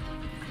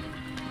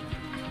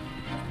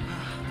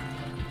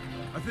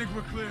 I think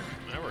we're clear.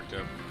 That worked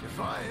out. If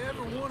I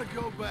ever want to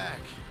go back,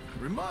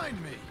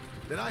 remind me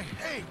that I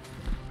hate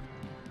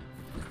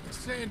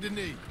Saint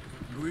Denis.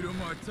 Guido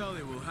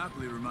Martelli will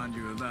happily remind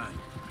you of that.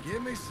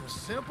 Give me some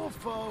simple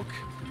folk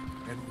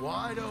and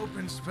wide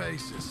open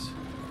spaces.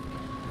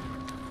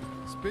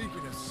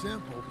 Speaking of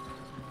simple...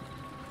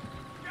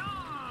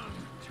 John!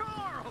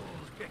 Charles!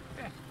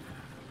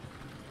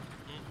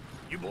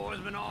 You boys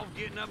been off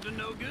getting up to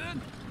no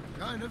good?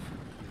 Kind of.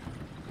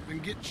 Been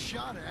getting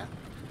shot at.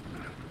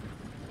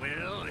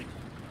 Well,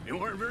 they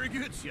weren't very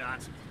good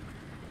shots.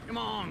 Come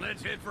on,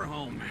 let's head for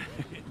home.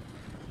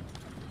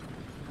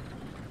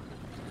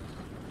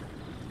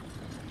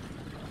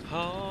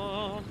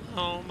 Home,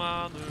 home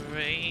on the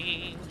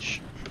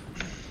range.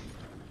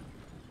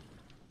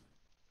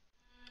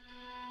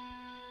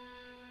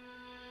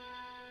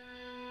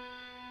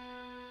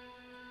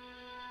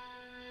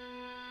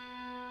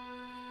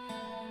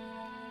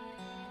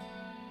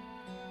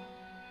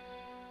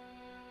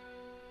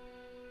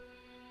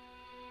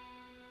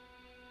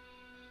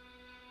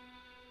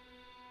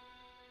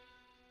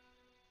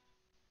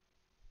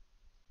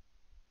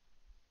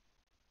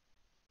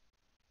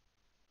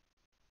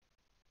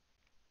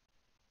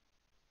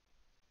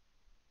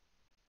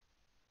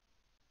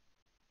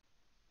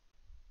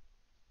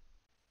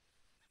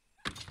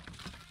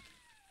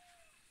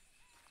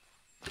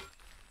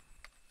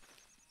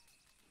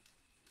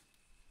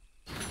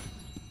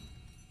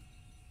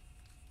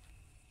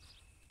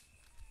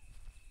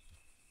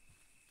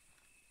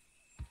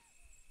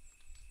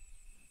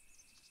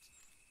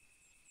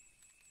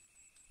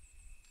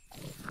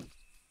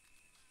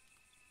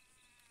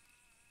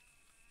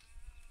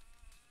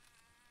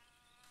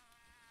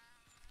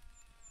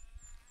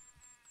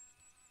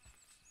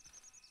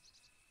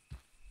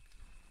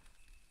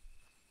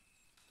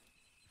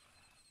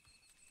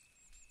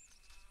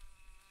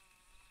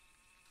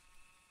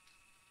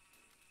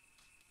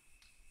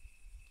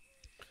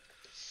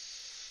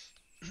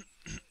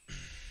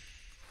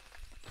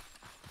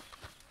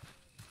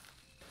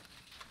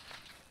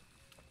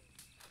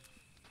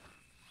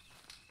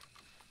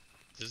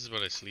 This is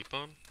what I sleep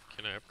on?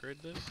 Can I upgrade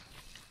this?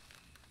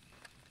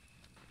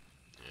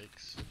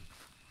 Yikes.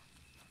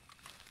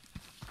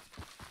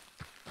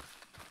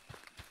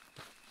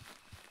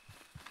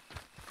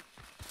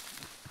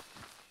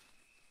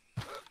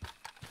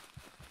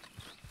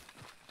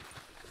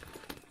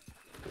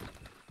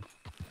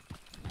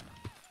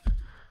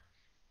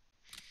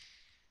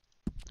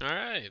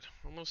 Alright,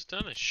 almost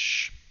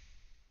done-ish.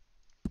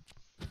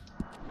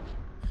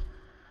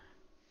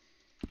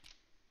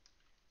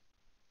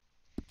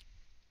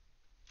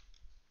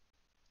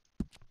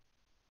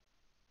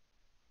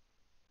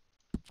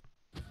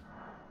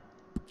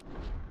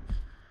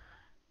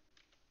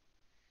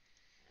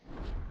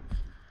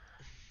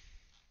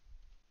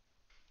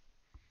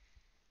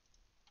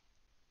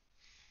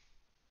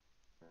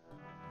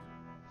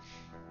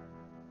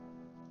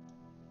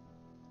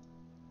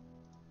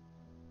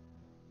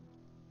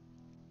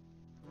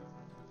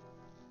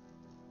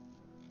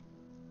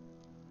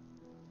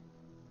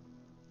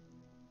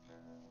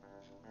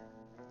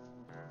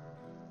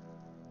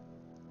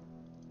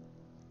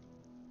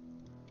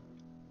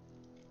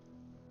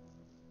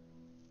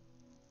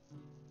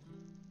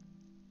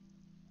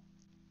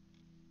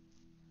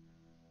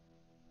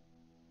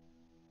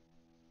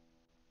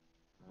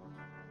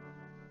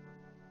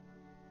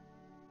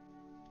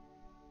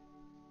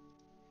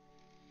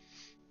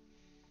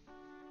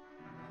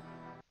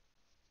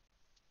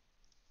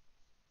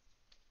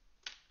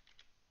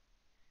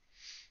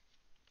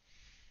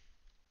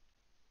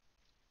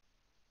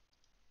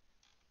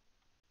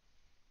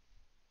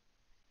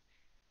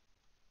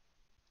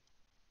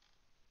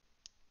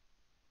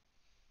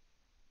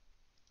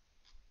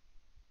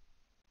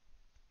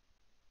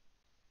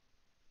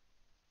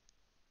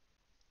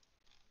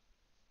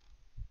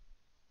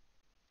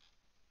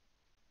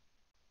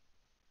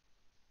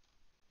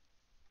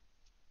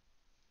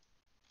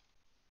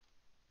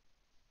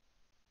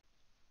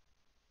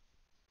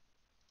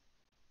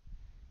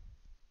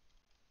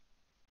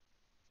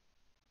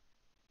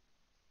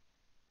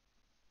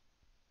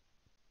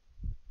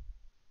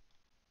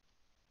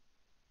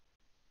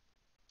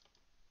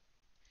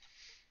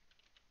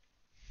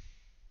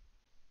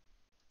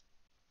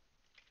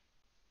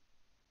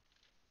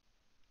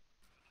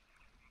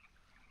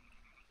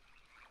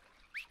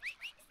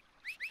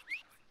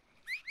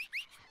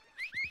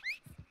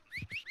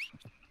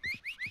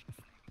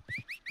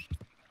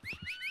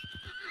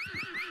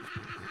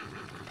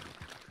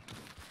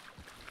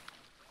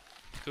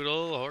 Good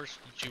old horse,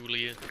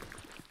 Julia.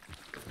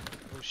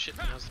 Oh shit,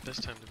 now's the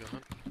best time to go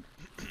hunt.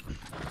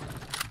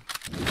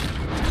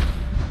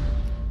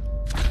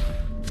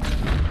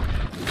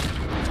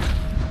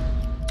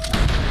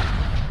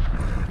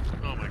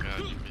 Oh my god,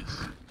 you miss.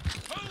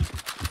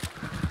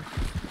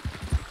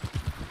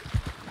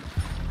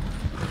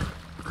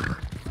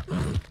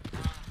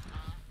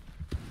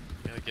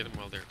 Gotta get them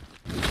while they're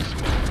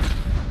small.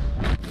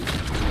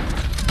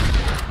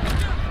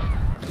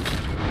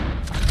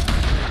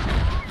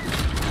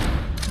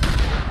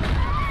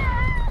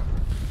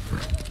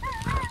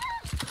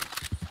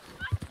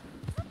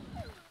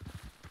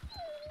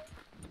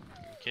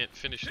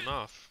 finish him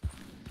off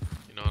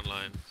in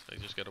online, so I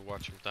just gotta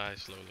watch him die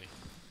slowly.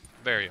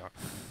 Very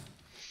awkward.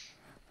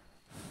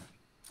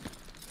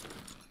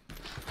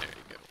 There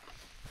you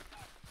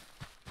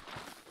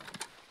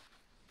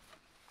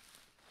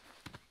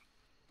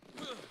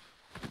go.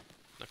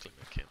 Luckily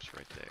my camp's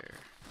right there.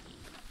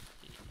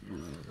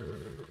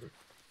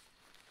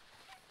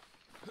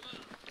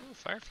 Oh,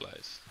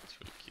 fireflies. That's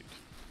really cute.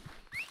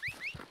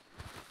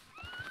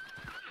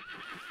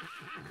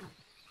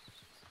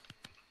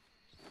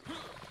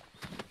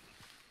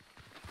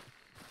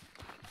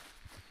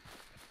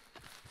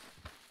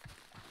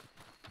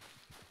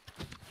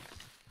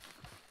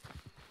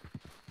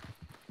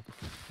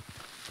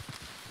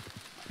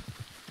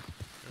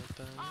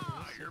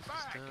 You're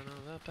back. Down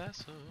on the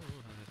Paso, I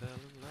fell in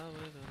love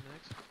with a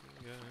Mexican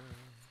girl.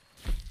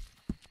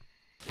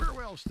 We're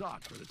well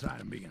stocked for the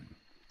time being.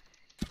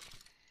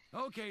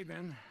 Okay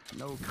then,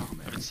 no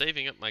comment. I've been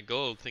saving up my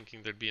gold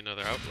thinking there'd be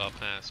another Outlaw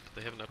Pass, but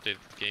they haven't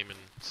updated the game in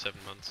 7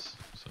 months,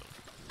 so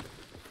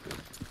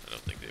I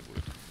don't think they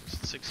would. Was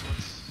it 6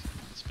 months?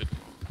 It's been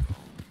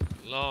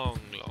long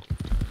time.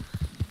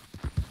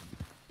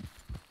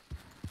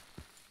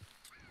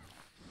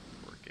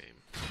 Poor game.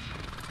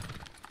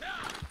 Do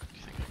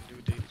you think I can do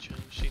a daily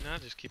challenge? See, now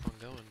just keep on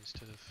going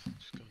instead of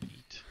just going to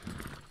eat.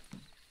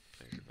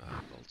 Player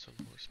survive, bolts on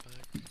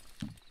horseback.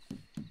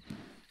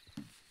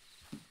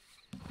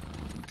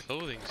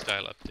 Clothing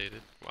style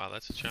updated. Wow,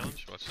 that's a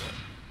challenge. Watch that.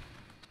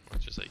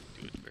 Watch as I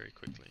do it very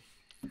quickly.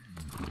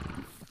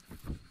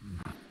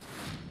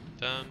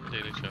 Done.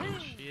 Daily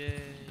challenge.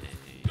 Yay.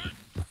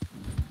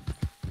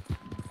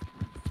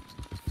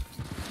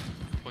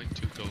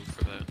 0.2 gold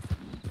for that.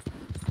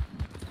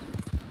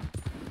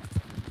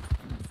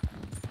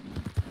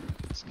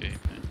 This game,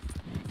 man.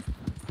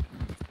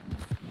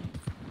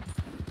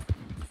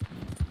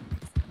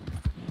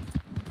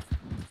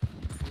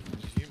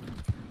 Human.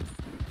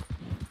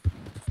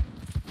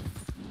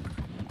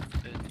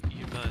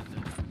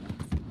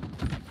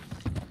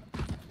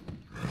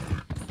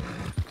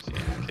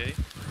 Okay.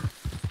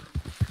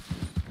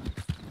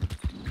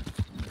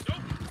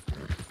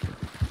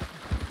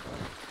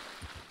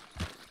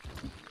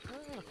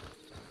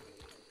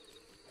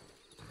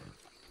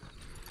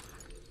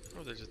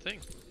 Oh, there's a thing.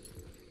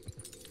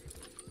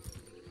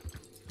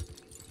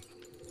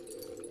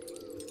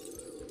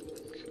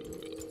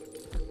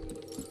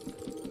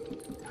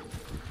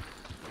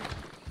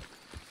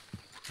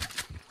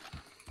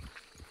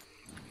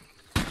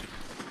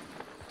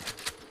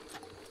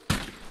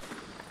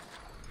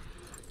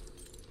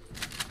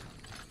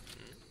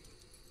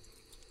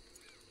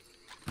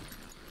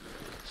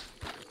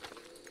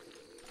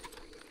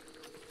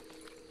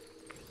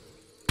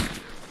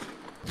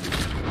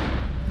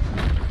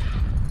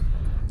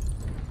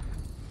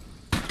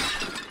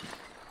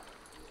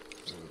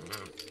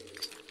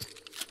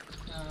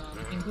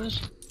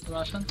 English?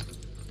 Russian?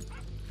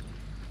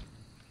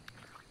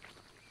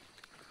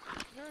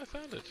 Yeah, I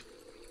found it.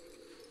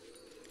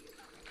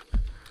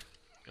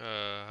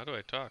 How do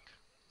I talk?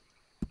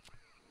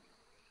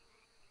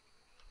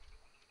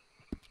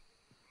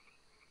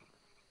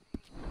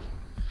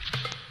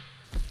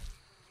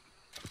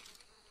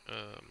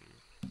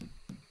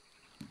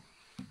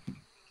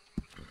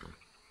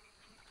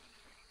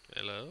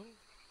 Hello?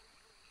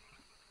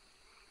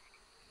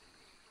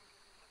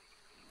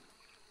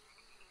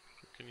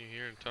 Who can you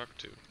hear and talk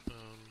to?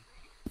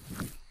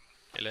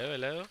 Hello,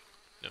 hello?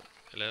 No.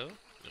 Hello?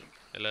 No.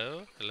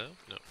 Hello? Hello?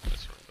 No,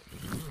 that's wrong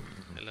button.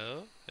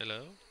 Hello?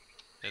 Hello?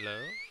 Hello?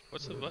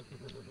 What's the button?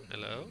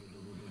 Hello?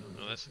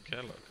 No, that's the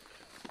catalog.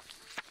 I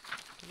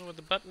don't know what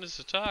the button is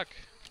to talk.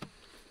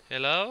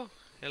 Hello?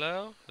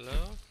 Hello?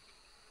 Hello?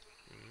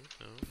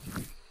 No.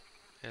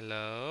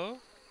 Hello?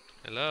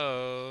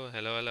 Hello?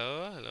 Hello?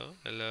 Hello? Hello?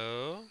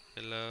 Hello?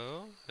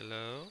 Hello?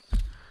 Hello?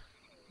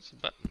 What's the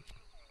button?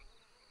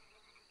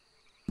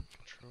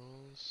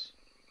 Controls.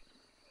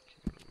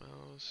 Keyboard and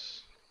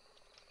mouse.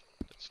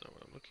 That's not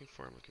what I'm looking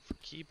for. I'm looking for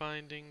key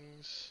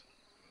bindings.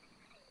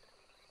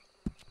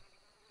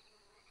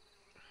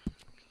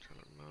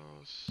 Controller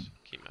mouse.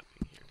 Key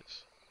mapping. Here it is.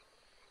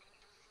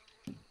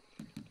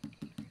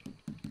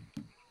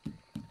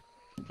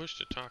 Push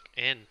to talk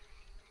N.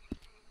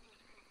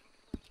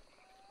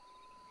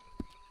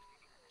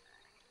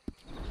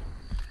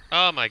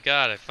 Oh my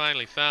god, I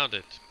finally found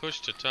it. Push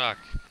to talk.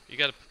 You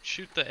gotta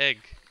shoot the egg.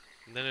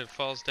 And then it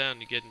falls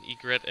down, you get an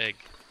egret egg.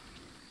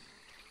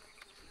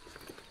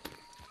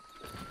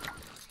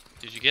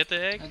 Did you get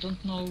the egg? I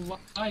don't know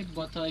why,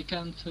 but I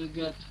can't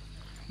get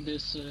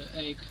this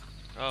egg.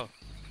 Oh,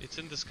 it's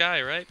in the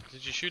sky, right?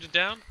 Did you shoot it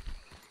down?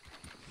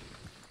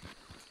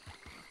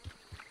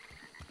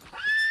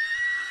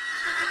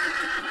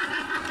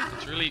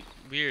 It's really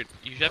weird.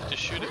 You have to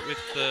shoot it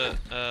with the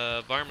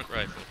varmint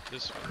rifle.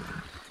 This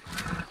one.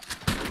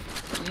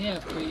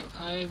 Yeah,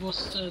 I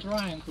was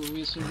trying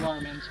with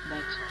varmint,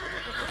 but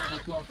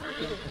that worked.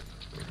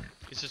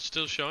 Is it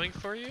still showing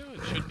for you?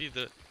 It should be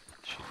the.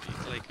 Should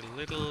be like a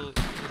little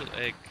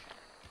egg.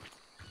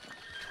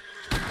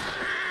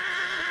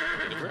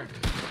 Did it work?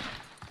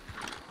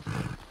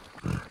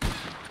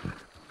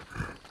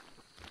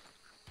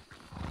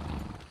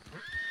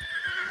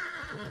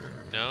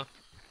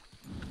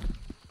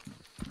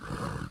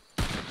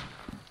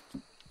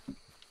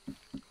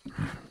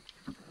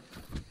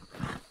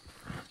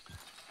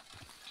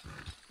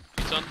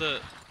 it's on the...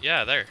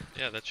 Yeah, there.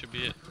 Yeah, that should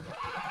be it.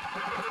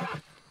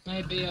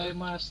 Maybe I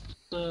must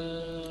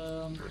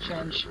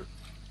change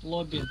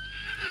lobby.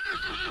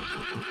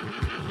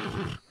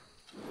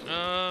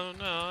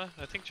 No,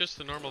 I think just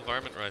the normal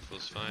varmint rifle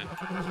is fine.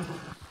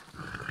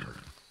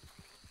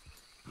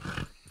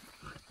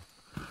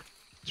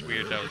 It's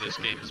weird how this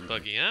game is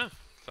buggy, huh?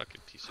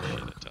 Fucking piece of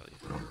shit, I tell you.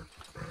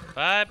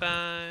 Bye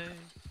bye.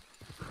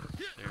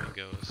 There he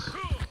goes.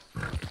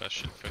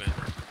 Question for now.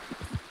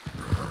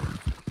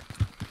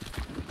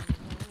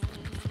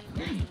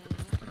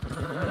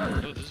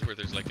 Oh, this is where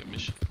there's like a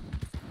mission.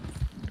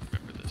 I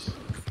remember this.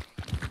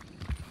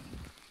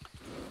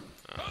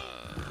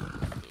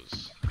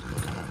 Those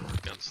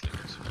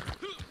gunslingers, if I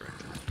remember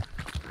correctly.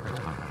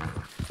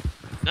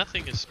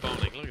 Nothing is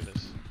spawning, look at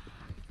this.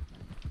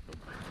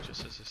 Oh,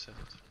 just as I said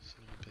it.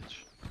 Son of a bitch.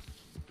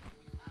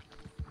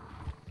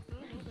 Oh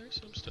no, there's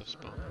some stuff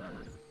spawning.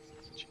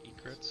 Such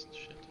egrets and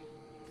shit.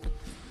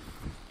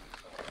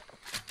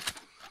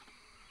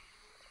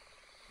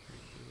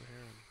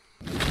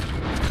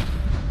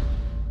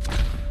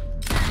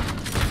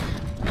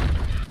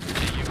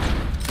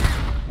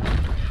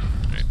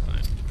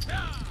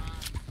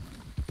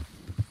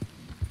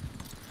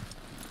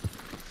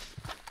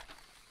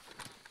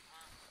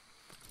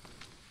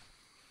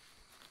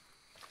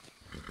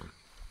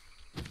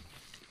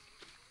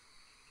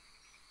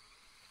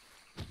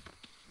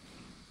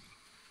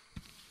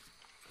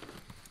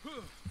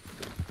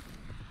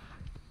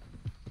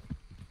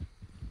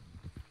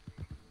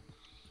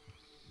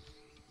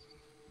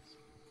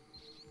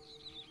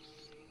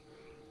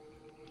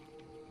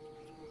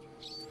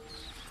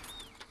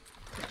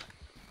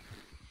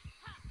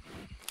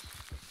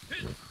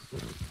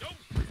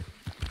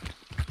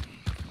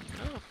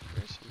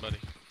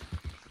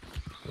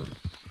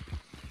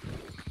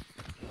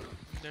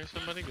 There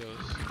somebody goes.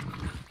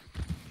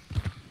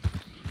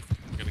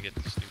 I'm gonna get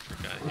this snooper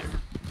guy here.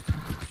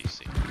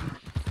 PC.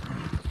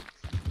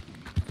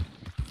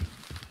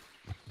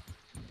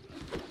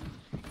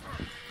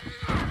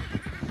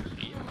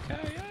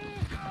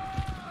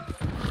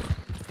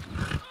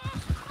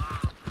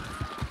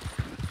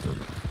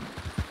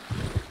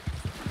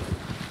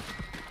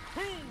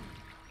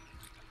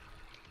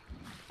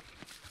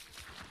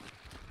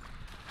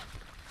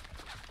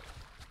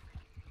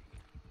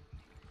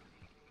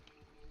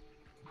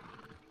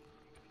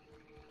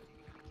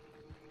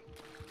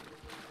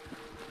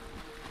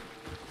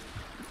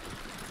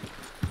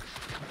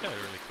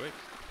 Really quick.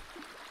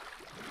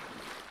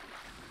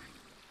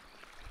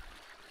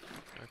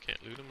 I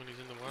can't loot him when he's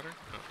in the water?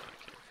 Oh, I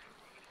can't.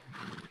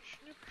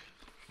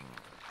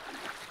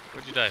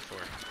 What'd you die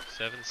for?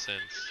 7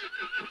 cents.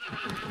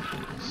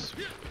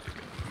 Sweet way to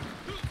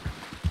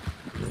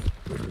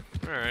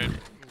go. Alright,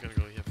 I'm gonna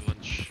go have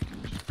lunch.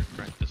 Just bring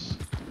back this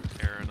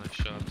arrow I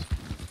shot. Did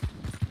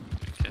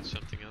we catch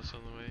something else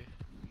on the way?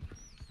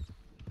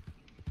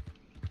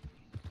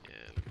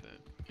 Yeah, look at that.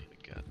 Ain't a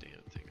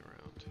goddamn thing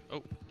around.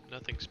 Oh!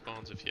 Nothing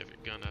spawns if you have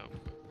your gun out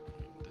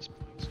at this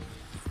point.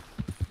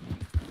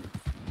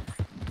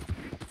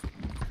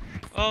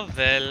 Oh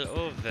well,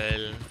 oh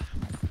well.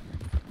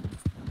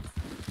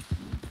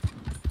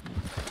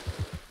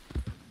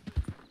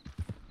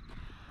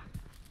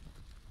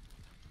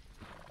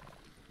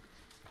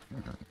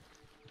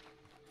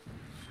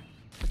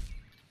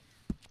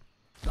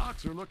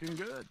 Stocks are looking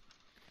good.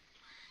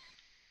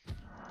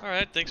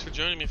 Alright, thanks for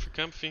joining me for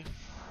Comfy.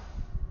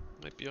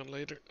 Might be on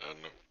later. I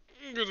don't know.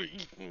 I'm gonna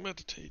eat and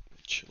meditate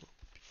and chill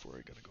before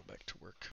I gotta go.